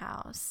 minutes from the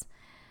house,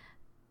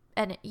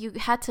 and you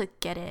had to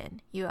get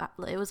in.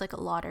 It was like a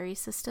lottery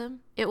system.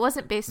 It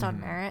wasn't based on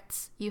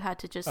merits. You had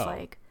to just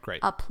great.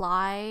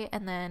 apply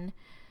and then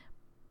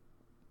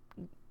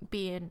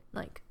be in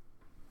like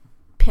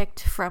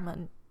picked from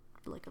a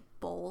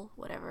bowl,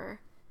 whatever.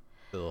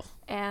 Ugh.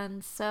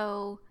 And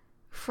so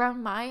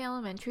from my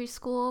elementary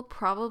school,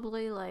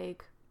 probably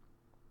like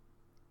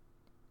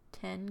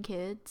 10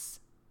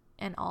 kids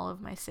and all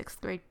of the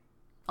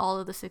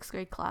sixth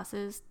grade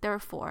classes, there were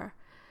 4,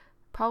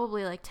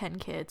 probably like 10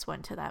 kids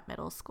went to that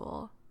middle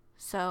school.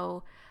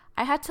 So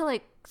I had to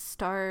like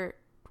start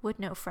with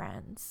no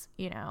friends,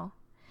 you know.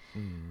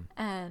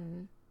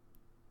 And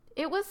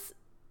it was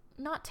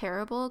not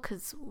terrible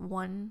because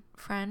one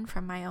friend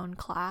from my own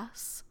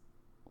class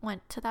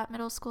went to that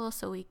middle school,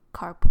 so we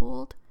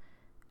carpooled,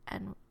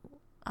 and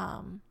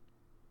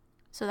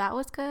so that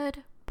was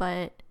good.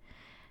 But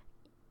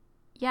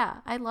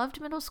yeah, I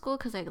loved middle school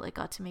because I like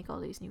got to make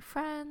all these new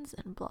friends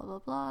and blah blah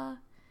blah.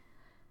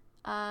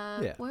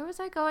 Where was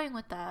I going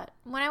with that?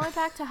 When I went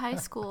back to high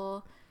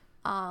school,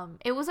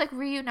 it was like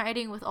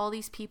reuniting with all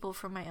these people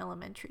from my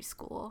elementary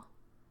school,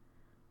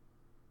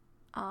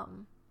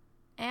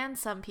 and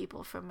some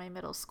people from my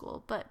middle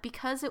school. But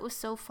because it was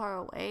so far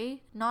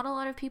away, not a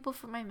lot of people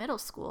from my middle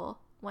school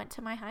went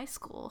to my high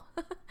school.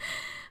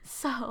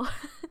 So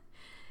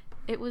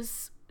it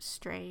was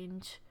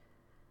strange.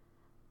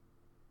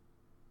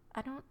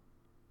 I don't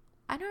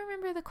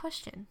remember the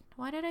question.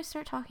 Why did I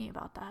start talking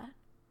about that?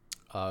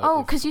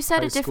 Because you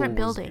said a different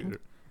building.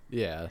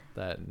 Yeah,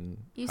 that. And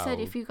you said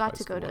if you got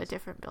to go to a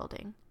different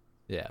building.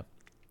 Yeah.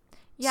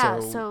 Yeah,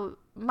 so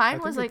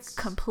mine was like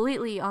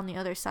completely on the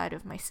other side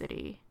of my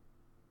city.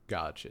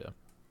 Gotcha.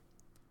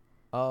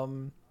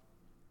 I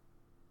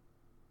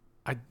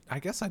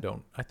guess I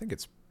think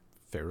it's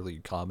fairly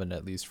common,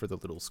 at least for the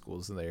little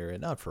schools in the area,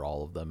 not for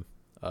all of them,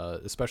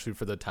 especially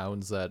for the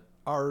towns that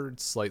are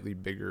slightly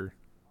bigger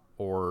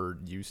or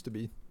used to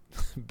be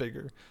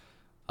bigger.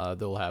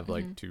 They'll have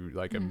like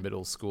a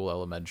middle school,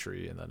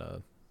 elementary, and then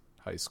a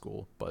high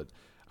school. But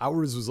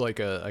ours was like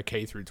a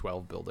K through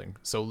 12 building.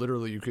 So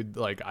literally you could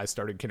I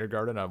started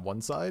kindergarten on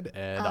one side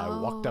and I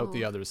walked out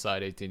the other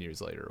side 18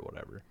 years later or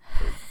whatever.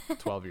 Or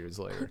 12 years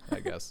later, I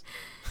guess.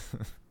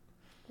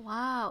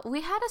 Wow.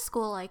 We had a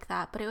school like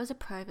that, but it was a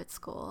private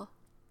school.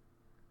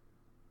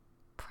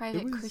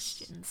 Private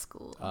Christian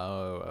school.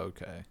 Oh,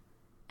 okay.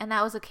 And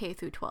that was a K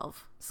through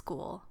 12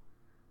 school.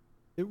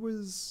 It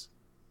was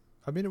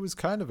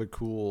kind of a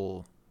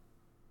cool,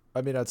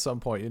 at some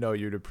point,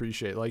 you'd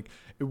appreciate,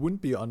 it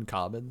wouldn't be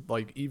uncommon,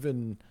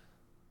 even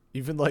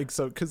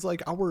so, because,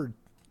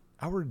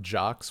 our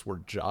jocks were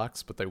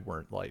jocks, but they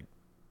weren't,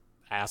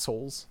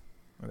 assholes.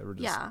 They were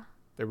just,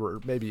 they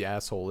were maybe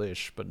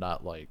asshole-ish, but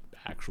not,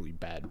 actually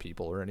bad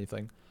people or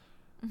anything.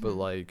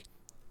 But,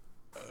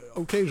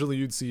 occasionally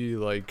you'd see,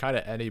 kind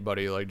of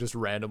anybody, just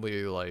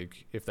randomly,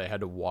 if they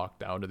had to walk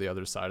down to the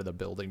other side of the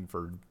building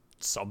for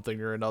something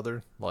or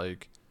another,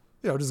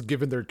 just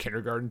giving their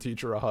kindergarten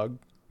teacher a hug.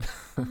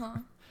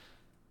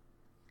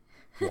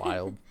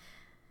 Wild.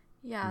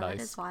 Yeah, that is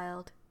Nice.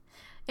 wild.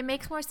 It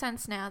makes more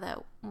sense now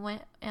that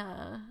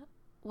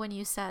when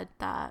you said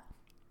that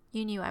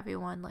you knew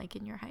everyone like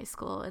in your high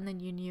school and then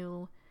you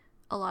knew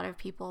a lot of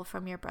people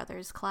from your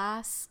brother's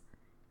class.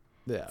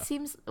 Yeah.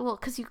 Seems well,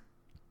 cuz you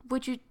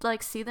would you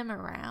like see them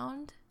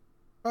around?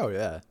 Oh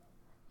yeah.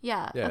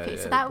 Yeah. Yeah, Okay,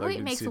 so yeah. that Like way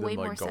you'd makes see way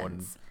them more like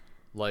going sense.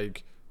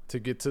 like to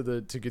get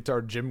to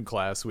our gym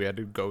class, we had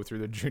to go through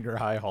the junior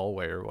high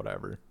hallway or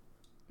whatever.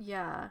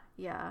 Yeah,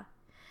 yeah.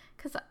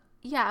 Cuz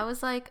yeah, I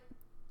was like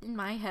in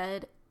my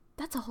head,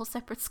 that's a whole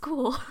separate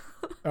school.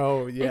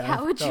 Oh Like yeah.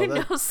 how would No, you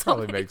that know so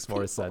probably many makes more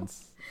people?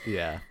 sense.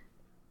 Yeah.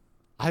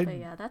 I But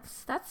yeah,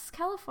 that's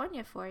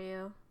California for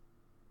you.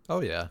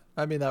 Oh yeah.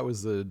 I mean that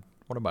was the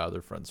one of my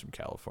other friends from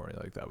California,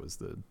 like that was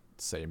the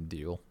same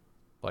deal.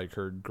 Like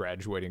her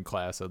graduating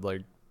class had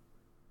like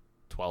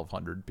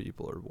 1,200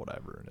 people or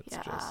whatever, and it's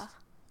Yeah. just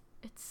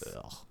It's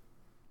ugh.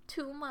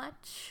 too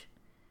much.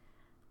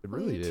 It Way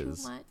really too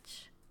is.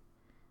 much.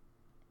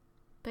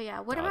 But yeah,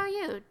 what God. about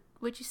you?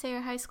 Would you say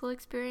your high school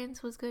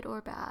experience was good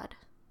or bad?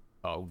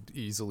 Oh,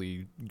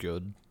 easily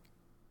good.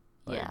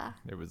 Like Yeah.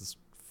 it was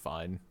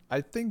fine.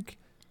 I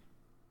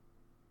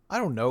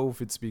don't know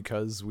if it's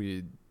because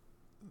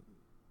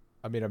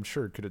I mean, I'm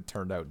sure it could have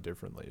turned out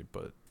differently,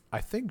 but I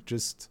think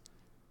just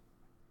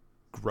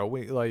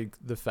growing, like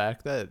the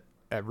fact that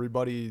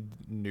everybody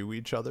knew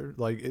each other,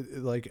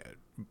 like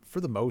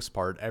for the most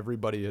part,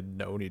 everybody had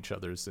known each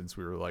other since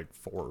we were like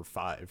 4 or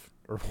 5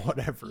 or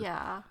whatever.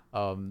 Yeah.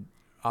 Um,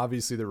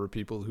 Obviously there were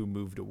people who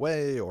moved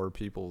away or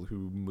people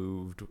who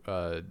moved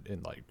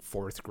in like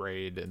fourth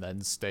grade and then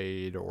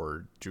stayed,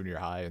 or junior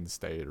high and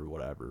stayed or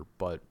whatever.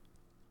 But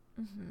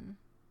Mhm.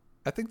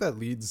 I think that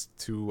leads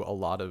to a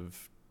lot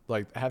of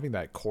like having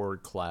that core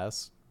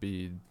class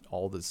be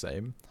all the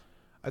same.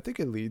 I think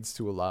it leads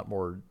to a lot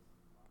more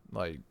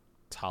like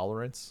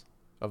tolerance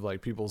of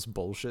like people's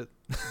bullshit.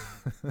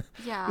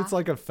 Yeah. It's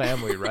like a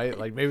family, right?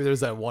 Like maybe there's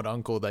that one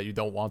uncle that you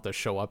don't want to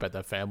show up at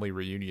the family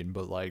reunion,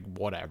 but like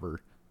whatever.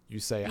 You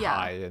say Yeah,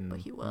 hi but and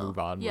he will. move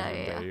on Yeah, with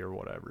your yeah, day or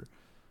whatever.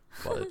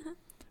 But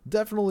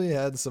definitely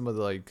had some of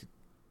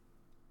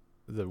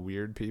the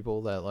weird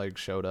people that like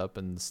showed up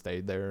and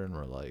stayed there and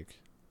were like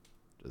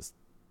just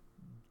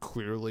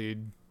clearly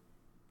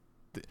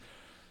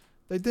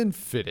they didn't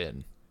fit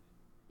in,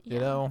 yeah. you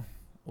know?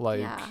 Like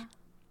Yeah.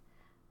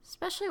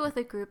 Especially with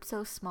a group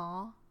so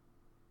small.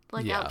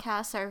 Like Yeah.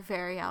 outcasts are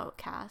very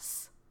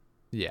outcasts.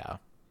 yeah.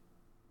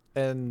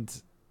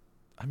 And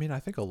I mean, I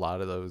think a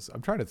lot of those,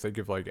 I'm trying to think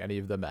if like any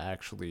of them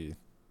actually, there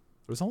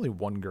was only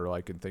one girl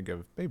I can think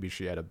of. Maybe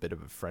she had a bit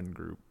of a friend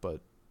group, but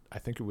I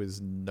think it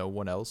was no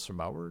one else from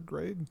our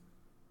grade.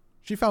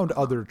 She found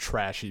other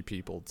trashy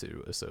people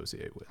to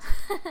associate with.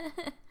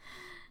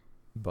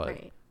 But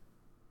Right.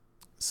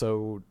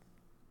 so,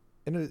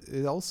 and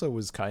it also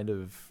was kind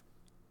of,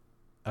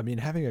 I mean,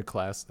 having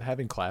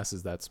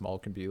classes that small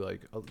can be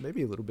like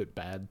maybe a little bit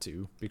bad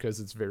too, because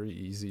it's very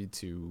easy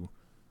to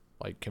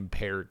like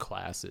compare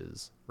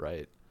classes,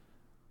 right?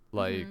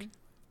 Like Mhm.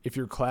 if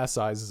your class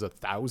size is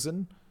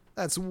 1,000,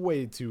 that's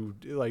way too,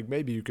 like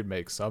maybe you could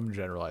make some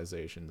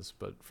generalizations,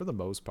 but for the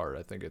most part,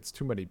 I think it's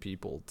too many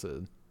people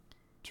to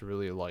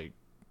really like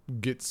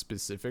get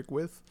specific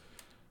with.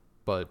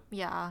 But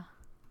Yeah.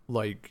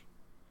 like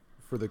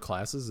for the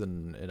classes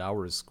in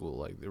our school,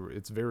 like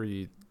it's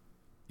very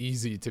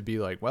easy to be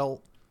like,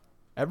 well,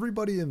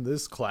 everybody in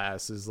this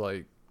class is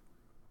like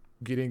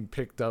getting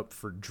picked up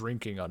for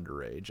drinking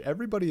underage.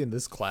 Everybody in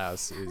this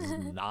class is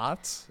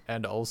not,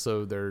 and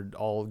also they're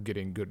all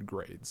getting good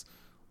grades.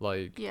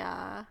 Like,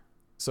 Yeah.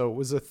 so it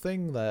was a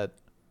thing that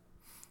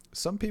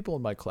some people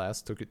in my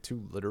class took it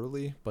too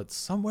literally, but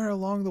somewhere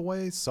along the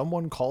way,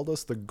 someone called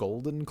us the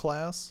golden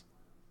class.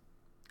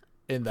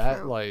 In that,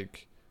 For-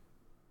 like,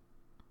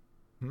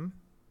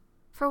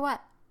 For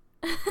what?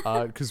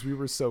 because we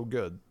were so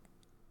good,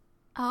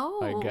 Oh.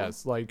 I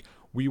guess. Like,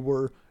 we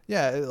were,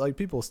 yeah, like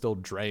people still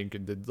drank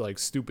and did like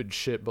stupid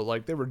shit, but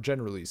like they were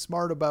generally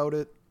smart about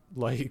it.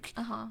 Like,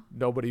 Uh-huh.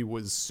 nobody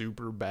was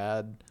super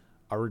bad.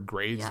 Our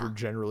grades Yeah. were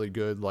generally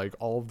good. Like,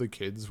 all of the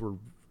kids were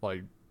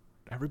like,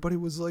 everybody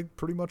was like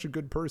pretty much a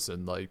good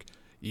person. Like,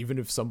 even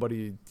if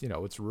somebody, you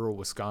know, it's rural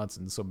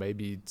Wisconsin, so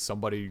maybe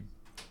somebody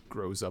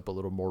grows up a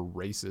little more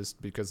racist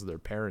because of their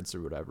parents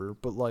or whatever,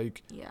 but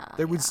like, Yeah.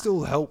 they would yeah.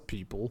 still help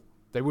people.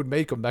 They would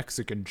make a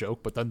Mexican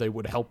joke, but then they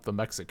would help the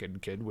Mexican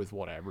kid with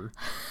whatever,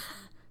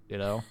 you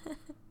know?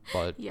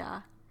 But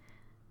Yeah.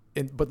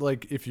 but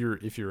like if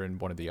you're in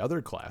one of the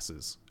other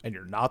classes and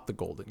you're not the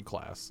golden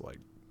class, like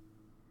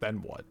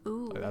then what?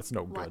 Ooh. Like, that's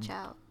no Watch good.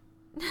 out.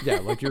 Yeah,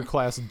 like your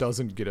class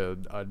doesn't get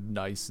a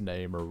nice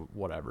name or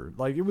whatever.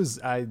 Like it was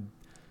I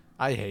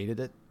hated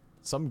it.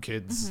 Some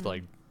kids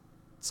like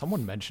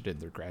someone mentioned it in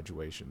their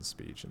graduation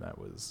speech and that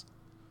was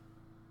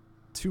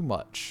too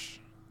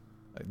much.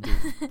 Like,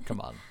 dude, come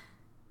on.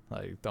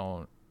 Like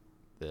don't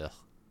ugh,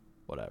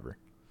 whatever.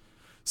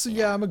 So yeah,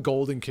 Yeah. I'm a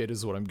golden kid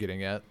is what I'm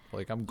getting at.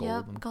 Like I'm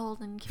golden. Yep,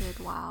 golden kid.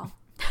 Wow.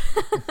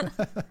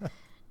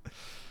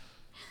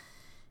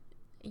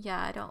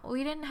 Yeah,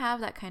 we didn't have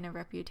that kind of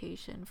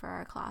reputation for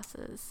our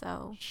classes,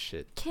 so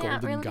Shit.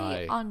 can't Golden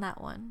relate guy. on that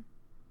one.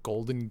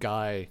 Golden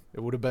Guy.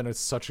 It would have been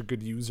such a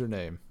good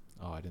username.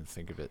 Oh, I didn't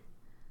think of it.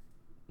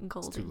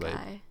 Golden too late.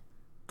 Guy.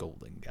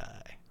 Golden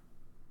Guy.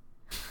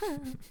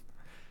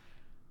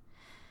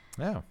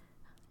 Yeah.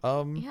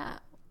 Yeah.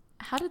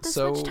 How did this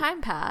so, much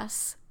time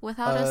pass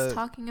without us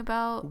talking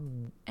about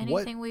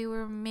anything we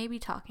were maybe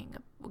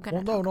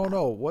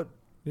No. What,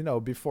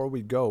 before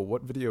we go,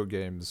 what video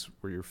games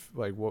were your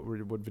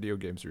what video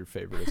games were your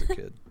favorite as a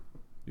kid?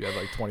 You had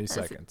like 20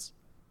 seconds.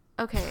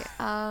 Okay.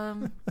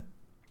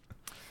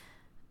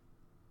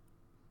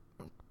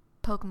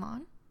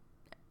 Pokemon.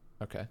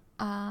 Okay.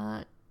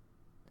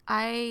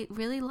 I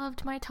really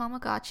loved my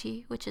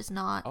Tamagotchi, which is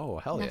not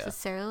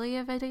necessarily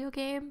a video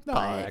game. No,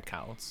 but that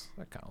counts.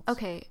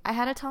 Okay, I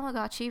had a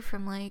Tamagotchi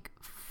from like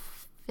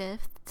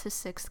 5th to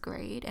 6th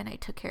grade, and I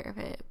took care of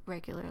it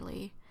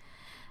regularly.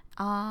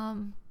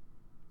 Neopets.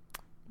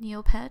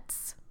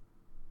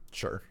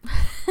 Sure.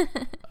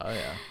 Oh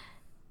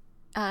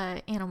yeah.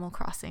 Animal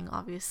Crossing,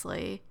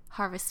 obviously.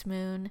 Harvest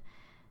Moon.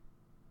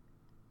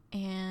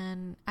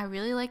 And I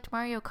really liked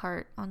Mario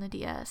Kart on the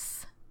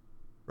DS.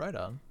 Right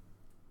on.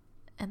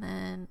 And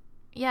then,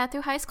 yeah,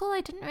 through high school,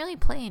 I didn't really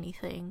play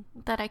anything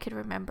that I could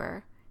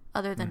remember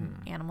other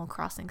than Animal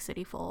Crossing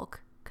City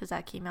Folk, because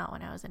that came out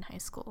when I was in high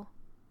school.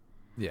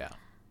 Yeah.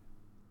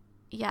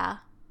 Yeah.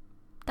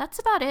 That's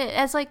about it.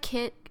 As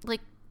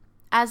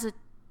as a,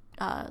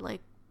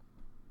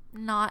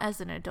 not as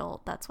an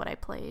adult, that's what I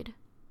played.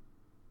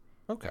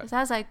 Okay. Because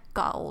as I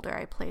got older,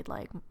 I played,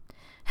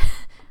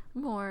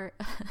 more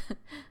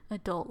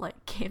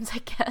adult-like games, I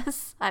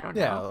guess. I don't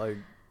know. Yeah, like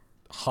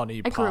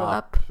Honey Pop. I grew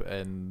up.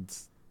 And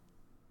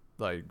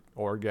like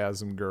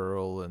Orgasm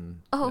Girl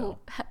and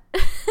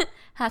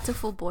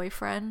Hatoful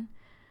Boyfriend.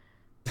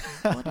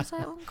 What is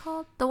that one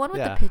called? The one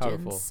with the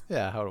pigeons.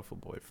 Hatoful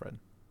Boyfriend.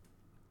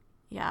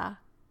 Yeah.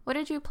 What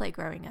did you play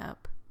growing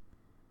up?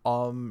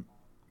 So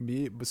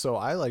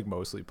I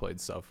mostly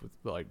played stuff with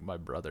my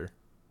brother.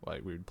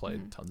 We would play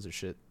tons of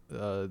shit.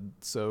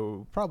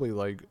 So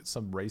probably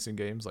some racing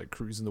games like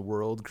Cruising the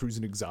World,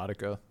 Cruising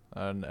Exotica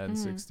on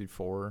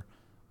N64.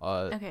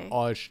 Okay.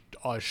 A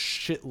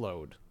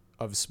shitload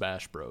of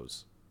Smash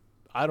Bros.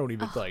 I don't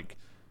even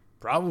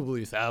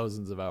probably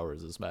thousands of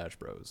hours of Smash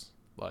Bros.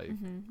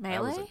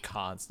 That was a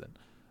constant.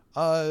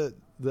 The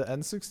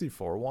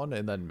N64 one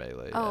and then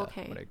Melee.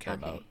 Okay. When it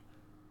came out.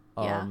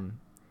 Yeah.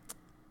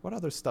 What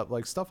other stuff?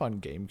 Stuff on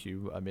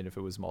GameCube. I mean, if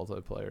it was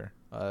multiplayer,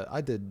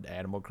 I did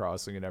Animal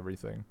Crossing and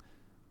everything.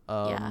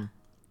 Yeah.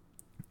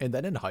 And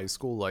then in high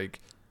school,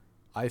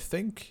 I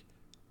think,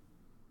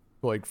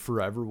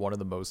 forever one of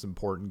the most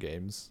important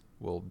games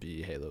will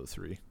be Halo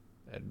 3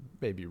 and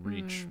maybe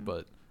Reach.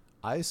 But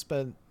I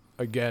spent,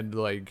 again,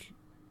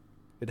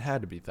 it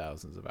had to be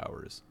thousands of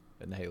hours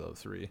in Halo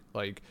 3.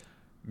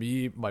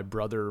 Me, my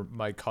brother,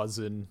 my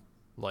cousin,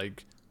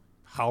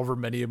 however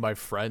many of my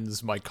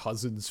friends, my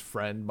cousin's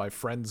friend, my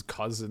friend's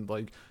cousin,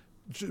 we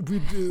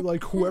do,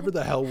 whoever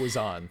the hell was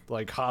on,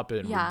 hop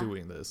in, we're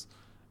doing this.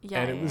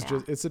 Yeah, and it was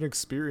just, it's an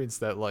experience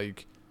that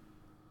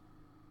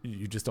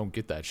you just don't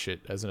get that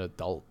shit as an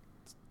adult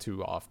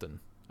too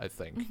often, I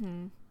think.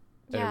 Mm-hmm.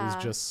 Yeah. And it was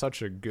just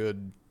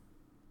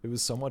it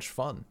was so much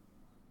fun.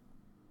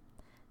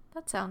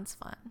 That sounds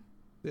fun.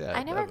 Yeah.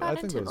 I never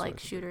got into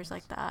shooters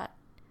like that.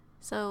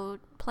 So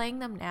playing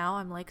them now,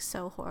 I'm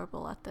so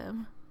horrible at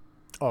them.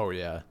 Oh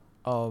yeah.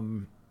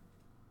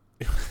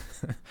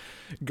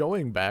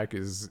 Going back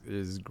is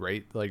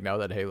great. Now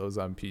that Halo's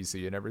on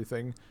PC and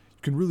everything, you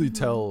can really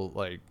tell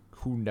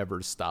who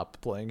never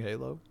stopped playing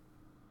Halo.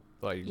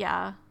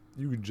 Yeah.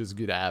 You can just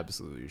get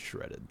absolutely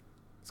shredded.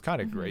 It's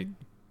kind of great,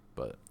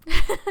 but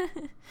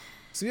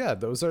so yeah,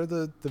 those are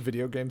the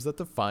video games that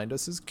defined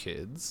us as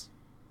kids.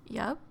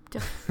 Yep.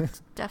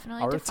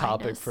 Definitely our defined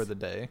topic us. for the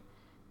day.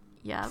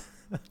 Yep.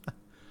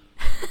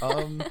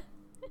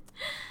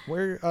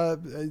 Where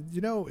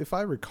if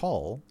I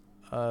recall,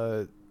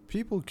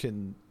 people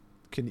can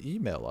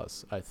email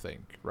us, I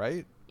think,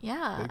 right?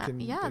 Yeah. They can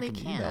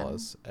email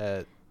us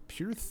at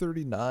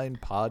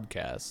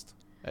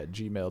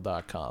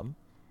pure39podcast@gmail.com.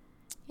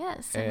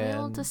 Yes, and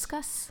we'll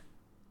discuss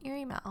your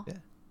email.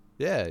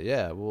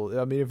 Yeah. Well,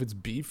 I mean, if it's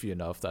beefy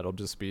enough, that'll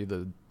just be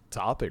the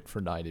topic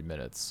for 90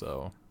 minutes.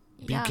 So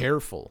be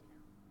careful.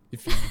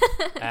 If you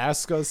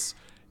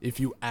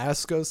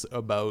ask us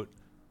about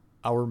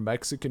our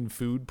Mexican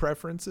food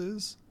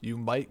preferences, you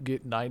might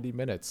get 90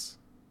 minutes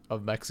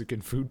of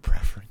Mexican food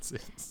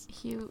preferences.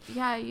 You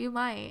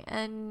might.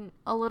 And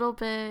a little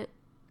bit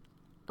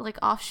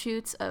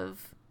offshoots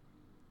of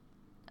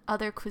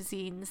other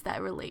cuisines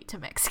that relate to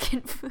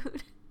Mexican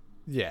food.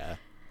 Yeah.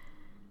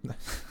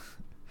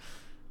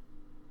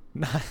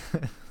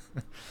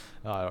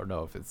 I don't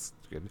know if it's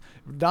good.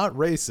 Not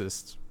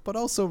racist, but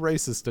also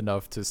racist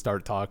enough to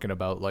start talking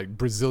about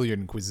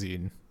Brazilian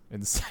cuisine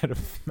instead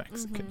of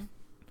Mexican.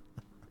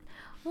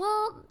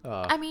 Well,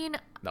 I mean,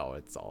 no,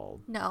 it's all.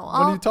 No,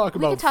 when you talk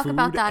about we can talk food,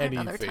 about that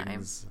another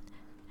time.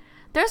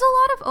 There's a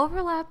lot of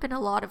overlap in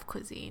a lot of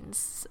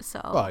cuisines,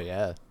 so. Oh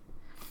yeah,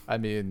 I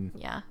mean.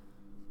 Yeah.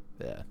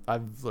 Yeah,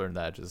 I've learned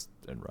that just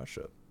in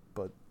Russia,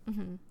 but.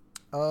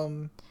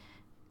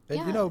 And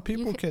Yeah, you know,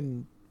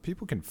 you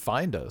people can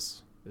find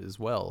us as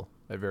well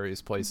at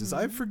various places.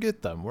 I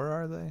forget them. Where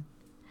are they?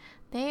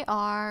 They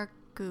are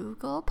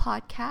Google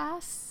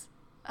Podcasts,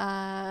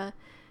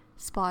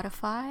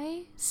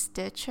 Spotify,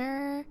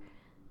 Stitcher,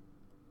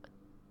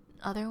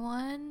 other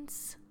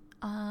ones.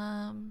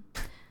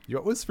 You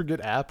always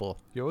forget Apple.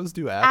 You always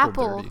do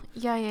Apple dirty.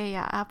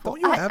 Yeah, Apple.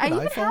 Don't you have an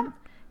even iPhone?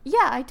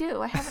 Yeah, I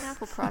do. I have an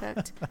Apple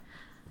product.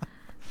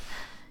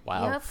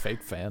 Wow, Yep.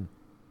 fake fan.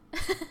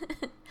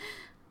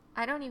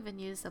 I don't even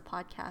use the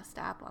podcast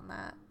app on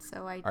that,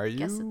 so I Are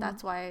guess you-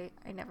 that's why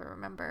I never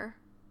remember.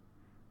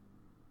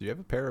 Do you have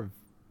a pair of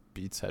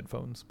Beats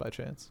headphones by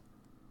chance?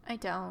 I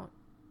don't.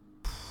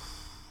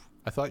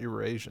 I thought you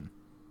were Asian.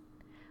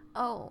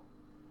 Oh,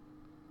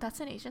 that's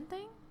an Asian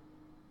thing?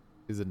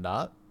 Is it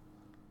not?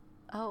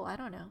 Oh, I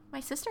don't know.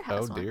 My sister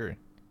has Oh one. dear.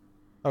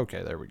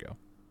 Okay, there we go.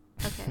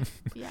 Okay,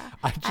 yeah.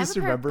 I just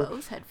remember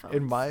Bose headphones.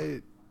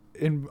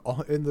 in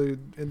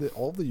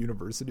all the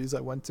universities I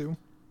went to,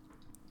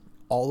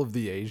 all of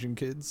the Asian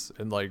kids,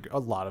 and like a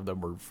lot of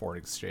them were foreign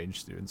exchange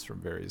students from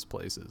various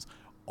places,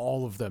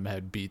 all of them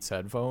had Beats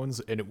headphones,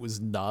 and it was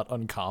not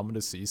uncommon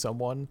to see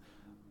someone.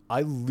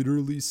 I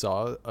literally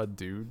saw a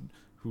dude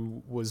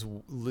who was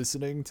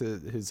listening to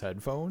his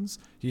headphones.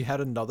 He had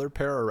another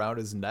pair around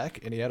his neck,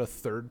 and he had a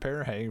third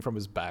pair hanging from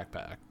his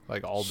backpack,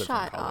 like all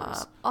different Shut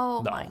colors. up.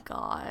 Oh No. my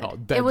god. No,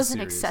 It dead was an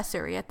serious.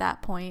 accessory at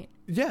that point.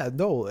 Yeah,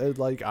 no,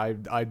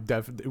 I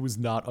definitely, it was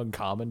not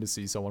uncommon to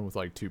see someone with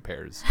like two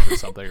pairs or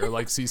something, or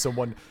like see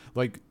someone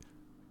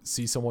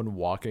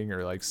walking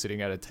or like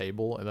sitting at a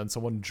table, and then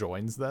someone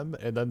joins them,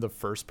 and then the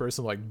first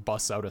person like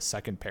busts out a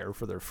second pair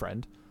for their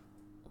friend.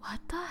 What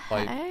the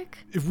Like, heck?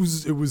 It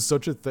was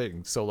such a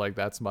thing. So like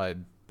that's my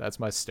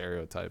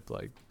stereotype.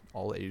 Like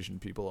all Asian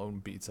people own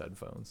Beats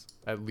headphones,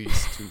 at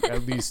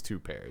least two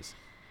pairs.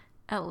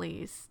 At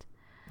least.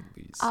 At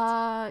least.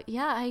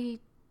 Yeah,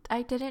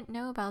 I didn't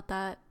know about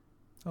that.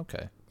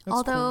 Okay. That's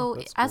Although cool.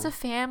 That's as cool. a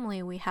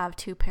family we have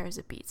 2 pairs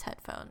of Beats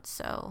headphones,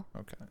 so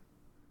Okay.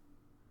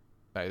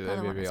 the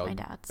other one Maybe is my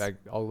dad's.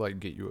 I'll like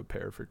get you a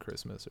pair for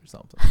Christmas or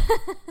something.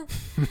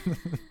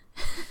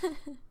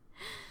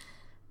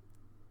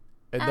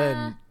 And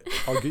then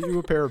I'll get you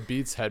a pair of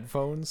Beats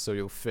headphones so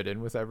you'll fit in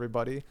with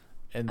everybody.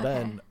 And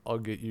then Okay. I'll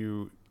get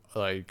you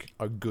like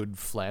a good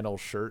flannel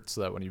shirt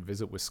so that when you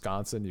visit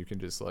Wisconsin, you can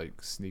just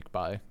like sneak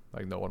by.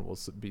 Like no one will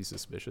be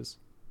suspicious.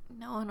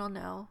 No one will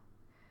know.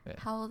 Yeah.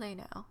 How will they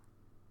know?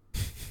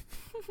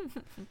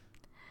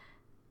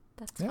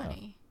 That's Yeah.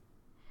 funny.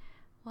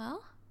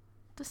 Well,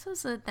 this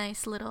was a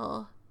nice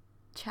little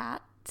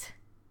chat.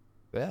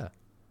 Yeah.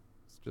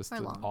 It's just Or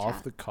an long off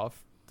chat. the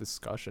cuff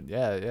discussion.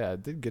 Yeah,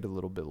 it did get a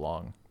little bit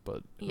long,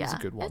 but it was a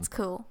good one. It's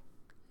cool.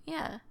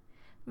 Yeah.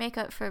 Make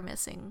up for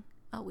missing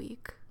a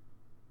week.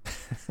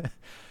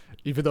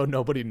 Even though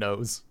nobody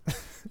knows.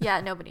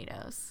 Yeah, nobody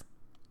knows.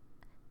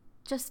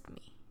 Just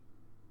me.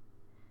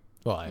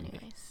 Well, I mean,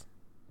 Anyways.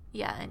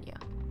 Yeah, and you.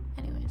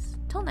 Anyways,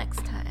 till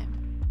next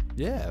time.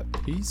 yeah,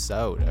 peace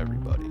out,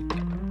 everybody.